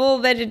even full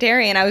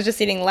vegetarian. I was just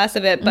eating less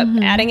of it, but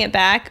adding it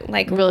back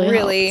like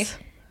really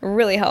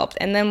helped.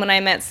 And then when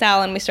I met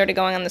Sal and we started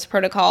going on this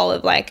protocol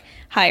of like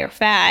higher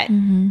fat,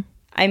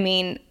 I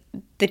mean,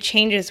 the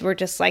changes were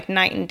just like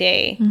night and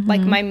day.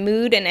 Like my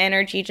mood and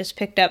energy just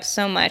picked up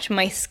so much.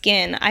 My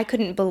skin, I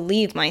couldn't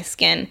believe my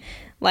skin.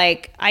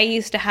 Like I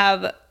used to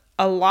have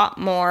a lot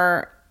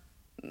more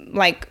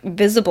like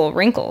visible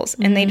wrinkles,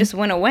 and they just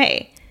went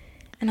away.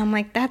 And I'm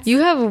like, you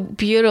have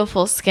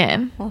beautiful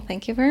skin. Well,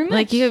 thank you very much.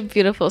 Like you have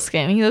beautiful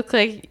skin. You look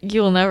like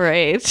you'll never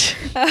age.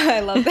 I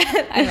love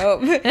that. I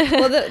hope.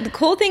 Well, the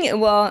cool thing,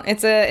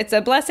 it's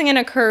a blessing and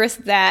a curse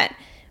that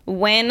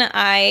when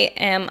I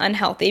am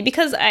unhealthy,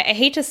 because I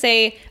hate to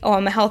say, oh,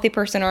 I'm a healthy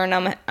person or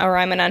I'm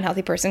an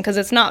unhealthy person, because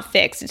it's not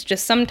fixed. It's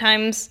just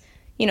sometimes,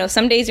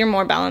 some days you're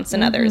more balanced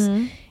than others.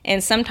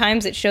 And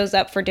sometimes it shows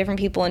up for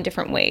different people in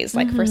different ways.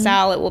 Like for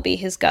Sal, it will be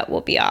his gut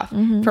will be off.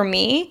 For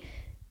me,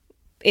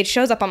 it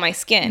shows up on my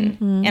skin.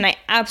 And I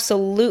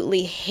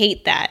absolutely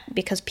hate that,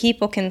 because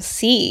people can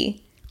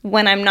see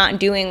when I'm not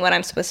doing what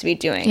I'm supposed to be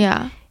doing.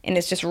 Yeah. And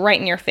it's just right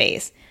in your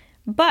face.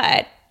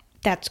 But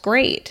that's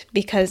great,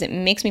 because it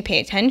makes me pay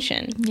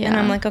attention. Yeah. And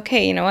I'm like,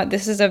 okay, you know what?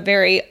 This is a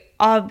very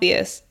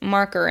obvious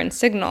marker and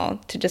signal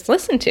to just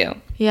listen to.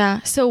 Yeah.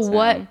 So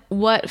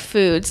what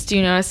foods do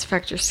you notice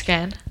affect your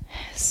skin?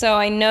 So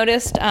I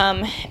noticed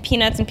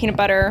peanuts and peanut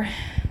butter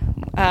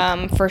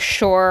for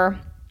sure.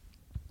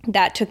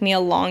 That took me a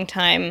long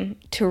time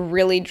to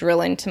really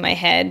drill into my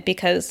head,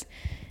 because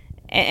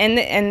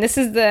and this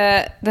is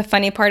the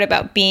funny part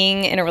about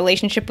being in a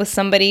relationship with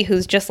somebody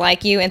who's just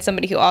like you and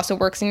somebody who also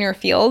works in your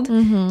field,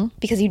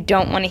 because you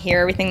don't want to hear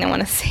everything they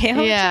want to say all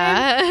the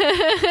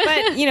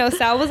time. But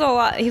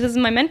Sal he was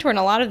my mentor in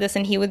a lot of this,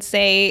 and he would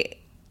say,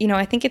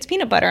 I think it's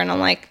peanut butter, and I'm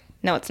like,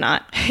 no, it's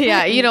not.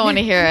 Yeah, you don't want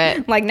to hear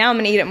it. Like now I'm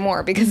gonna eat it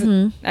more, because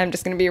I'm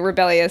just gonna be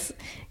rebellious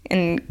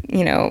and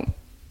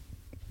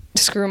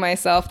screw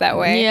myself that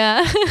way.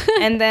 Yeah.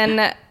 And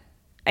then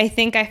I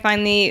think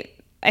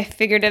I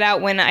figured it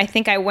out when I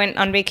think I went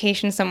on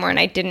vacation somewhere and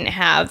I didn't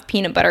have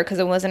peanut butter because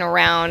it wasn't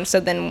around. So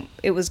then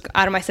it was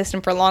out of my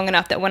system for long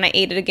enough that when I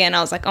ate it again,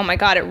 I was like, oh my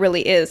God, it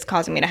really is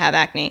causing me to have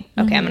acne.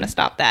 Okay, I'm going to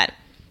stop that.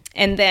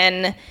 And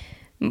then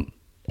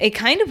it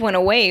kind of went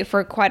away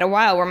for quite a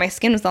while, where my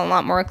skin was a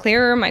lot more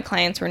clearer. My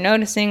clients were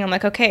noticing. I'm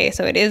like, okay,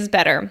 so it is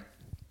better.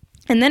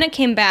 And then it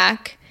came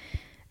back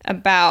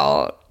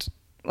about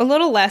a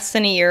little less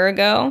than a year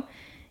ago,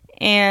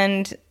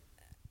 and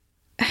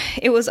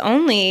it was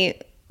only,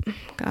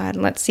 God,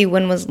 let's see,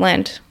 when was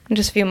Lent?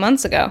 Just a few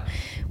months ago,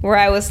 where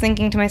I was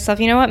thinking to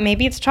myself, you know what,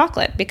 maybe it's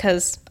chocolate,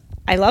 because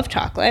I love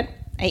chocolate.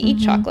 I eat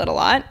chocolate a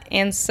lot,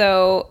 and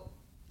so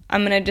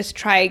I'm going to just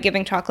try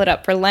giving chocolate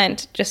up for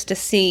Lent just to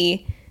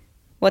see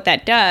what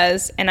that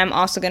does. And I'm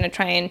also going to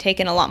try and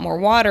take in a lot more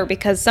water,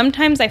 because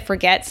sometimes I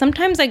forget.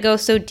 Sometimes I go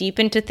so deep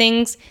into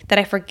things that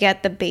I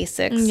forget the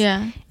basics.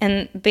 Yeah.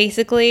 And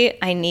basically,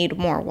 I need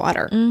more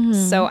water.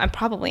 So I'm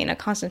probably in a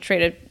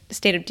concentrated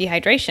state of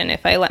dehydration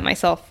if I let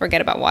myself forget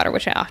about water,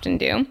 which I often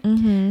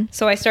do.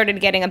 So I started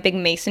getting a big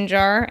mason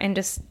jar and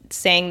just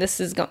saying,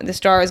 this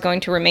jar is going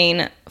to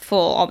remain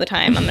full all the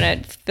time. I'm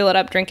going to fill it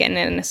up, drink it, and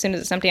then as soon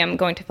as it's empty, I'm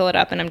going to fill it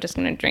up, and I'm just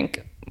going to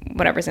drink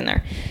whatever's in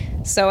there.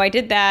 So I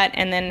did that,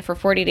 and then for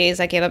 40 days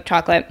I gave up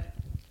chocolate,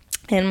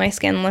 and my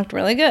skin looked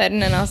really good.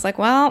 And then I was like,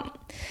 well,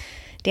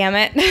 damn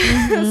it.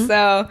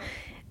 So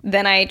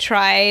then I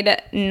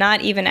tried,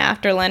 not even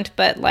after Lent,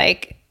 but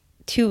like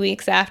 2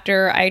 weeks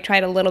after, I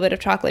tried a little bit of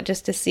chocolate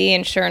just to see,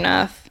 and sure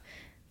enough,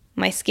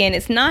 my skin,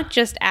 it's not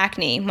just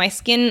acne. My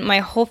skin, my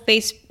whole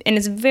face and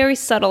it's very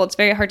subtle. It's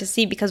very hard to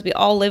see because we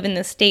all live in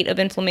this state of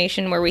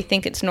inflammation where we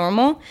think it's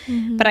normal.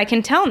 But I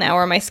can tell now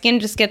where my skin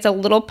just gets a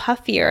little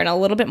puffier and a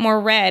little bit more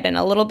red and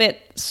a little bit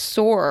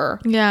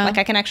sore. Yeah. Like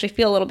I can actually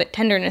feel a little bit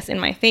tenderness in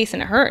my face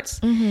and it hurts.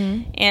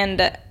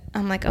 And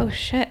I'm like, oh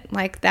shit,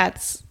 like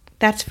that's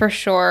for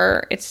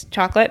sure. It's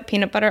chocolate,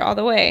 peanut butter all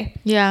the way.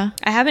 Yeah.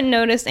 I haven't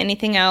noticed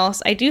anything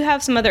else. I do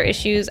have some other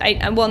issues.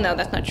 Well, no,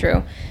 that's not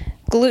true.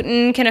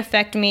 Gluten can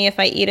affect me if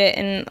I eat it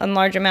in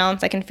large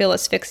amounts. I can feel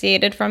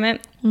asphyxiated from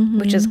it,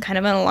 which is kind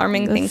of an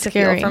alarming thing to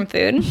feel from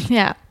food.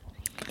 Yeah.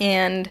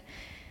 And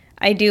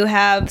I do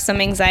have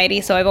some anxiety,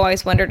 so I've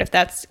always wondered if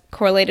that's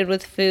correlated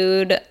with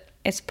food.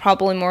 It's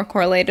probably more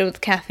correlated with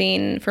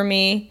caffeine for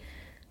me.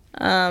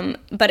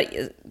 But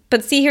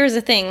see, here's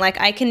the thing. Like,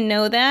 I can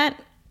know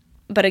that,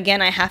 but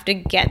again, I have to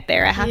get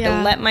there. I have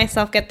to let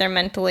myself get there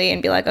mentally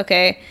and be like,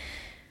 okay,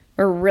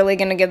 we're really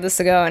going to give this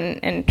a go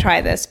and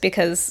try this,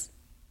 because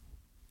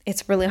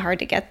it's really hard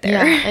to get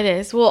there. Yeah, it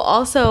is. Well,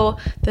 also,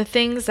 the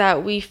things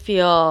that we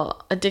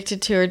feel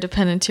addicted to or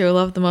dependent to or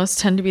love the most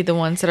tend to be the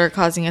ones that are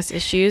causing us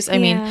issues. I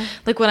mean,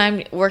 like when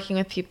I'm working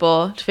with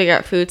people to figure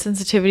out food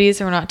sensitivities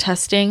and we're not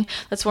testing,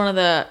 that's one of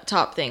the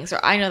top things.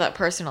 Or I know that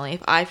personally,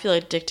 if I feel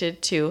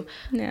addicted to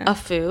a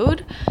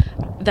food,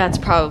 that's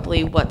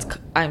probably what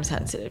I'm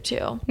sensitive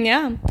to.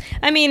 Yeah.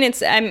 I mean,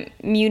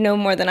 you know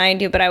more than I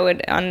do, but I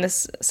would on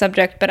this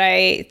subject, but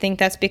I think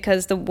that's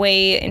because the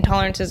way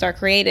intolerances are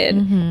created.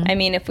 I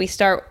mean, if we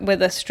start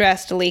with a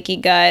stressed, leaky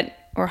gut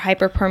or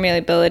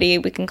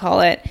hyperpermeability, we can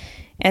call it,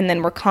 and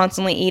then we're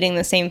constantly eating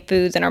the same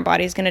foods and our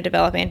body's going to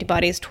develop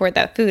antibodies toward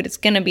that food, it's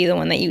going to be the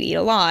one that you eat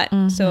a lot.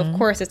 So, of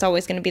course, it's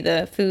always going to be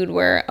the food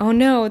where, oh,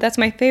 no, that's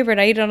my favorite.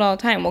 I eat it all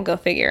the time. We'll go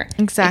figure.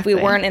 Exactly. If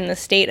we weren't in the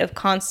state of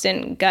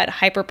constant gut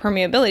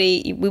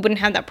hyperpermeability, we wouldn't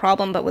have that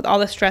problem. But with all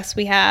the stress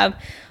we have,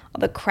 all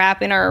the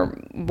crap in our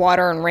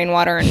water and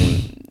rainwater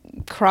and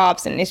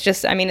crops, and it's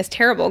just, I mean, it's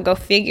terrible. Go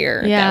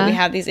figure that we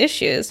have these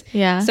issues.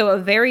 Yeah. So a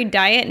varied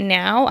diet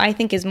now, I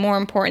think, is more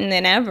important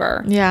than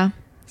ever. Yeah.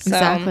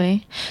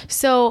 Exactly.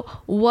 So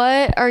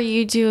what are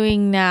you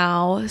doing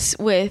now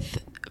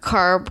with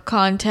carb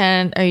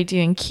content? Are you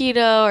doing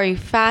keto? Are you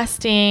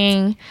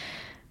fasting?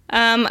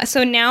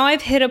 So now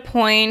I've hit a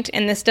point,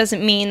 and this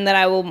doesn't mean that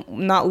I will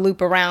not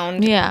loop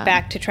around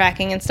back to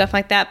tracking and stuff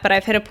like that, but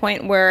I've hit a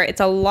point where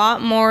it's a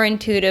lot more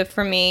intuitive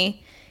for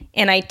me,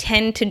 and I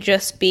tend to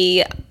just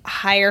be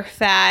higher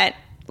fat,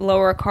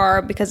 lower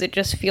carb, because it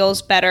just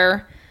feels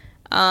better.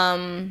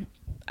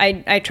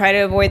 I try to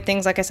avoid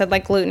things, like I said,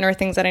 like gluten or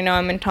things that I know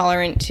I'm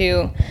intolerant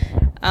to.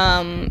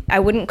 I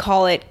wouldn't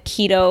call it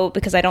keto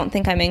because I don't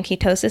think I'm in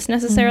ketosis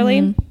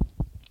necessarily,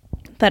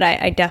 but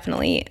I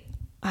definitely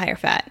higher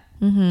fat.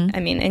 I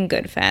mean, and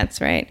good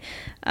fats, right?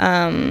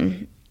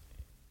 I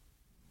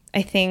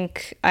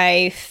think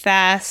I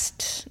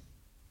fast.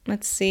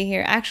 Let's see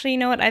here. Actually, you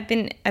know what? I've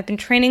been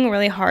training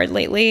really hard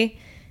lately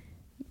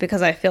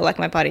because I feel like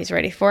my body's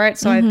ready for it.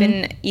 So I've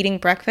been eating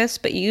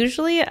breakfast, but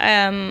usually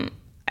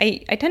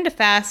I tend to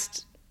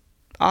fast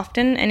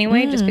often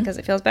anyway, just because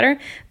it feels better.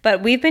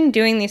 But we've been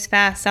doing these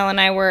fasts, Sal and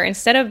I, where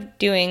instead of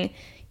doing,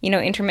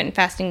 intermittent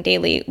fasting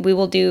daily, we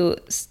will do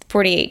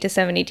 48 to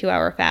 72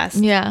 hour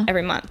fasts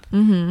every month.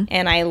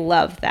 And I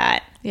love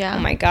that. Yeah. Oh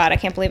my God, I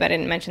can't believe I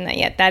didn't mention that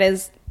yet. That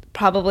is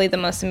probably the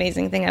most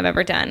amazing thing I've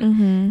ever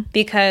done,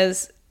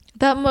 because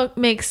that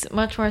makes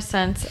much more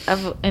sense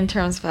in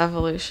terms of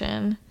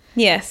evolution.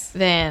 Yes.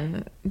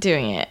 Than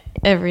doing it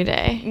every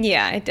day.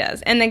 Yeah, it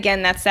does. And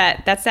again, that's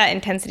that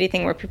intensity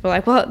thing where people are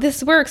like, well,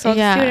 this works, so I'll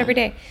just do it every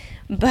day.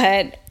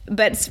 But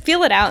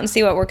feel it out and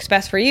see what works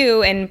best for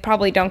you, and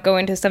probably don't go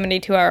into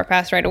 72-hour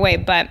fast right away.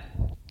 But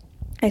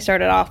I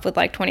started off with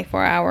like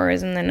 24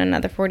 hours and then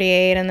another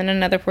 48 and then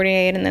another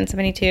 48 and then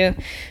 72.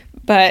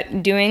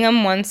 But doing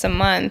them once a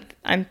month,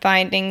 I'm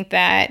finding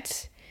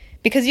that,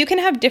 because you can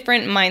have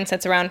different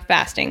mindsets around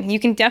fasting. You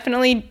can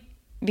definitely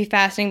be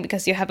fasting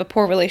because you have a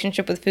poor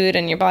relationship with food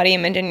and your body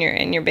image,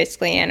 and you're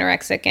basically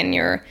anorexic and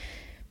you're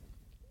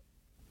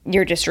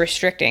just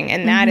restricting,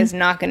 and that is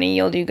not going to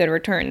yield you good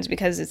returns,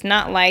 because it's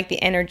not like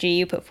the energy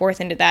you put forth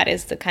into that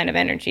is the kind of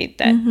energy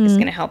that is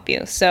going to help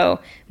you. So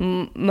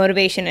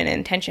motivation and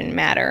intention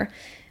matter.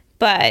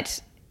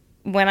 But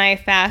when I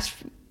fast,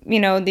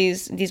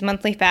 these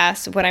monthly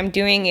fasts, what I'm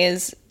doing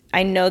is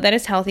I know that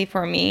it's healthy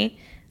for me.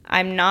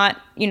 I'm not,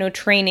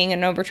 training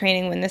and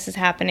overtraining when this is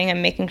happening.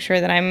 I'm making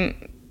sure that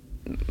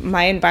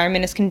my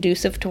environment is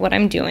conducive to what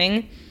I'm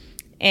doing.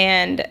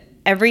 And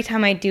every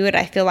time I do it,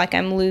 I feel like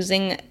I'm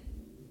losing.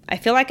 I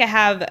feel like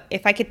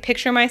if I could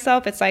picture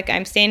myself, it's like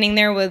I'm standing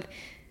there with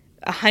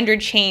 100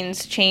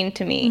 chains chained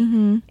to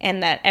me.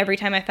 And that every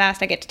time I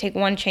fast, I get to take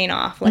one chain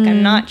off. Like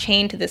I'm not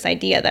chained to this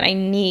idea that I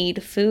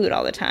need food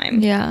all the time.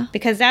 Yeah.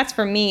 Because that's,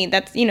 for me,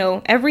 that's,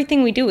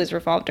 everything we do is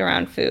revolved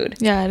around food.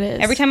 Yeah, it is.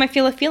 Every time I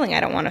feel a feeling I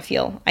don't want to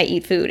feel, I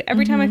eat food.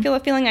 Every time I feel a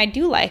feeling I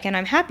do like and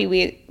I'm happy,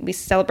 we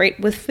celebrate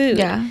with food.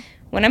 Yeah.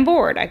 When I'm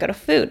bored, I go to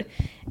food.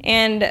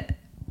 And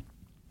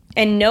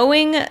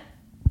knowing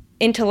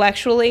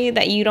intellectually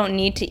that you don't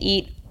need to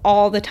eat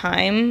all the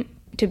time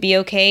to be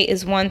okay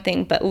is one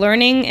thing, but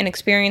learning and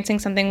experiencing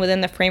something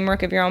within the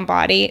framework of your own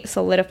body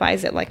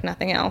solidifies it like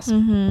nothing else.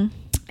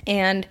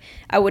 And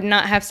I would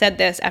not have said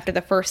this after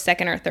the first,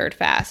 second, or third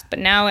fast, but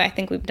now I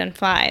think we've done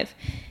 5.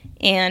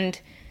 And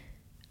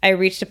I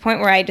reached a point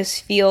where I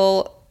just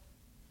feel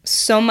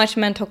so much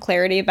mental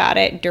clarity about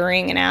it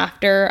during and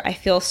after. I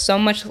feel so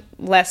much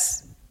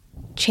less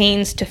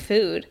chains to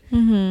food.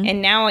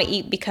 And now I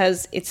eat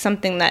because it's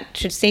something that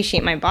should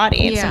satiate my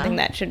body. It's something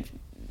that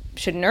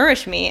should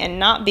nourish me, and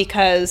not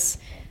because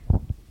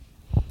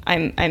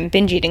I'm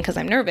binge eating because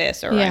I'm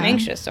nervous or I'm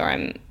anxious or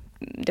I'm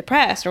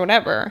depressed or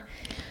whatever.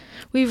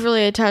 We've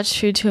really attached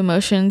food to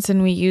emotions,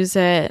 and we use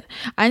it.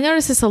 I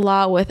notice this a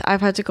lot with,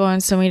 I've had to go on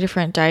so many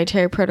different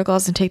dietary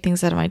protocols and take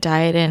things out of my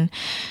diet, and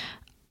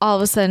all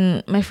of a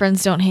sudden my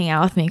friends don't hang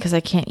out with me because I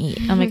can't eat.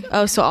 I'm like,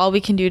 oh, so all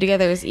we can do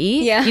together is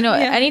eat?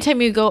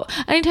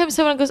 Anytime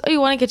someone goes, oh,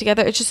 you want to get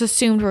together, it's just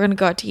assumed we're going to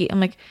go out to eat.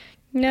 I'm like,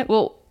 nope.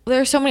 Well, there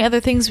are so many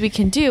other things we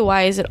can do.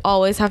 Why does it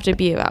always have to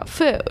be about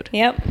food?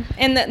 Yep.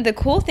 And the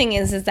cool thing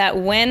is that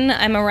when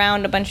I'm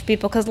around a bunch of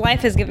people, because life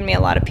has given me a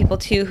lot of people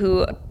too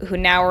who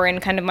now are in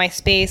kind of my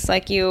space,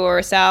 like you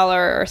or Sal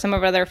or some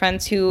of our other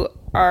friends who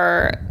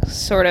are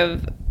sort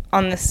of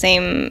on the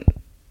same,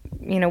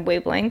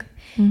 wavelength.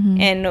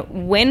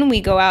 And when we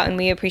go out and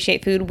we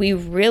appreciate food, we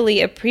really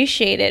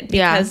appreciate it,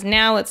 because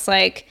now it's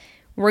like,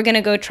 we're going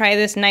to go try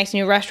this nice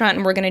new restaurant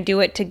and we're going to do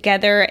it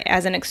together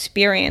as an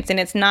experience. And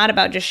it's not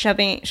about just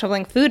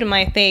shoveling food in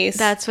my face.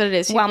 That's what it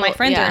is. While my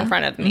friends are in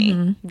front of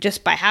me,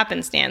 just by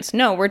happenstance.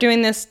 No, we're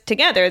doing this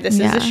together. This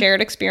is a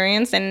shared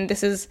experience. And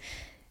this is,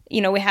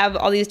 we have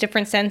all these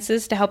different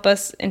senses to help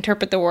us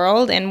interpret the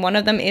world. And one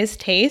of them is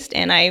taste.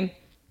 And I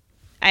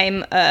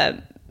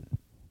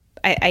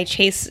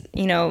chase,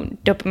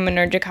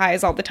 dopaminergic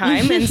highs all the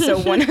time. And so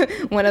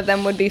one of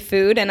them would be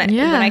food. And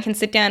then I can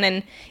sit down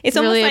and it's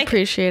really almost like,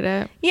 appreciate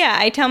it. Yeah.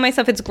 I tell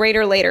myself it's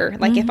greater later.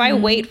 Like if I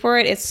wait for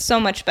it, it's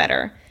so much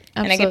better.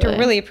 Absolutely. And I get to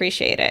really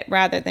appreciate it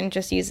rather than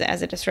just use it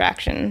as a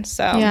distraction.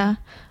 So yeah,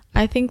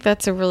 I think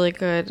that's a really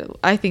good,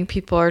 I think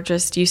people are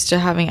just used to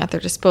having at their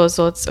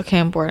disposal. It's okay,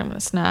 I'm bored, I'm going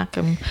to snack.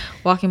 I'm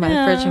walking by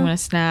the fridge, I'm going to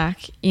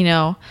snack,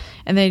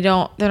 and they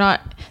don't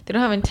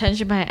have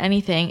intention behind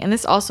anything. And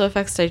this also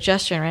affects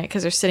digestion, right?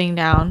 Because they're sitting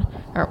down,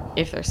 or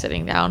if they're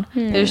sitting down,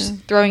 they're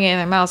just throwing it in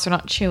their mouths. They're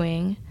not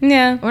chewing.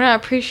 Yeah. We're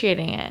not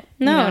appreciating it.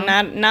 No,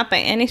 not by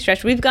any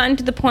stretch. We've gotten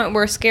to the point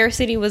where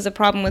scarcity was a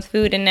problem with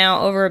food, and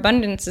now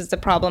overabundance is the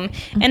problem.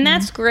 And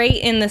that's great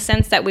in the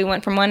sense that we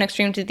went from one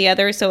extreme to the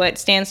other, so it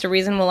stands to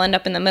reason we'll end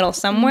up in the middle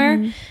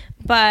somewhere.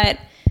 But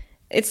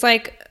it's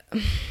like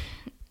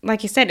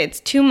you said,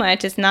 it's too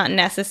much. It's not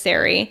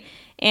necessary.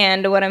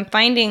 And what I'm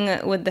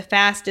finding with the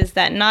fast is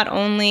that not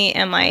only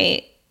am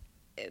I,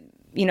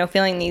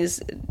 feeling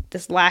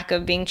this lack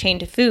of being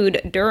chained to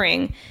food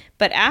during,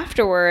 but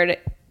afterward,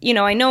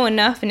 I know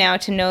enough now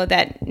to know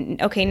that,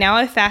 okay, now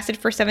I've fasted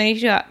for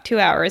 72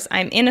 hours.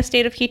 I'm in a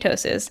state of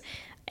ketosis.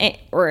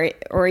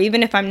 Or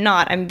even if I'm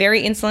not, I'm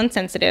very insulin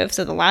sensitive.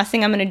 So the last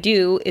thing I'm going to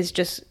do is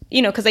just,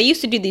 because I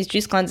used to do these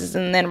juice cleanses,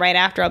 and then right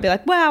after I'll be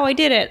like, wow, I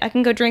did it. I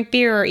can go drink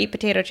beer or eat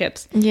potato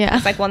chips. Yeah.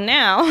 It's like, well,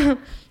 now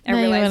I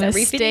realize that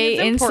refeeding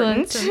is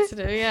important.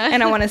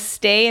 And I want to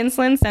stay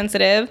insulin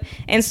sensitive.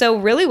 And so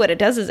really what it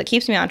does is it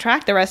keeps me on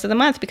track the rest of the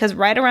month, because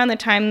right around the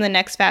time the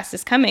next fast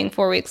is coming,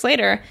 4 weeks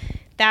later,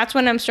 that's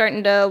when I'm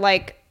starting to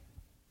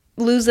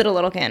lose it a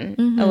little bit.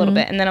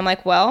 And then I'm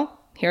like, well,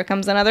 here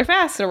comes another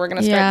fast, so we're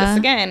going to start this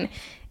again.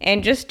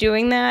 And just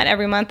doing that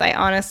every month,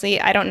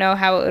 I don't know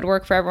how it would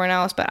work for everyone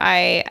else, but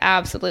I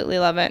absolutely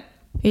love it.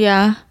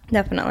 Yeah.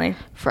 Definitely.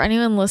 For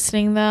anyone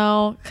listening,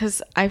 though,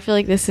 because I feel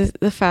like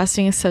the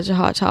fasting is such a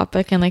hot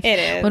topic. And it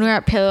is. When we're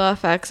at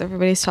PaleoFX,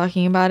 everybody's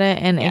talking about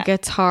it, and it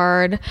gets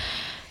hard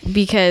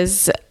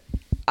because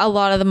a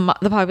lot of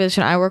the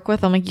population I work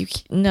with, I'm like, you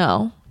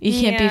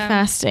can't be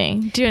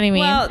fasting. Do you know what I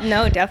mean? Well,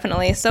 no,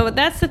 definitely. So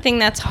that's the thing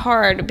that's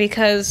hard,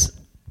 because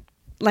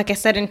like I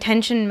said,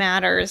 intention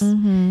matters,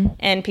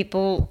 and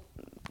people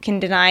can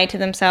deny to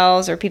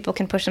themselves, or people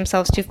can push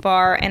themselves too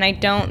far. And I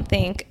don't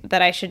think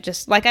that I should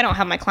just, I don't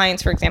have my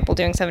clients, for example,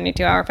 doing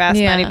 72-hour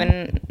fasts, not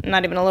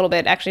even a little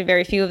bit. Actually,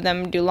 very few of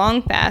them do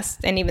long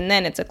fasts. And even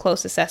then it's a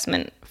close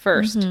assessment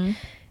first.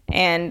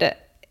 And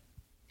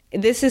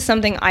this is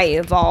something I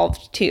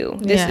evolved to.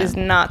 This is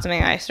not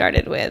something I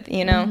started with,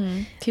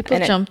 People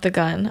jump the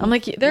gun. I'm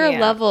like, there are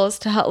levels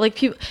to how,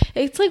 people,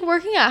 it's like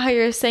working out, how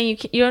you're saying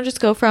you don't just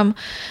go from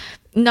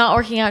not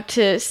working out to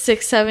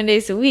 6-7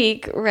 days a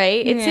week,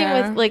 right? It's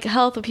same with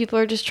health, where people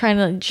are just trying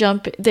to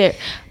jump there.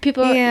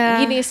 People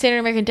are eating a standard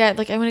American diet,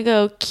 I'm gonna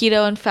go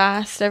keto and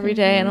fast every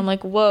day, and I'm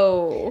like,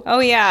 whoa. Oh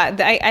yeah,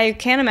 I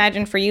can't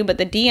imagine for you, but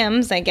the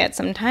DMs I get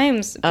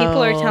sometimes,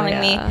 people are telling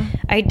me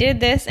I did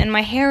this and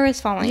my hair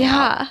is falling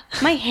out.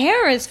 My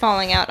hair is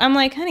falling out. I'm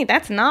like, honey,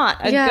 that's not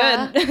a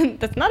good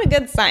that's not a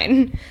good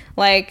sign.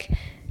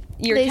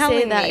 You're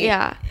telling me,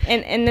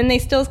 and then they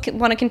still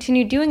want to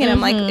continue doing it.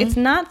 I'm like, it's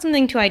not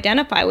something to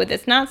identify with.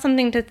 It's not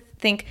something to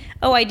think,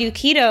 oh, I do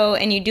keto,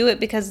 and you do it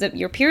because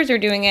your peers are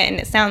doing it and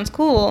it sounds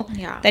cool.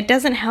 That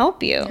doesn't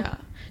help you.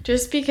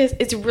 Just because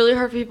it's really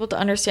hard for people to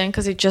understand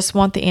because they just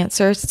want the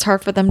answers. It's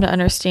hard for them to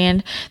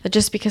understand that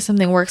just because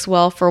something works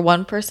well for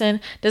one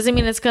person doesn't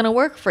mean it's going to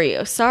work for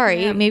you.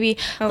 Sorry. Yeah. Maybe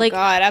like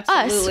God,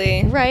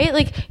 absolutely. us, right?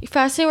 Like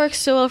fasting works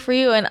so well for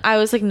you. And I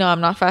was like, no,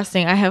 I'm not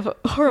fasting. I have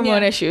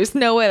hormone issues.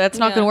 No way. That's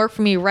not going to work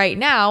for me right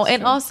now.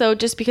 And also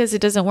just because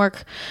it doesn't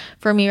work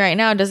for me right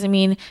now doesn't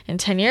mean in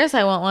 10 years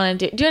I won't want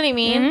to do you know what I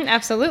mean?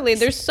 Absolutely.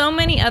 There's so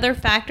many other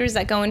factors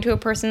that go into a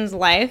person's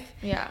life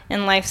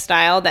and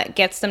lifestyle that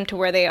gets them to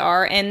where they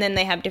are. And then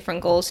they have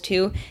different goals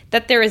too,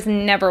 that there is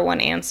never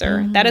one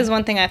answer. That is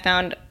one thing I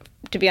found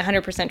to be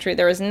 100% true.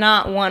 There is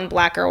not one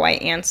black or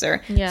white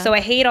answer. Yeah. So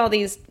I hate all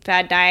these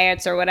fad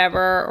diets or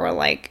whatever, or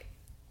like,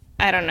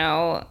 I don't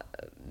know,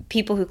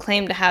 people who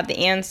claim to have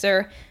the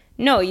answer.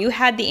 No, you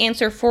had the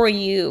answer for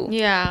you.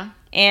 Yeah.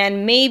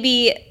 And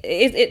maybe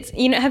it's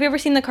you know, have you ever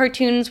seen the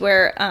cartoons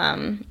where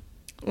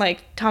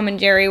like Tom and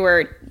Jerry,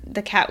 where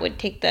the cat would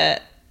take a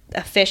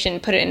fish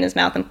and put it in his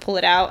mouth and pull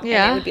it out,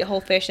 and it would be a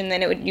whole fish, and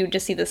then you would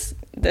just see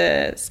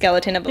the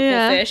skeleton of a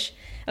full fish.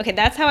 Okay,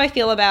 that's how I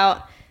feel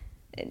about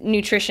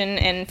nutrition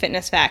and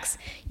fitness facts.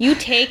 You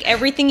take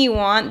everything you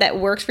want that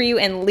works for you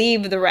and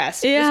leave the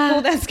rest. Just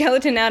pull that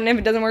skeleton out, and if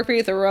it doesn't work for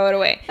you, throw it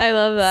away. I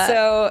love that.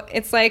 So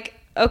it's like,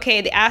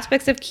 okay, the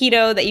aspects of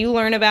keto that you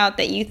learn about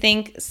that you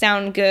think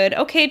sound good,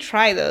 okay,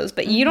 try those,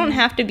 but you don't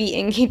have to be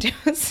in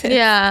ketosis.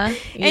 Yeah.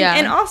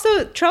 And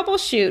also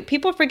troubleshoot.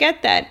 People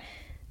forget that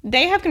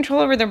they have control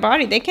over their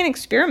body. They can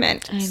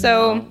experiment.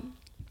 So,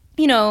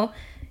 you know,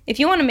 if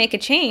you want to make a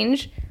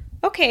change,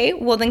 okay,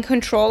 well then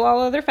control all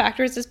other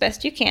factors as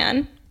best you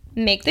can.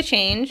 Make the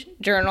change,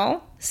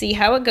 journal, see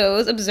how it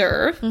goes,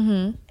 observe,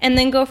 and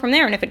then go from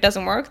there. And if it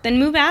doesn't work, then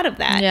move out of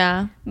that.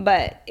 Yeah.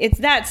 But it's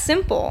that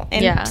simple.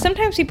 And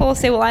sometimes people will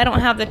say, well, I don't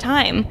have the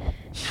time.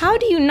 How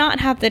do you not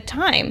have the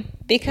time?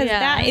 Because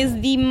that is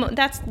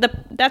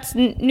that's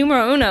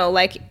numero uno.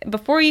 Like,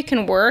 before you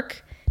can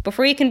work,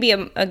 before you can be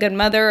a good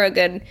mother, a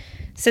good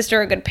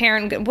sister, a good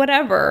parent,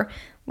 whatever,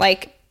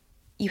 like,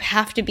 you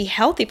have to be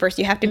healthy first.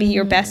 You have to be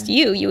your best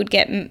you. You would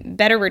get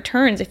better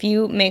returns if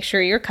you make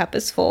sure your cup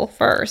is full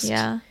first.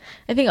 Yeah.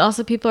 I think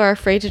also people are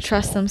afraid to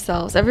trust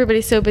themselves.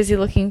 Everybody's so busy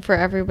looking for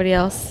everybody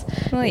else,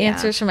 the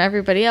answers from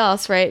everybody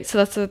else, right? So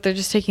that's what they're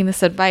just taking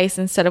this advice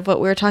instead of what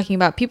we were talking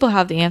about. People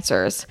have the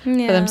answers for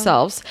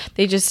themselves.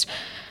 They just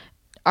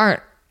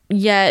aren't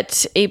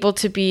yet able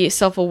to be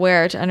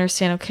self-aware to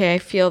understand, okay, I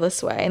feel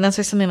this way. And that's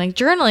why something like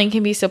journaling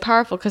can be so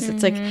powerful, because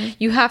it's like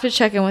you have to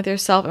check in with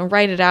yourself and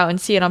write it out and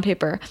see it on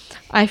paper.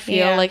 I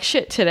feel like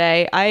shit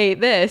today. I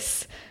ate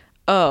this.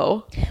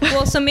 Oh.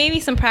 Well, so maybe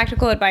some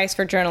practical advice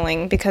for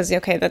journaling, because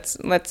okay,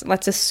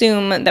 let's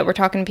assume that we're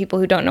talking to people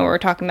who don't know what we're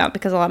talking about,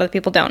 because a lot of the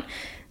people don't.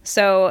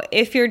 So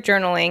if you're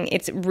journaling,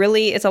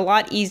 it's a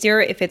lot easier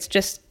if it's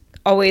just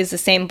always the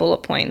same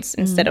bullet points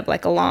instead of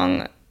like a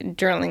long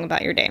journaling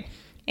about your day.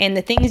 And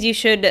the things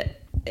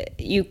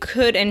you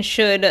could and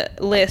should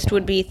list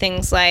would be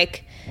things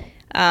like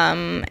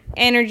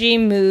energy,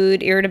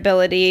 mood,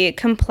 irritability,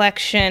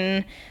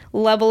 complexion,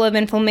 level of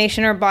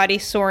inflammation or body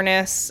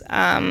soreness,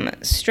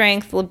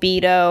 strength,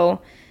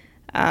 libido,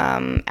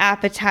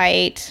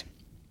 appetite,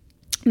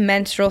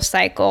 menstrual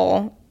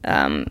cycle,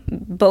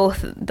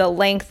 both the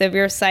length of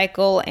your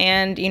cycle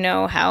and, you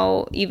know,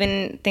 how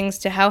even things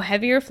to how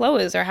heavy your flow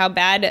is, or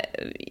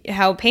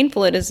how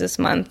painful it is this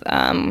month,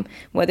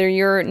 whether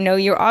you're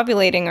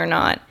ovulating or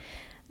not.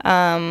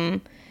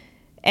 And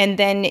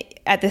then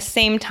at the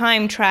same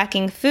time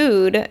tracking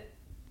food.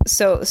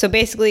 So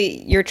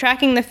basically you're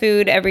tracking the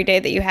food every day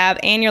that you have,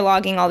 and you're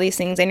logging all these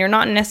things, and you're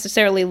not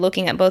necessarily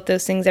looking at both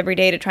those things every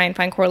day to try and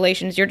find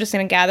correlations. You're just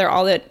going to gather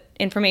all the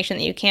information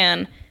that you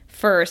can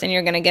first, and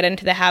you're going to get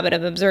into the habit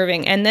of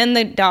observing, and then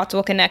the dots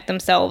will connect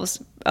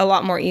themselves a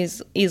lot more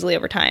easily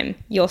over time.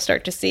 You'll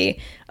start to see,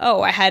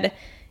 oh, I had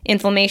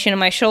inflammation in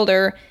my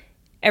shoulder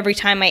every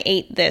time I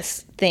ate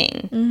this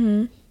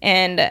thing.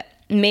 And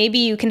maybe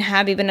you can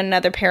have even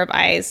another pair of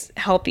eyes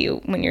help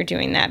you when you're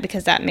doing that,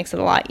 because that makes it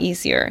a lot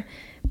easier.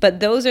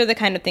 But those are the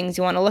kind of things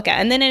you want to look at.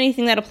 And then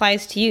anything that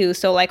applies to you.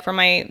 So like for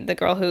the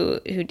girl who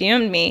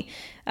DM'd me,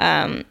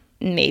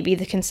 maybe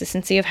the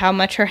consistency of how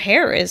much her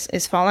hair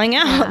is falling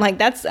out. Like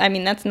that's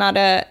not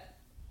a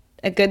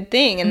good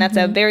thing. And that's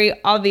a very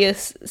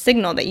obvious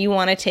signal that you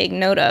want to take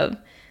note of.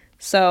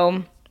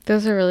 So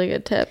those are really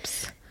good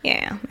tips.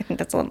 Yeah, I think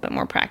that's a little bit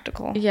more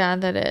practical. Yeah,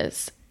 that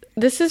is.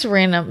 This is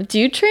random. Do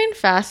you train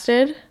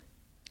fasted?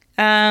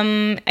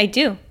 I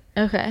do.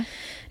 Okay.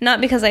 Not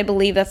because I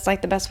believe that's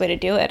like the best way to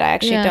do it. I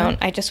actually don't.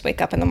 I just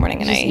wake up in the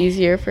morning and it's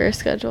easier for your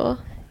schedule.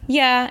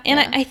 Yeah, and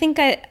I think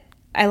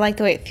I like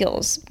the way it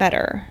feels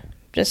better.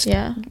 Just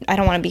I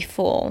don't want to be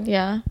full.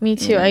 Yeah, me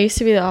too. I used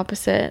to be the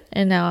opposite,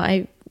 and now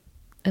I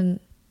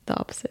am the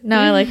opposite.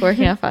 Now I like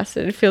working out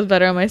fasted. It feels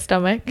better on my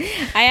stomach.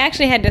 I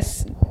actually had to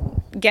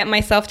get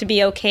myself to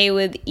be okay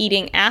with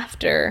eating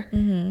after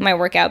my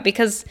workout,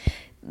 because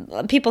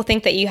people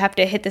think that you have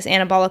to hit this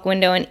anabolic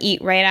window and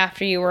eat right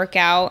after you work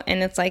out,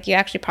 and it's like you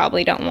actually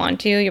probably don't want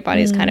to. Your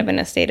body's kind of in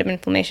a state of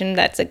inflammation.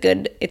 It's a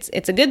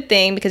good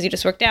thing because you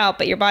just worked out,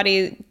 but your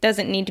body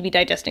doesn't need to be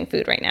digesting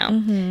food right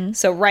now.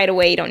 So right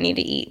away you don't need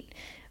to eat.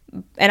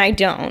 And I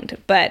don't,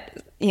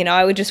 but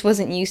I just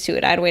wasn't used to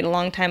it. I'd wait a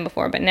long time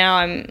before, but now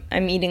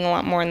I'm eating a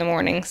lot more in the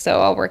morning. So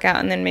I'll work out,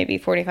 and then maybe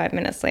 45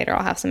 minutes later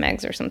I'll have some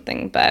eggs or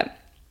something. But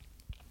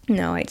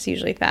no, it's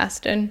usually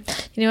fasted.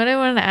 You know what I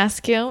wanted to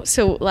ask you?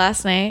 So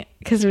last night,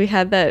 because we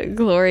had that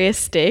glorious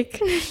steak,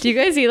 do you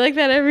guys eat like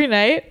that every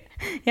night?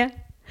 Yeah.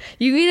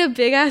 You eat a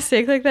big ass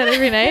steak like that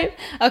every night?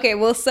 Okay,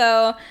 well,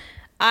 so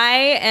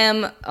I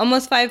am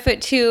almost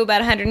 5'2",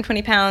 about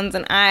 120 pounds,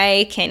 and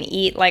I can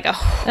eat like a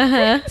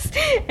horse.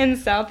 And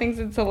Sal thinks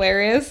it's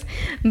hilarious.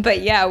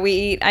 But yeah, we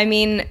eat. I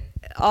mean,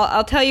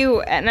 I'll tell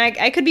you, and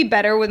I could be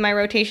better with my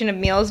rotation of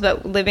meals,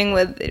 but living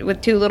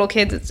with two little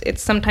kids,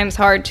 it's sometimes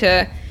hard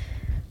to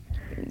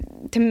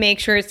make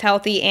sure it's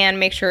healthy and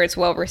make sure it's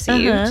well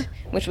received,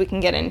 which we can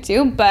get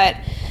into. But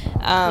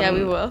yeah,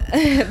 we will.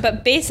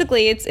 But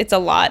basically, it's a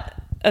lot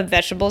of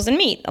vegetables and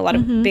meat, a lot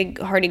of big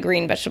hearty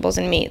green vegetables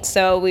and meat.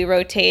 So we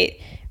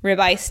rotate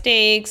ribeye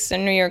steaks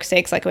and New York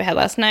steaks like we had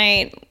last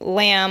night,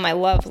 lamb, I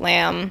love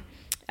lamb,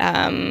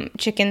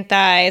 chicken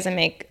thighs. I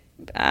make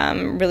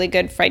really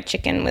good fried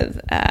chicken with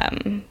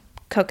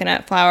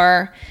coconut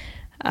flour.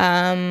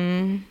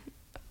 I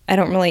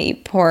don't really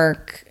eat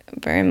pork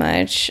very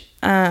much,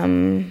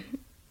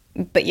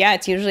 but yeah,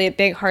 it's usually a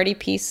big hearty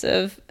piece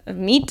of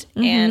meat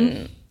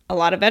and a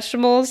lot of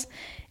vegetables.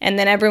 And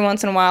then every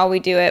once in a while we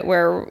do it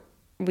where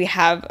we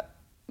have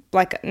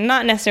like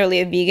not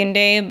necessarily a vegan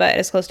day, but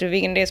as close to a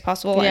vegan day as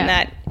possible. And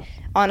that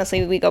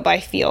honestly we go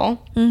by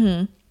feel.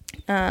 Oh,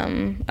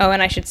 and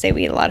I should say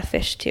we eat a lot of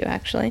fish too,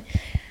 actually.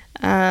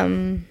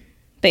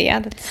 But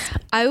yeah,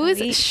 I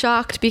was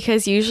shocked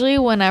because usually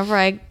whenever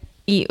I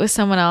eat with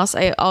someone else,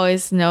 I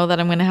always know that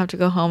I'm gonna have to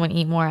go home and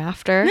eat more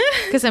after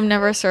because I'm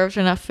never served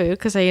enough food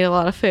because I eat a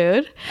lot of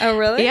food. Oh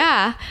really?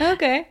 Yeah.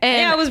 Okay.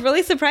 And yeah, I was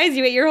really surprised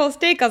you ate your whole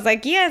steak. I was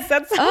like, yes,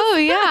 that's oh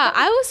yeah,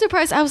 I was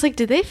surprised. I was like,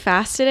 did they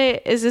fast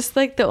today? Is this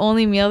like the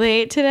only meal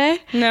they ate today?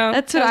 No,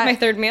 that was my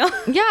third meal.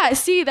 Yeah,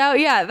 see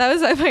that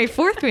was my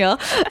fourth meal,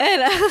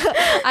 and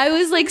I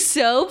was like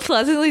so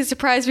pleasantly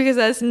surprised because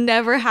that's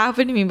never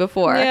happened to me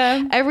before.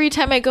 Yeah. Every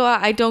time I go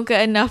out, I don't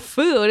get enough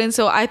food, and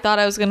so I thought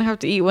I was gonna have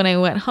to eat when I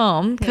went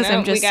home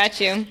because we got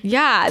you.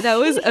 Yeah, that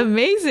was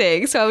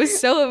amazing. So I was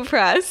so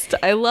impressed.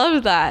 I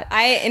love that.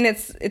 And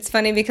it's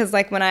funny because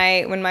like when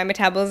my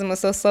metabolism was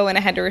so slow and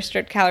I had to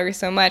restrict calories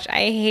so much,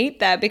 I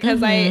hate that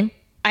because I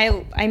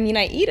mean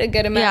I eat a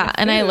good amount of food.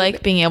 And I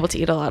like being able to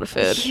eat a lot of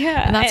food.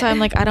 Yeah. And that's why I'm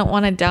like, I don't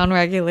want to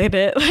downregulate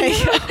it.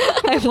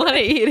 Like I want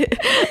to eat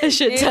a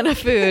shit ton of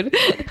food.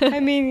 I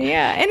mean,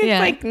 yeah. And it's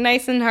like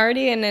nice and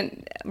hearty, and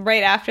then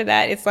right after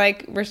that it's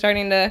like we're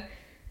starting to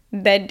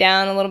bed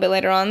down a little bit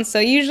later on. So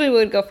usually we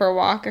would go for a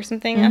walk or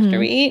something after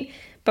we eat.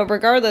 But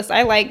regardless,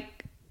 I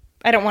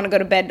don't want to go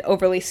to bed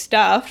overly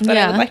stuffed, but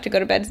I would like to go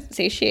to bed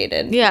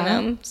satiated.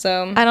 Yeah.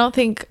 So I don't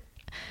think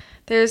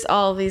there's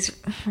all these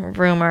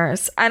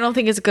rumors. I don't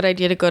think it's a good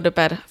idea to go to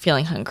bed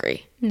feeling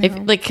hungry. No.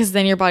 Because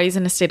then your body's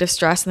in a state of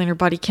stress and then your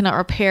body cannot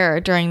repair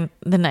during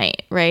the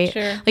night, right?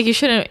 Sure. Like you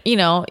shouldn't, you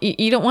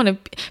don't want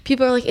to,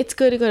 people are like, it's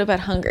good to go to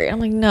bed hungry. I'm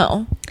like,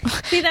 no.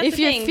 See, that's if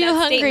the you thing. feel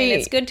hungry,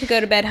 it's good to go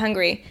to bed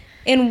hungry.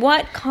 In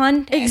what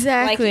context?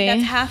 Exactly. Like,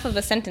 that's half of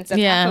a sentence. That's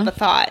half of a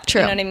thought.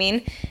 True. You know what I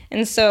mean?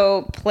 And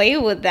so play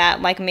with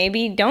that. Like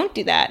maybe don't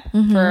do that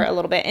for a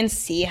little bit and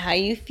see how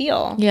you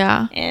feel.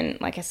 Yeah. And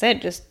like I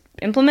said, just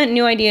implement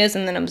new ideas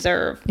and then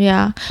observe.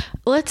 Yeah.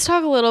 Let's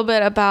talk a little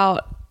bit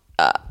about,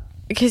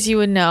 because you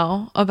would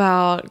know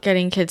about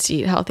getting kids to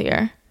eat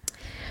healthier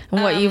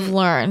and what you've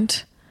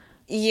learned.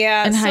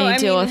 Yeah. And how you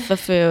deal with the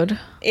food.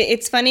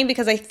 It's funny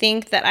because I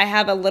think that I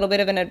have a little bit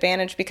of an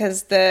advantage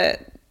because the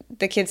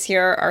kids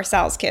here are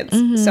Sal's kids.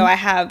 So I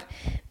have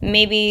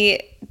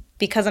maybe,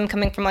 because I'm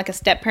coming from like a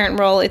step parent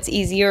role, it's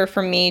easier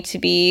for me to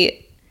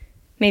be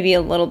maybe a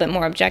little bit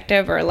more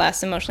objective or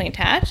less emotionally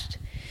attached.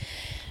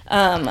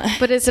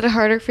 But is it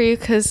harder for you?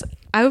 Because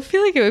I would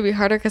feel like it would be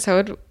harder because I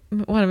would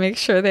want to make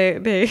sure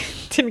they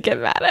didn't get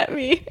mad at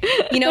me.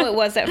 It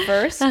was at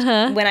first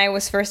when I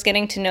was first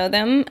getting to know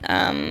them.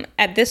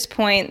 At this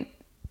point,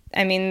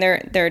 I mean,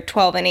 they're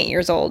 12 and 8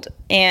 years old,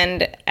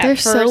 and they're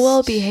so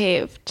well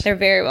behaved. They're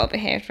very well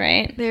behaved,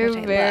 right? They're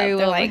very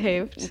well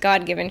behaved. Like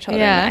God-given children.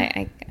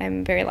 Yeah.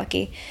 I'm very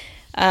lucky.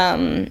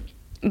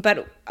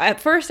 But at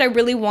first, I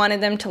really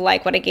wanted them to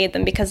like what I gave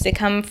them because they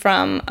come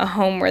from a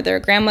home where their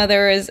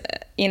grandmother is,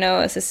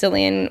 a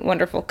Sicilian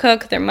wonderful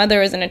cook. Their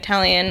mother is an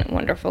Italian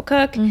wonderful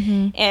cook.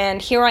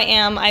 And here I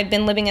am. I've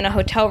been living in a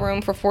hotel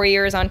room for 4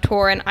 years on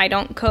tour, and I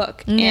don't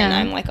cook. Yeah. And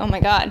I'm like, oh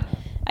my God,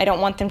 I don't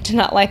want them to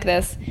not like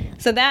this.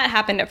 So that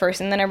happened at first.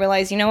 And then I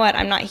realized, you know what?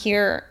 I'm not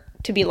here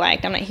to be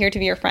liked. I'm not here to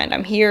be your friend.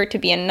 I'm here to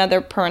be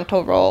another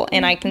parental role.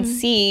 And I can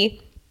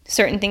see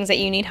certain things that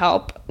you need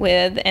help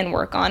with and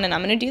work on. And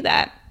I'm going to do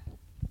that,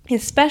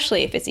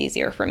 especially if it's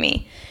easier for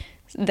me.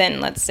 than,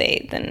 let's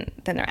say, than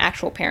their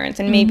actual parents.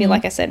 And maybe,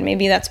 like I said,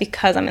 maybe that's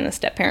because I'm in the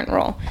step-parent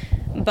role.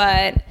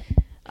 But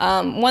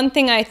one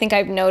thing I think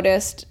I've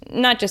noticed,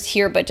 not just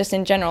here, but just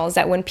in general, is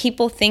that when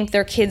people think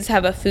their kids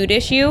have a food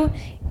issue,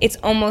 it's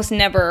almost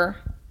never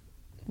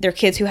their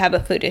kids who have a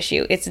food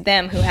issue. It's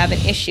them who have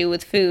an issue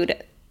with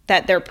food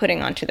that they're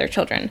putting onto their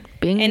children.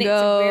 Bingo. And it's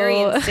very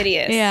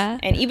insidious. Yeah.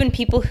 And even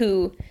people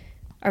who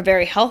are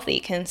very healthy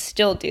can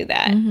still do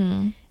that.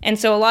 And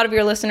so a lot of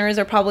your listeners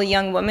are probably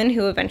young women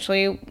who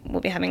eventually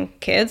will be having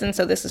kids. And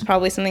so this is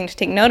probably something to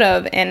take note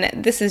of.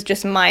 And this is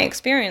just my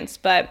experience.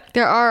 But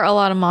there are a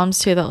lot of moms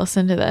too that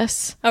listen to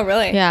this. Oh,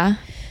 really? Yeah.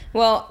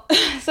 Well,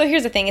 so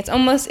here's the thing. It's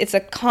a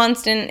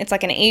constant, it's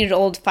like an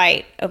age-old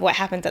fight of what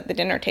happens at the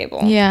dinner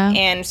table. Yeah.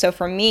 And so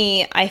for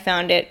me, I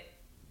found it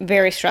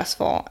very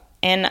stressful.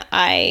 And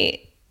I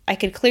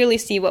could clearly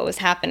see what was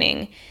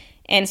happening.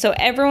 And so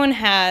everyone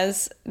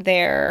has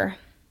their...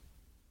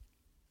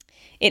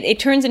 It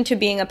turns into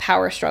being a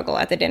power struggle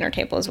at the dinner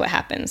table is what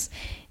happens.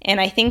 And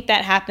I think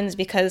that happens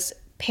because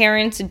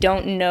parents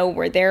don't know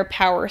where their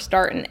power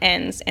starts and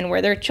ends and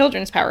where their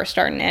children's power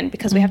start and end,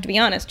 because we have to be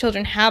honest,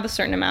 children have a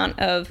certain amount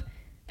of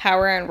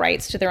power and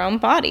rights to their own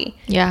body.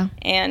 Yeah.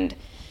 And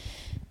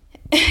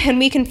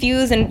we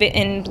confuse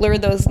and blur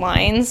those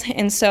lines.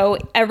 And so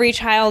every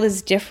child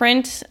is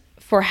different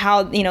for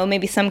how,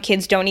 maybe some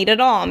kids don't eat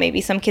at all.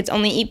 Maybe some kids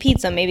only eat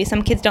pizza. Maybe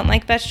some kids don't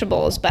like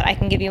vegetables. But I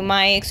can give you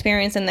my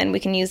experience, and then we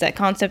can use that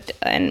concept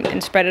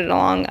and spread it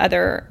along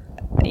other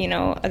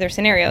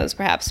scenarios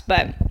perhaps.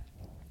 But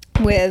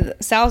with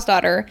Sal's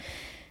daughter,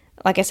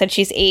 like I said,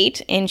 she's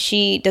 8, and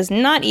she does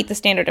not eat the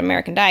standard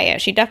American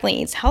diet. She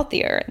definitely eats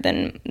healthier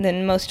than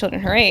most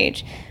children her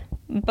age.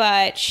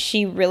 But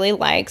she really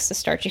likes the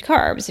starchy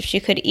carbs. If she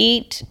could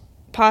eat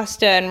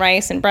pasta and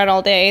rice and bread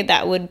all day,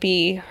 that would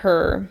be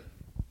her...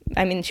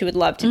 she would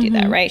love to do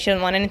that, right? She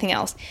doesn't want anything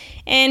else.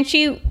 And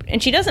she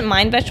doesn't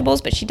mind vegetables,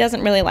 but she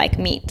doesn't really like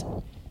meat.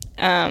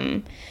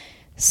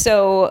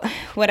 So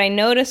what I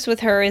noticed with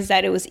her is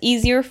that it was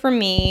easier for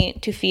me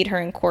to feed her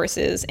in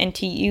courses and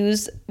to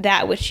use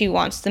that which she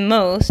wants the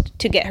most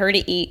to get her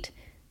to eat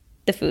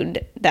the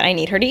food that I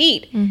need her to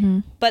eat.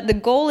 But the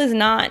goal is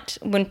not,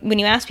 when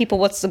you ask people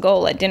what's the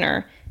goal at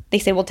dinner, they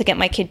say, well, to get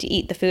my kid to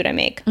eat the food I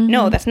make.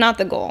 No, that's not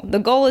the goal. The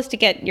goal is to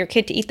get your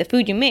kid to eat the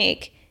food you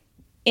make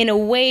in a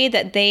way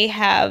that they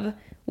have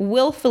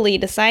willfully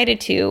decided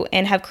to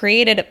and have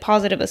created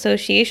positive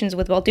associations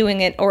with while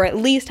doing it, or at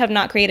least have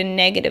not created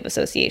negative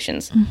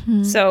associations.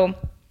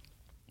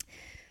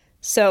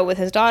 So with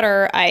his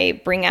daughter,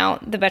 I bring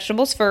out the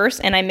vegetables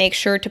first, and I make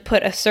sure to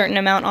put a certain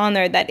amount on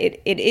there that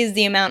it is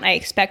the amount I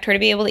expect her to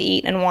be able to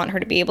eat and want her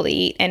to be able to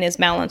eat, and is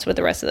balanced with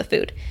the rest of the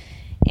food.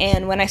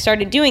 And when I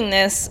started doing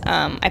this,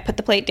 I put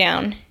the plate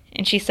down,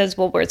 and she says,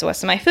 well, where's the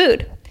rest of my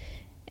food?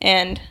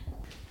 And...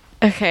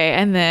 Okay,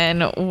 and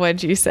then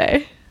what'd you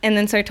say? And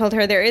then so I told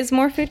her there is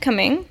more food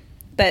coming,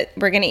 but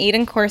we're going to eat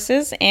in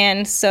courses.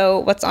 And so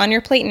what's on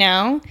your plate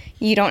now,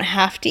 you don't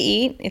have to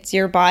eat. It's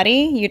your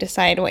body. You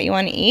decide what you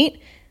want to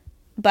eat.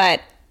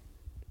 But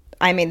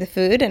I made the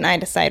food, and I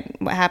decide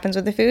what happens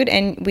with the food.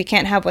 And we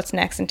can't have what's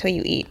next until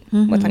you eat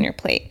what's on your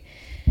plate.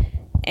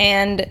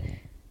 And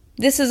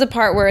this is a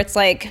part where it's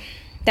like...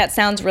 That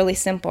sounds really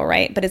simple,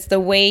 right? But it's the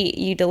way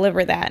you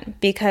deliver that,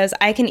 because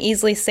I can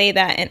easily say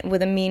that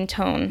with a mean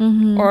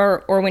tone.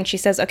 Or when she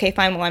says, okay,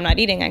 fine, well, I'm not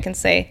eating, I can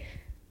say,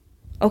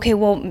 okay,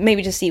 well,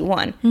 maybe just eat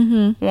one.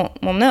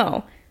 Well,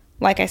 no.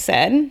 Like I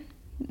said,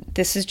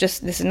 this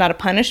is not a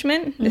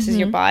punishment. This is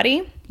your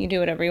body. You do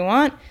whatever you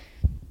want.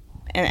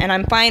 And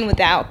I'm fine with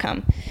the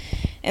outcome.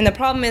 And the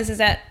problem is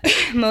that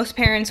most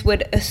parents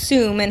would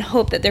assume and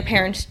hope that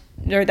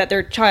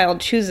their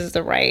child chooses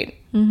the right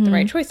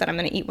choice, that I'm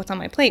going to eat what's on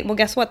my plate. Well,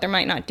 guess what? They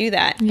might not do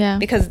that. Yeah.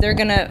 Because they're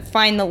going to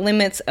find the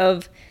limits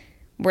of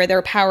where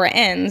their power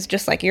ends,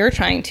 just like you're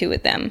trying to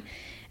with them.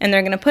 And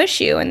they're going to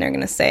push you, and they're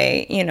going to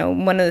say,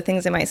 one of the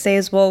things they might say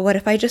is, well, what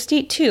if I just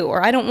eat 2?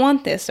 Or I don't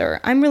want this, or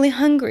I'm really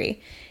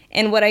hungry.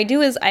 And what I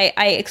do is I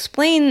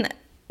explain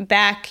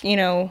back,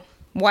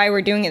 why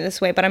we're doing it this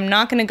way, but I'm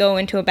not going to go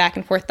into a back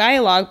and forth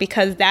dialogue,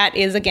 because that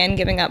is, again,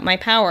 giving up my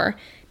power.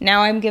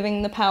 Now I'm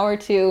giving the power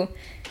to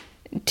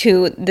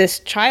this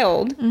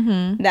child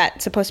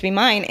that's supposed to be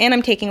mine, and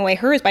I'm taking away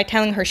hers by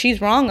telling her she's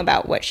wrong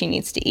about what she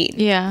needs to eat.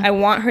 Yeah. I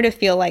want her to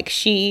feel like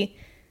she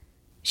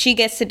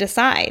gets to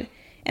decide,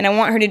 and I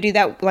want her to do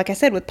that, like I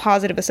said, with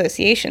positive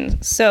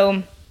associations.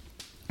 So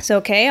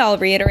okay, I'll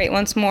reiterate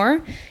once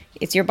more.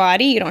 It's your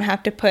body. You don't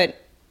have to put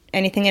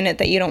anything in it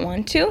that you don't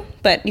want to,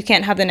 but you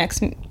can't have the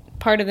next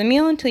part of the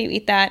meal until you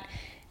eat that,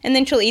 and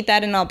then she'll eat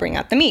that, and I'll bring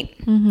out the meat.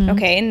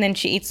 Okay, and then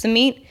she eats the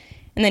meat.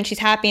 And then she's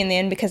happy in the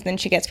end, because then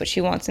she gets what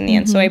she wants in the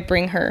end. So I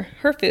bring her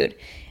food.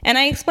 And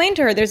I explain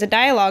to her there's a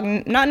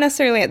dialogue, not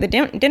necessarily at the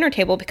dinner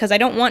table, because I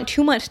don't want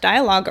too much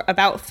dialogue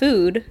about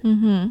food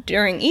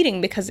during eating,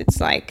 because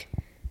it's like,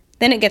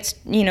 then it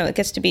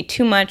gets to be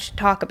too much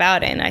talk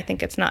about it, and I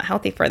think it's not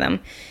healthy for them.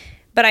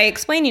 But I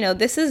explain,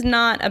 this is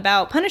not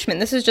about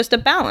punishment. This is just a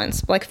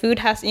balance. Like, food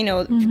has,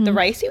 the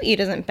rice you eat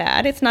isn't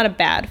bad. It's not a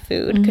bad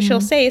food, because she'll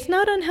say, it's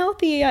not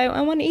unhealthy.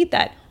 I want to eat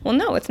that. Well,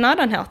 no, it's not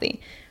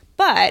unhealthy.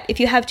 But if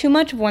you have too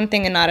much of one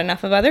thing and not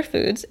enough of other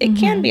foods, it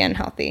can be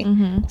unhealthy.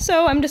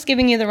 So I'm just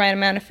giving you the right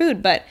amount of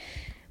food. But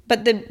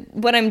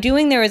what I'm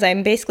doing there is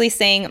I'm basically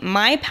saying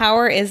my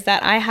power is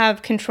that I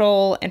have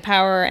control and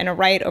power and a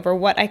right over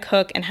what I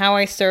cook and how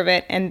I serve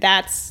it, and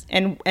that's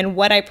and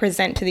what I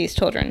present to these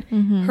children.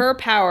 Her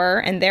power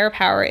and their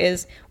power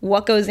is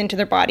what goes into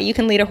their body. You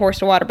can lead a horse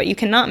to water, but you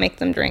cannot make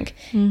them drink.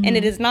 And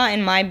it is not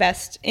in my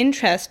best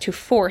interest to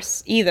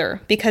force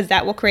either, because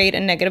that will create a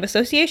negative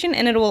association,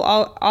 and it will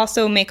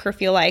also make her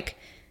feel like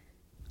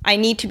I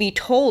need to be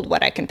told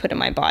what I can put in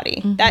my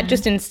body. That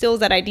just instills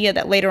that idea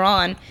that later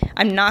on,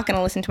 I'm not going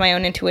to listen to my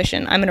own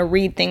intuition. I'm going to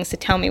read things to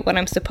tell me what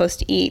I'm supposed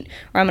to eat,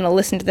 or I'm going to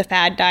listen to the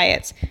fad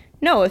diets.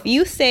 No, if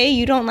you say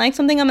you don't like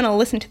something, I'm going to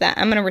listen to that.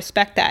 I'm going to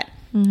respect that.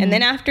 And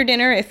then after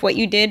dinner, if what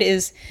you did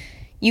is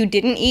you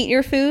didn't eat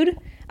your food,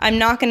 I'm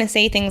not going to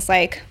say things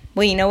like,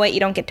 well, you know what?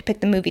 You don't get to pick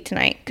the movie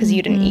tonight because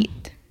you didn't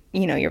eat,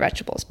 your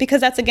vegetables. Because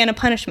that's, again, a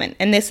punishment.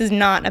 And this is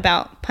not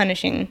about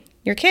punishing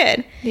your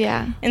kid.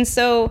 Yeah. And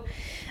so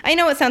I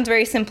know it sounds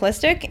very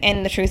simplistic,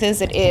 and the truth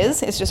is it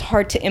is. It's just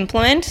hard to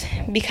implement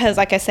because,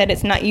 like I said,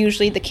 it's not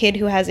usually the kid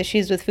who has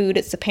issues with food.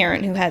 It's the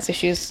parent who has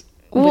issues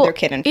with their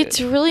kid and food. It's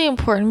really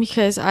important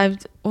because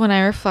when I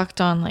reflect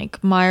on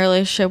like my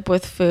relationship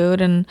with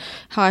food and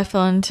how I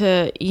fell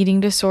into eating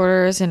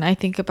disorders, and I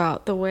think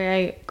about the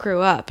way I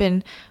grew up,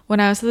 and when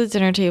I was at the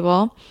dinner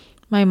table,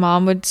 my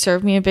mom would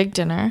serve me a big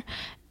dinner,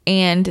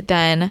 and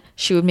then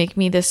she would make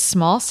me this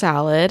small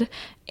salad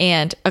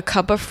and a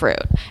cup of fruit,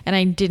 and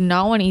I did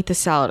not want to eat the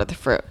salad or the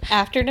fruit.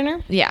 After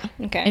dinner? Yeah.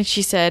 Okay. And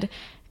she said,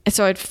 and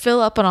so I'd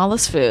fill up on all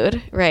this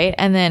food, right?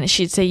 And then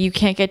she'd say, you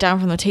can't get down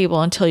from the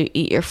table until you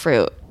eat your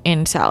fruit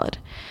and salad.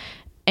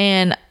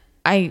 And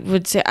I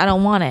would say, I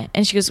don't want it.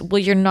 And she goes, well,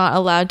 you're not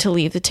allowed to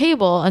leave the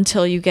table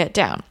until you get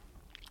down,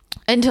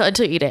 until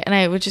you eat it. And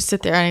I would just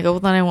sit there and I go, well,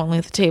 then I won't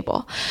leave the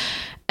table.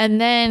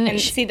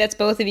 And see, that's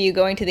both of you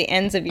going to the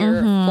ends of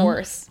your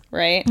force,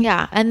 right?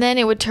 Yeah. And then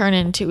it would turn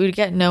into, we would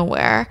get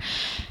nowhere.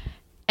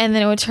 And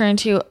then it would turn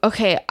into,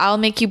 okay, I'll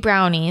make you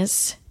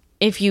brownies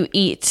if you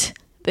eat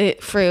the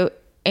fruit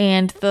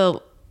and the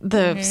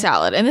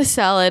salad. And the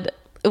salad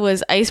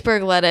was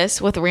iceberg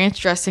lettuce with ranch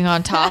dressing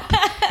on top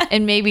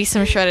and maybe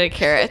some shredded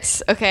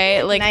carrots.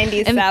 Okay, like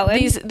 90s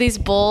salad. These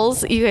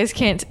bowls, you guys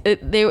can't.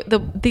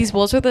 These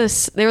bowls were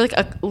they were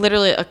like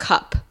literally a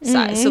cup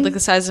size, so like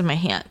the size of my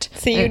hand.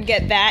 So you'd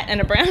get that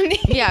and a brownie.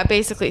 Yeah,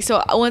 basically.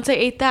 So once I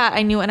ate that,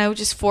 I knew, and I would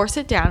just force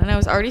it down, and I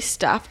was already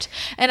stuffed.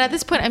 And at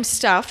this point, I'm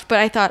stuffed, but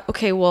I thought,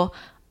 okay, well,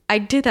 I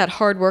did that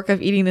hard work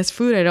of eating this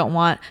food I don't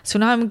want, so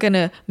now I'm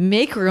gonna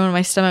make room in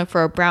my stomach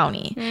for a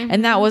brownie.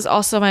 And that was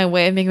also my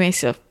way of making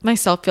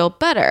myself feel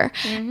better.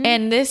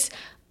 And this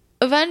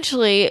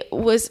eventually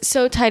was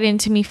so tied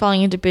into me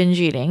falling into binge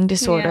eating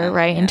disorder,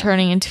 right? And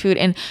turning into food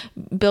and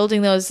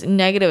building those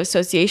negative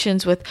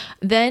associations with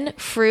then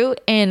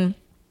fruit and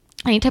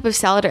any type of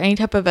salad or any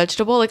type of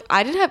vegetable. Like,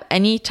 I didn't have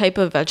any type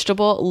of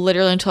vegetable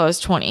literally until I was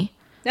 20.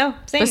 No,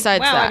 same.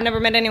 Besides that. I've never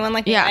met anyone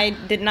like that. I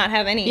did not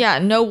have any. Yeah,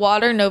 no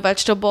water, no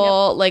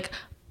vegetable, like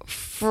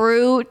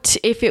fruit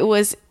if it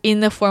was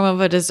in the form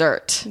of a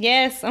dessert.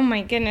 Yes. Oh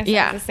my goodness.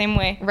 Yeah. That's the same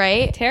way.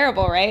 Right?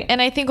 Terrible, right?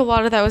 And I think a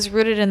lot of that was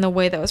rooted in the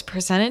way that was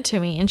presented to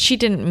me. And she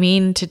didn't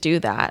mean to do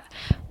that.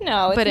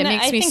 No, but it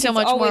makes me so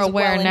much more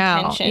aware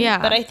now. Yeah.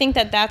 But I think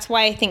that's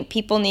why I think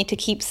people need to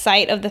keep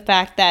sight of the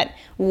fact that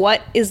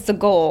what is the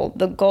goal?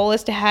 The goal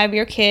is to have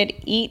your kid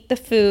eat the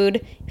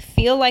food,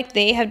 feel like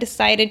they have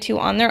decided to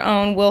on their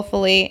own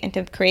willfully, and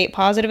to create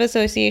positive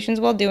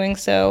associations while doing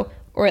so,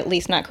 or at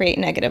least not create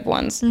negative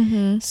ones.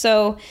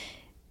 So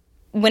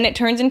when it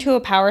turns into a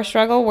power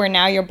struggle where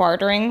now you're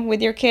bartering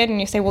with your kid and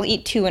you say, well,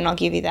 eat 2 and I'll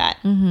give you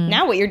that.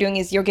 Now what you're doing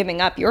is you're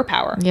giving up your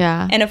power.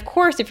 Yeah. And of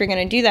course, if you're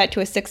going to do that to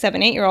a 6,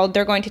 7, 8-year-old,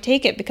 they're going to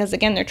take it because,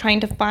 again, they're trying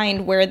to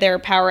find where their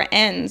power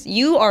ends.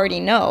 You already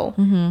know.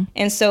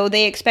 And so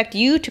they expect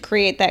you to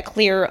create that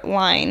clear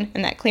line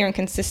and that clear and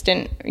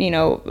consistent,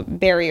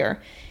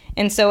 barrier.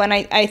 And so, and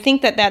I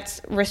think that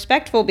that's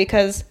respectful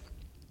because,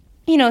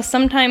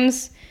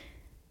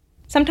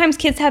 sometimes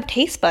kids have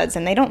taste buds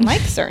and they don't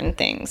like certain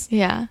things.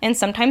 Yeah. And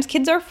sometimes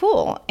kids are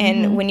full.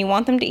 And when you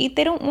want them to eat,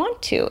 they don't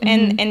want to.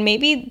 And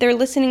maybe they're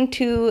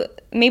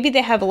maybe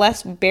they have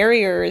less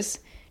barriers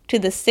to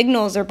the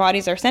signals their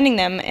bodies are sending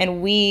them.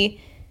 And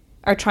we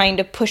are trying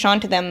to push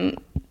onto them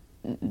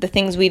the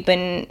things we've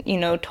been,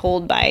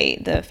 told by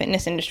the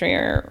fitness industry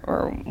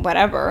or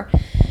whatever.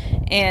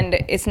 And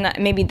it's not,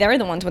 maybe they're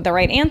the ones with the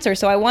right answer.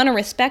 So I want to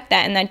respect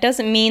that. And that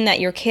doesn't mean that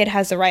your kid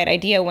has the right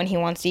idea when he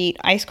wants to eat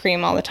ice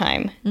cream all the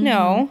time.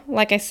 No,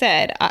 like I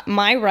said,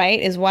 my right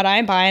is what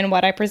I buy and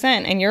what I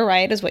present. And your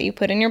right is what you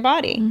put in your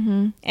body.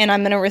 And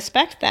I'm going to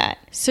respect that.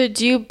 So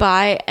do you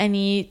buy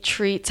any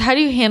treats? How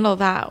do you handle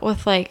that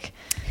with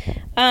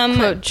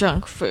quote,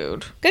 junk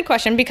food? Good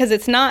question, because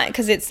it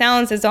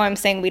sounds as though I'm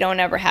saying we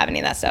don't ever have any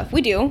of that stuff. We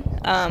do.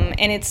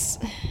 And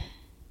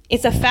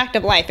it's a fact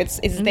of life. It's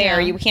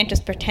there. You can't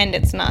just pretend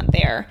it's not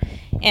there.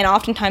 And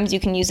oftentimes you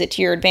can use it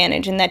to your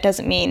advantage. And that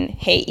doesn't mean,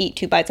 hey, eat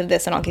 2 bites of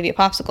this and I'll give you a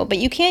popsicle. But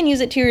you can use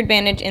it to your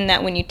advantage in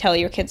that when you tell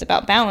your kids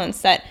about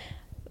balance, that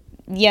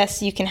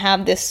yes, you can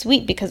have this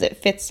sweet because it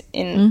fits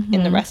in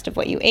the rest of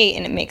what you ate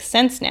and it makes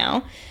sense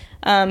now.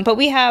 But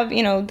we have,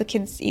 you know, the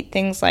kids eat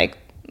things like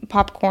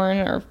popcorn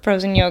or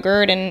frozen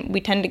yogurt, and we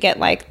tend to get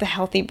like the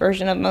healthy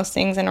version of most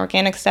things and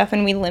organic stuff,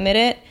 and we limit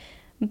it.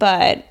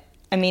 But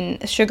I mean,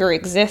 sugar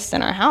exists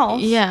in our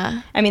house.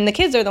 Yeah. I mean, the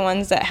kids are the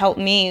ones that helped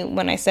me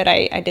when I said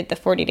I did the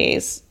 40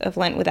 days of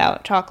Lent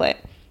without chocolate,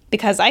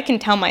 because I can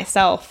tell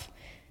myself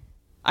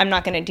I'm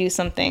not going to do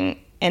something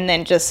and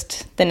then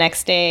just the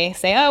next day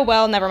say, oh,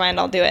 well, never mind,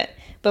 I'll do it.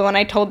 But when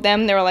I told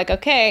them, they were like,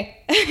 okay,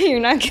 you're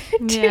not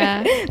going to do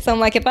it. So I'm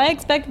like, if I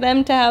expect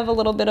them to have a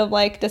little bit of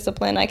like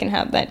discipline, I can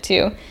have that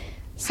too.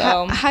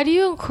 So how do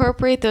you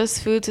incorporate those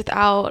foods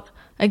without,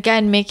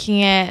 again, making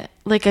it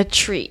like a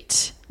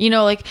treat? You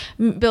know, like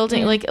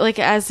building like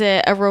as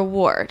a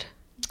reward.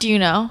 Do you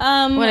know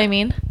what I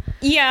mean?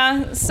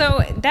 Yeah,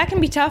 so that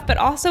can be tough, but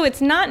also it's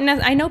not.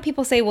 I know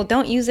people say, well,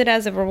 don't use it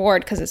as a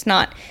reward because it's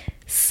not.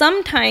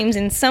 Sometimes,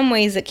 in some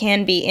ways, it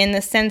can be, in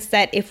the sense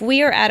that if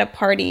we are at a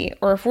party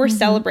or if we're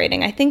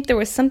celebrating, I think there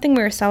was something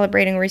we were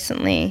celebrating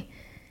recently.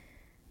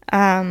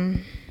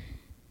 I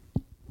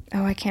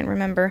can't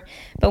remember,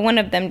 but one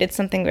of them did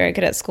something very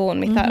good at school,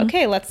 and we thought,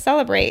 okay, let's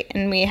celebrate,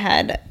 and we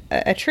had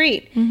a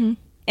treat,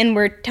 and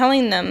we're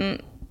telling them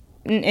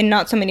in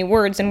not so many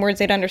words, and words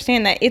they'd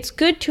understand, that it's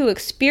good to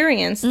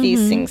experience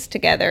these things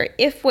together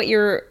if what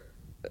you're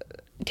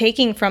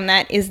taking from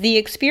that is the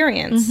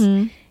experience.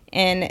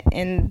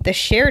 And the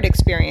shared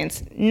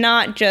experience,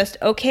 not just,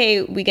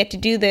 okay, we get to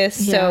do this,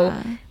 so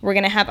we're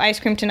going to have ice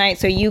cream tonight,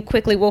 so you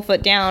quickly wolf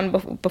it down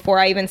before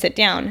I even sit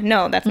down.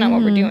 No, that's not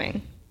what we're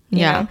doing. You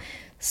know?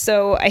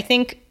 So I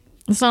think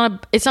it's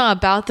not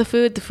about the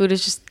food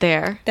is just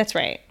there. That's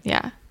right.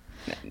 Yeah,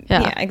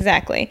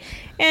 exactly.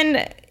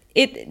 And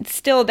it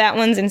still, that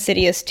one's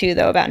insidious too,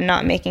 though, about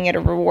not making it a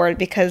reward,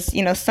 because,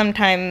 you know,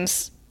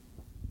 sometimes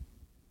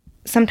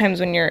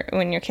when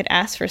your kid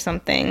asks for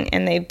something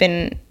and they've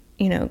been,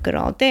 you know, good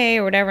all day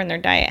or whatever, and their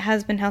diet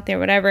has been healthy or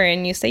whatever,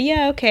 and you say,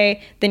 yeah,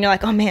 okay, then you're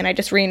like, oh man, I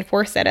just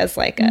reinforced that as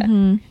like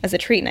as a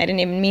treat, and I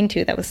didn't even mean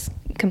to. That was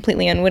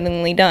completely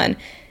unwittingly done.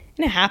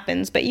 And it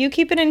happens, but you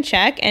keep it in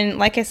check. And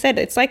like I said,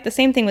 it's like the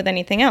same thing with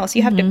anything else.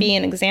 You have to be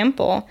an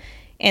example,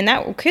 and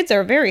that kids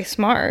are very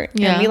smart.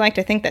 And we like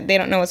to think that they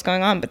don't know what's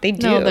going on, but they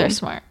do. No, they're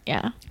smart.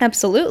 Yeah,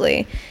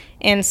 absolutely.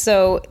 And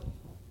so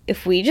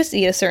if we just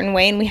eat a certain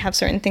way and we have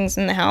certain things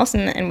in the house,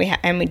 and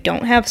we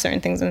don't have certain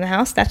things in the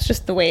house, that's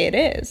just the way it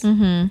is.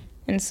 And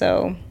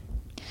so,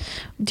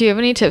 do you have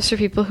any tips for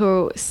people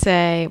who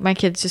say, my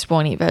kids just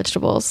won't eat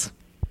vegetables?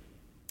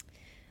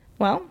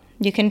 Well,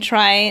 you can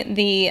try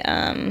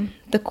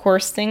the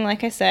course thing,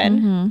 like I said.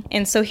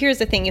 And so here's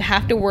the thing. You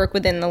have to work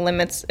within the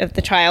limits of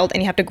the child,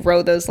 and you have to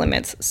grow those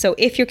limits. So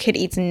if your kid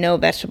eats no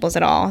vegetables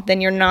at all,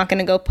 then you're not going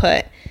to go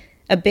put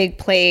a big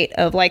plate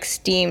of like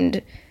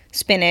steamed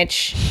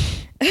spinach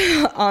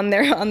on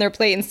their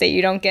plate and say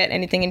you don't get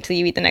anything until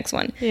you eat the next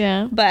one.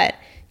 Yeah. But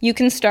you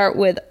can start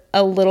with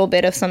a little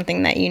bit of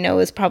something that you know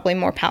is probably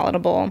more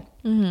palatable.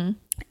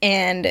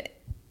 And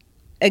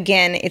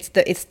again, it's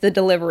the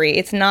delivery.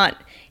 It's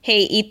not,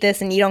 hey, eat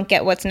this and you don't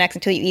get what's next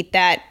until you eat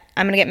that.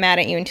 I'm going to get mad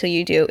at you until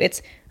you do.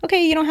 It's,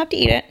 okay, you don't have to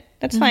eat it.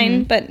 That's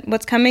fine. But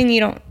what's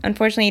coming,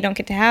 unfortunately, you don't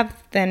get to have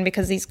then,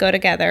 because these go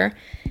together.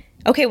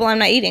 Okay, well, I'm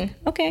not eating.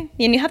 Okay.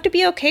 And you have to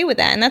be okay with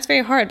that. And that's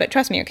very hard. But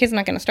trust me, your kid's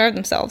not going to starve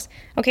themselves.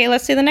 Okay,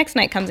 let's say the next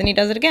night comes and he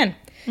does it again.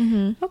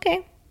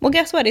 Okay. Well,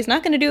 guess what? He's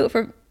not going to do it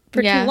for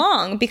too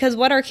long, because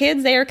what are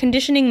kids? They are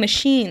conditioning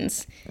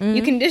machines.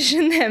 You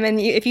condition them. And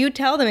if you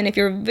tell them, and if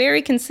you're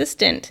very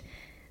consistent,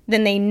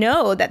 then they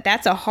know that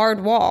that's a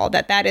hard wall,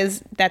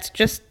 that's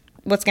just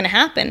what's going to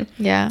happen.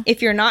 Yeah.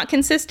 If you're not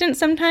consistent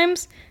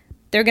sometimes,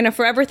 they're going to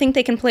forever think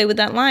they can play with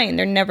that line.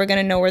 They're never going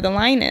to know where the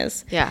line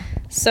is. Yeah.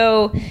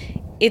 So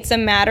it's a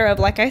matter of,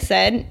 like I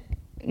said,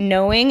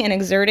 knowing and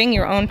exerting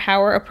your own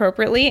power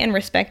appropriately and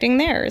respecting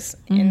theirs.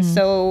 And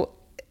so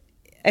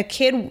a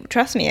kid,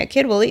 trust me, a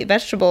kid will eat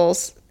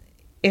vegetables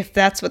if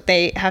that's what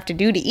they have to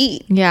do to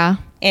eat. Yeah.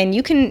 And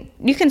you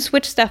can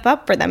switch stuff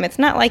up for them. It's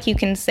not like you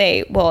can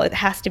say, well, it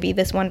has to be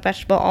this one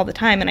vegetable all the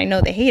time, and I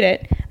know they hate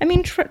it. I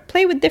mean,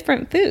 play with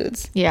different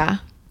foods. Yeah.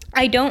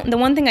 The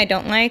one thing I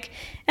don't like,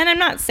 and I'm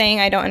not saying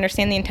I don't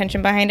understand the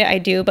intention behind it, I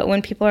do, but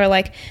when people are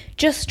like,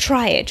 just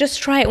try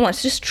it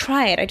once, just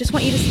try it. I just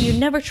want you to see you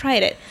never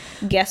tried it.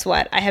 Guess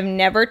what? I have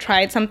never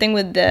tried something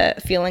with the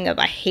feeling of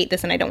I hate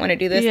this and I don't want to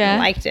do this and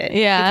liked it.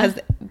 Yeah.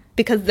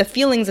 Because the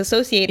feelings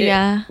associated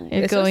are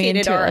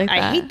like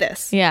I hate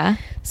this. Yeah.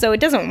 So it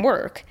doesn't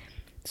work.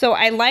 So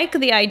I like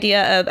the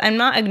idea of, I'm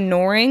not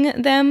ignoring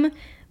them,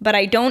 but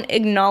I don't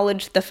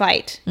acknowledge the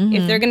fight.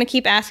 If they're going to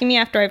keep asking me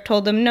after I've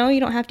told them, no, you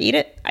don't have to eat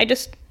it, I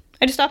just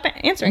stop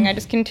answering. I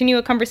just continue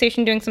a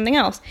conversation doing something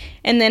else.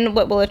 And then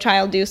what will a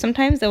child do?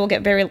 Sometimes they will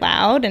get very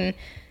loud and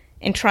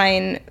try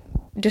and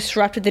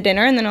disrupt the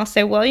dinner, and then I'll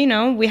say, well, you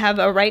know, we have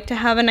a right to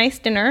have a nice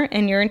dinner,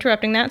 and you're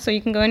interrupting that, so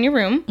you can go in your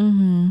room.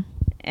 Mm-hmm.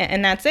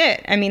 And that's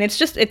it. I mean, it's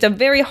a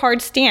very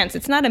hard stance.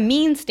 It's not a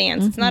mean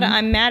stance. It's not a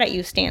I'm mad at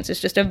you stance. It's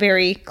just a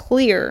very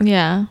clear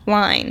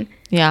line.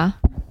 Yeah.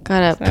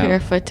 Gotta put your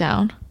foot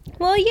down.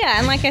 Well, yeah.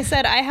 And like I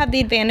said, I have the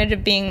advantage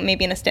of being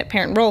maybe in a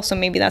step-parent role, so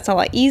maybe that's a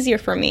lot easier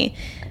for me.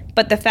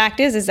 But the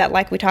fact is that,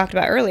 like we talked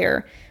about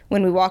earlier,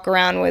 when we walk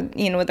around with,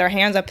 you know, with our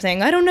hands up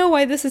saying, I don't know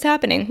why this is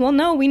happening. Well,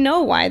 no, we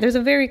know why. There's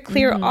a very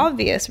clear,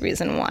 obvious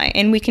reason why.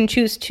 And we can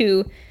choose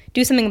to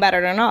do something about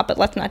it or not, but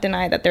let's not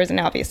deny that there's an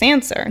obvious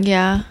answer.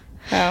 Yeah.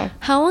 So,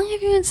 how long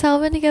have you and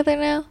Sal been together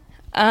now?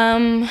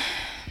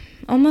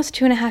 Almost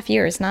 2.5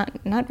 years.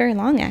 Not very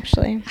long,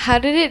 actually. How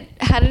did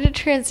it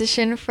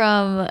transition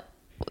from?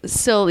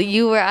 So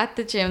you were at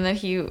the gym that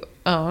he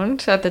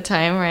owned at the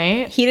time,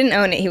 right? He didn't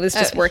own it. He was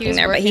just working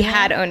there, but he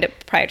had owned it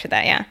prior to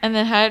that. Yeah. And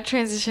then how did it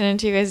transition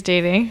into you guys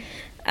dating?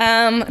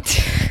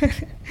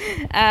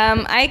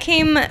 I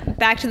came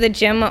back to the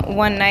gym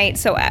one night.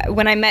 So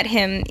when I met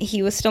him,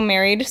 he was still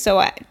married.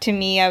 So to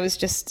me,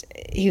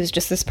 he was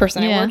just this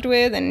person I worked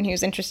with, and he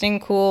was interesting,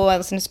 cool. I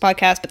listened to his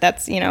podcast, but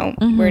that's, you know,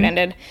 where it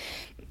ended.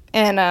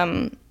 And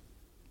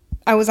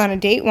I was on a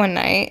date one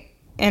night,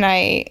 and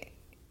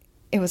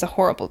it was a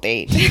horrible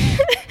date.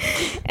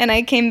 And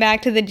I came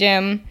back to the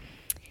gym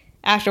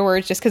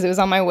afterwards just because it was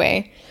on my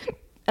way.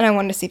 And I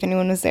wanted to see if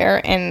anyone was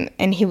there.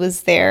 And he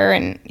was there,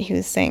 and he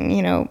was saying,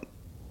 you know,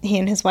 he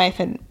and his wife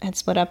had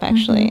split up,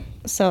 actually.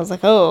 So I was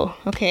like, oh,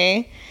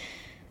 okay.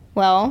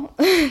 Well,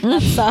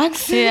 that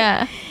sucks.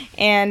 Yeah.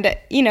 And,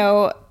 you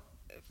know,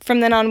 from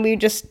then on, we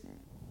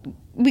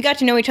got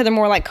to know each other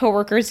more like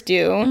coworkers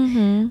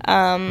do.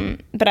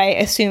 But I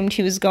assumed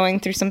he was going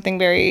through something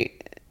very,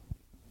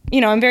 you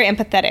know, I'm very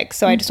empathetic.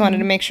 So I just wanted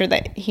to make sure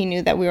that he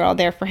knew that we were all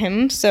there for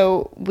him.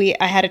 So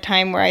I had a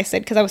time where I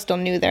said, because I was still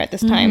new there at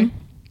this time,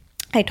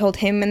 I told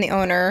him and the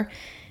owner,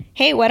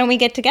 hey, why don't we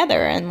get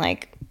together and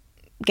like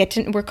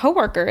we're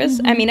coworkers.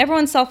 I mean,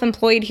 everyone's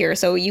self-employed here,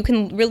 so you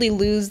can really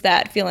lose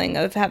that feeling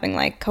of having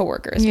like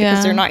coworkers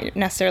because they're not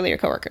necessarily your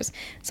coworkers.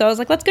 So I was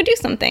like, let's go do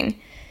something.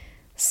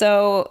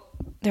 So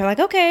they're like,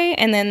 okay.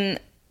 And then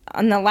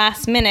on the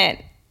last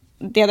minute,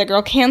 the other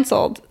girl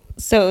canceled.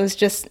 So it was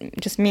just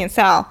me and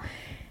Sal.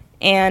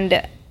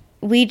 And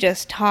we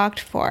just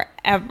talked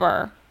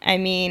forever. I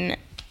mean,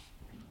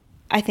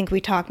 I think we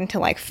talked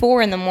until like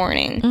 4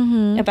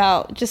 a.m.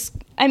 about just,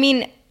 I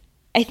mean,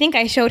 I think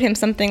I showed him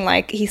something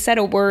like, he said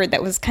a word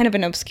that was kind of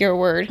an obscure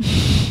word.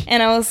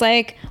 And I was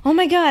like, oh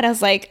my God. I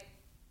was like,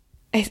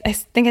 I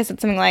think I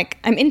said something like,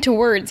 I'm into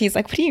words. He's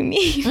like, what do you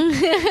mean?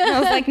 And I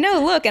was like,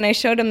 no, look. And I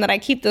showed him that I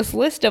keep this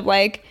list of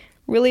like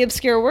really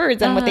obscure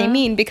words and what they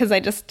mean, because I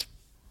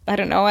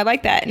don't know. I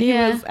like that.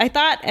 And I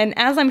thought, and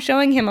as I'm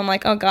showing him, I'm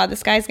like, oh God,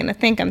 this guy's going to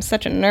think I'm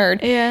such a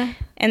nerd. Yeah.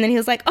 And then he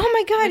was like, oh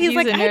my God. He's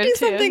like, I do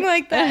something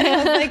like that. And I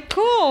was like,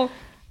 cool.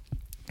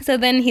 So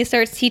then he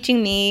starts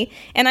teaching me,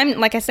 and I'm,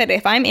 like I said,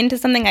 if I'm into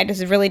something, I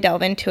just really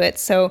delve into it.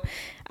 So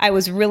I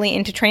was really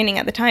into training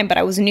at the time, but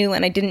I was new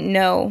and I didn't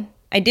know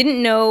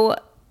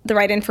the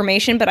right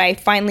information, but I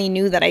finally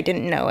knew that I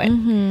didn't know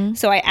it.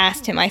 So I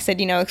asked him, I said,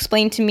 you know,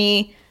 explain to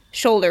me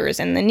shoulders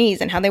and the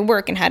knees and how they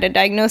work and how to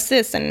diagnose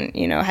this and,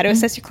 you know, how to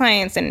assess your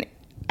clients. And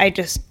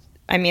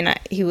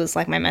he was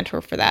like my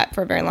mentor for that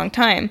for a very long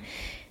time.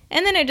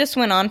 And then it just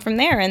went on from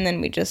there. And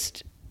then we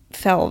just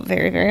fell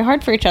very, very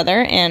hard for each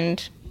other.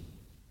 And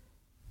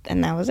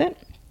that was it.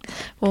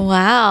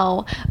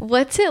 Wow.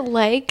 What's it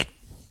like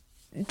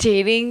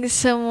dating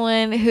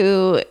someone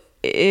who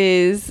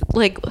is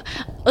like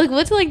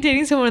what's it like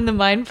dating someone in the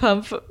Mind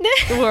Pump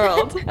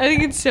world? I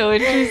think it's so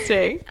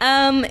interesting.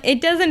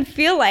 It doesn't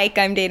feel like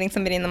I'm dating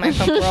somebody in the Mind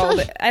Pump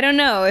world. I don't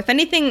know. If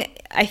anything,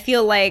 I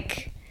feel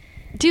like...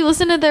 Do you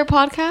listen to their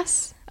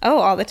podcasts? Oh,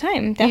 all the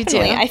time.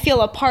 Definitely. I feel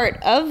a part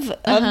of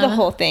the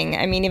whole thing.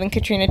 I mean, even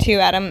Katrina too,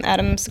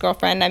 Adam's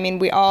girlfriend. I mean,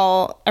 we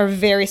all are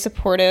very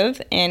supportive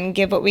and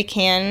give what we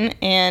can.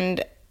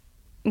 And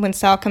when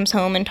Sal comes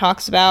home and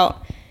talks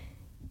about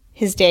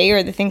his day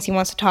or the things he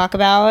wants to talk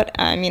about,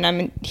 I mean,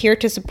 I'm here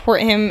to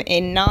support him,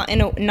 and not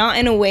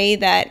in a way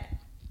that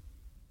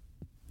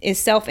is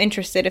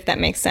self-interested, if that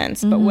makes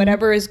sense, but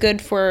whatever is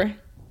good for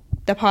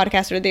the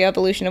podcast or the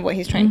evolution of what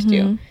he's trying to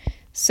do.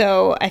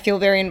 So I feel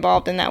very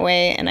involved in that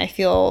way, and I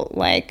feel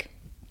like,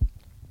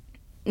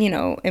 you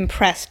know,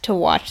 impressed to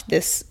watch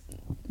this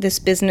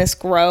business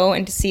grow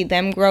and to see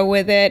them grow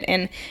with it.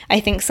 And I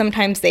think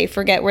sometimes they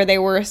forget where they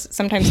were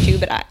sometimes too,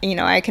 but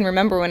I can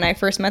remember when I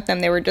first met them,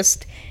 they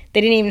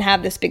didn't even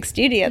have this big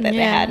studio that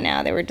they had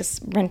now. They were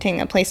just renting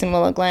a place in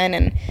Willow Glen,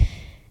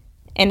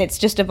 and it's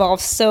just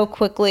evolved so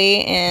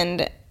quickly.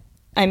 And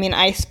I mean,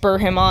 I spur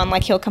him on,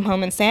 like he'll come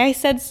home and say,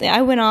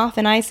 I went off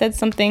and I said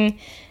something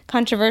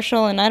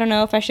controversial and I don't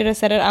know if I should have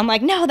said it. I'm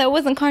like, no, that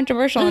wasn't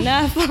controversial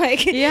enough.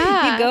 Like, you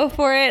go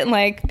for it. And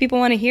like, people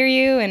want to hear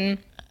you. And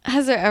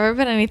has there ever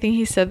been anything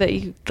he said that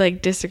you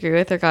like disagree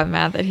with or got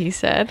mad that he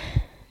said?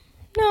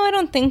 No, I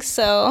don't think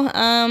so.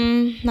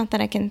 Not that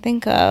I can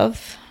think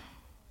of.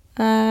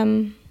 I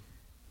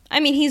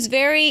mean, he's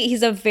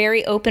a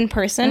very open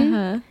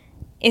person.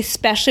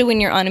 especially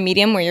when you're on a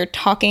medium where you're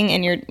talking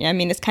and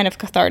it's kind of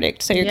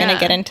cathartic. So you're going to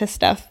get into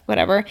stuff,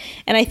 whatever.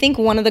 And I think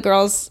one of the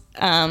girls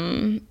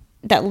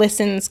that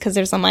listens, because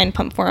there's a Mind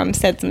Pump forum,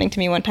 said something to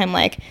me one time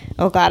like,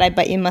 oh God, I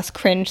bet you must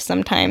cringe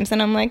sometimes.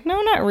 And I'm like,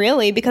 no, not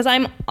really, because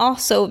I'm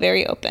also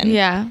very open.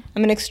 Yeah.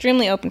 I'm an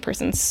extremely open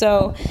person.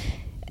 So,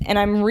 and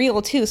I'm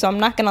real too. So I'm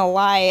not going to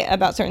lie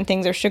about certain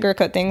things or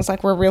sugarcoat things.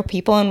 Like, we're real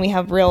people and we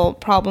have real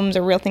problems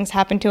or real things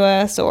happen to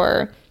us,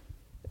 or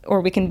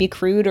we can be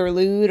crude or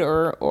lewd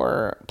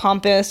or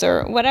pompous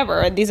or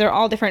whatever. These are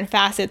all different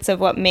facets of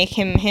what make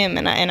him him.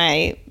 And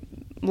I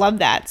love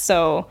that.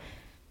 So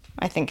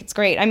I think it's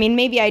great. I mean,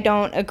 maybe I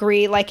don't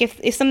agree. Like,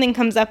 if something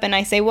comes up and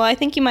I say, well, I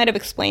think you might have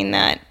explained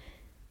that,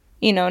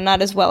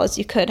 not as well as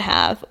you could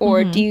have.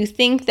 Or do you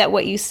think that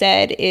what you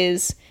said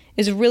is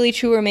really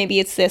true, or maybe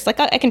it's this? Like,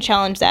 I can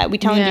challenge that. We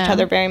challenge each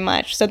other very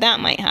much. So that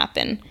might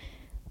happen.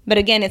 But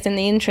again, it's in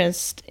the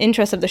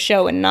interest of the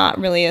show and not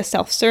really a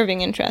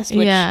self-serving interest,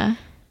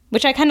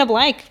 which I kind of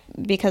like,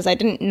 because I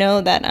didn't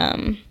know that,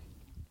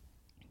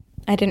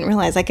 I didn't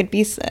realize I could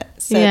be such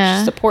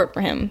support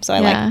for him. So I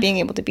like being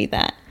able to be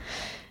that.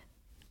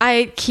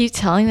 I keep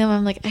telling them,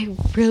 I'm like, I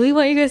really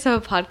want you guys to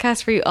have a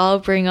podcast where you all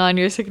bring on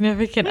your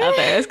significant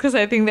others, because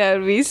I think that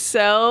would be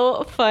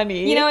so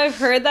funny. I've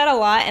heard that a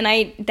lot,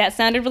 and that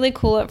sounded really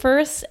cool at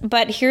first.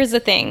 But here's the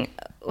thing.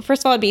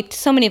 First of all, it'd be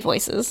so many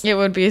voices. It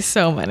would be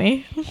so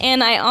many.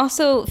 And I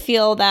also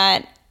feel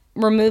that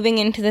we're moving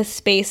into this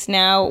space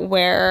now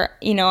where,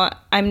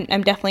 I'm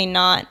definitely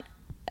not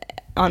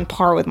on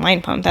par with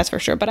Mind Pump, that's for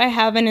sure. But I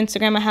have an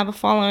Instagram. I have a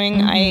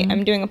following.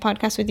 I'm doing a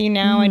podcast with you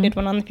now. I did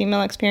one on the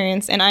female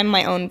experience, and I'm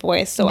my own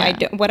voice. So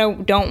what I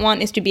don't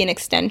want is to be an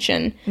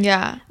extension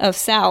of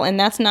Sal. And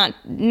that's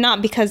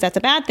not because that's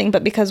a bad thing,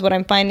 but because what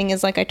I'm finding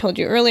is, like I told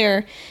you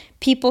earlier,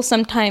 people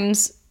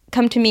sometimes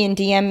come to me and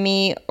DM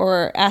me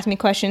or ask me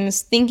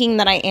questions thinking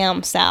that I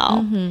am Sal.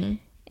 And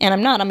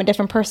I'm not. I'm a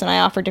different person. I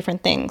offer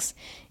different things.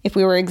 If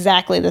we were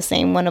exactly the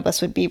same, one of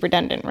us would be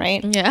redundant,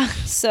 right? Yeah.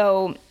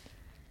 So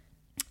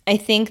I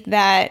think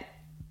that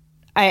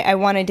I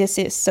want to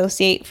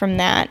disassociate from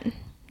that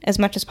as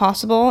much as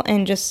possible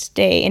and just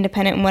stay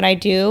independent in what I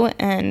do.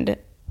 And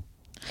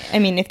I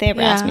mean, if they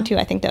ever ask me to,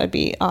 I think that would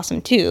be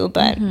awesome too,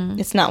 but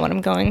it's not what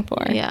I'm going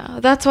for. Yeah.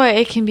 That's why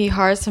it can be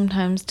hard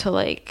sometimes to,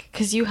 like,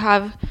 because you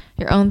have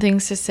your own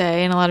things to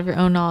say and a lot of your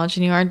own knowledge,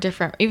 and you are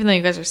different, even though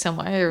you guys are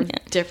similar, you're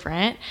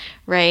different,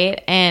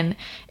 right? And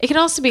it can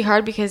also be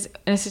hard because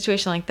in a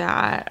situation like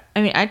that,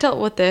 I mean, I dealt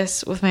with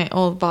this with my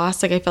old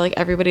boss. Like, I feel like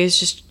everybody is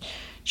just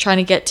trying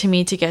to get to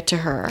me to get to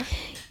her.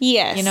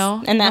 Yes.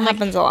 And that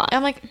happens a lot.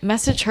 I'm like,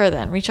 message her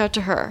then. Reach out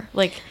to her.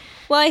 Like,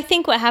 well, I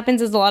think what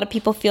happens is a lot of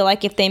people feel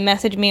like if they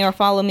message me or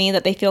follow me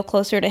that they feel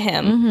closer to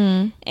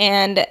him.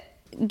 And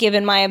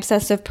given my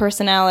obsessive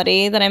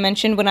personality that I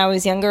mentioned when I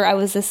was younger, I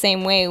was the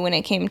same way when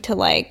it came to,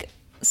 like,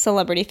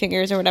 celebrity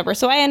figures or whatever.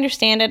 So I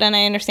understand it, and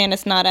I understand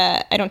it's not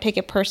I don't take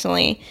it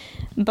personally,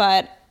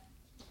 but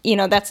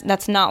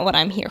that's not what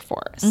I'm here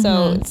for.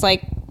 So it's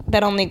like,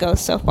 that only goes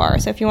so far.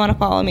 So if you want to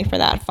follow me for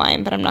that,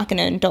 fine, but I'm not going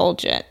to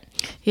indulge it.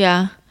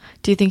 Yeah.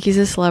 Do you think he's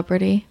a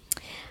celebrity?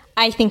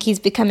 I think he's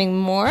becoming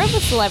more of a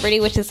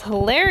celebrity, which is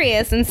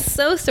hilarious and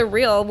so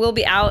surreal. We'll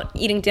be out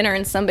eating dinner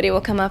and somebody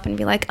will come up and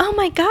be like, oh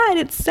my God,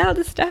 it's Sal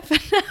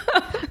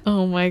DiStefano.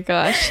 Oh my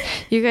gosh.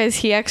 You guys,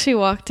 he actually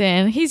walked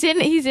in. He's in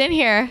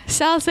here.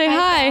 Sal, say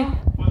hi.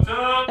 Sal. What's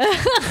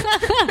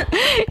up?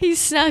 He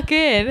snuck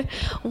in.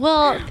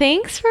 Well,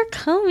 thanks for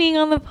coming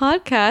on the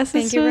podcast.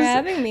 Thank you for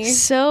having me.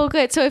 So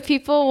good. So if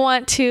people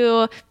want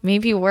to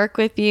maybe work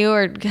with you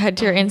or head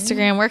to your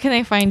Instagram, where can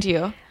they find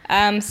you?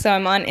 So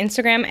I'm on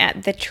Instagram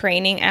at The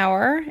Training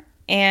Hour,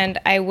 and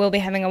I will be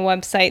having a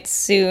website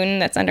soon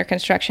that's under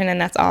construction, and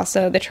that's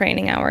also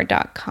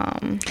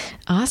thetraininghour.com.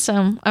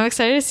 Awesome. I'm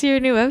excited to see your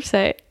new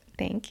website.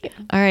 Thank you.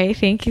 All right.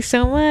 Thank you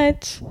so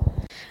much.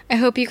 I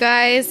hope you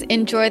guys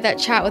enjoyed that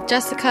chat with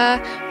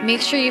Jessica.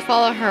 Make sure you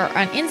follow her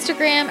on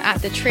Instagram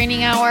at The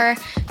Training Hour.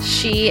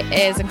 She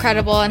is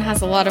incredible and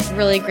has a lot of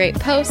really great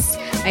posts.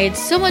 I had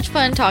so much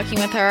fun talking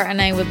with her,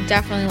 and I would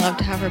definitely love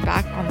to have her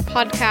back on the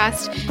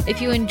podcast.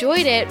 If you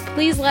enjoyed it,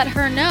 please let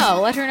her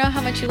know. Let her know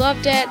how much you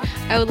loved it.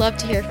 I would love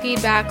to hear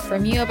feedback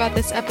from you about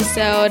this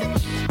episode.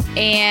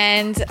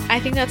 And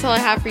I think that's all I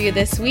have for you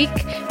this week.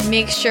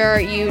 Make sure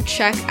you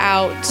check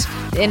out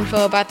the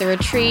info about the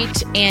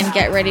retreat and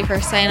get ready for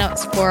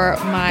signups for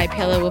my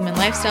Paleo Women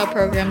Lifestyle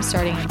program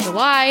starting in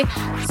July.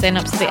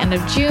 Signups at the end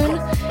of June.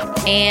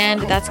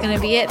 And that's going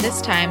to be it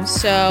this time.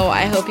 So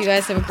I hope you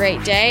guys have a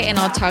great day, and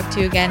I'll talk to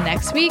you again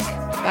next week.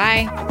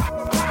 Bye.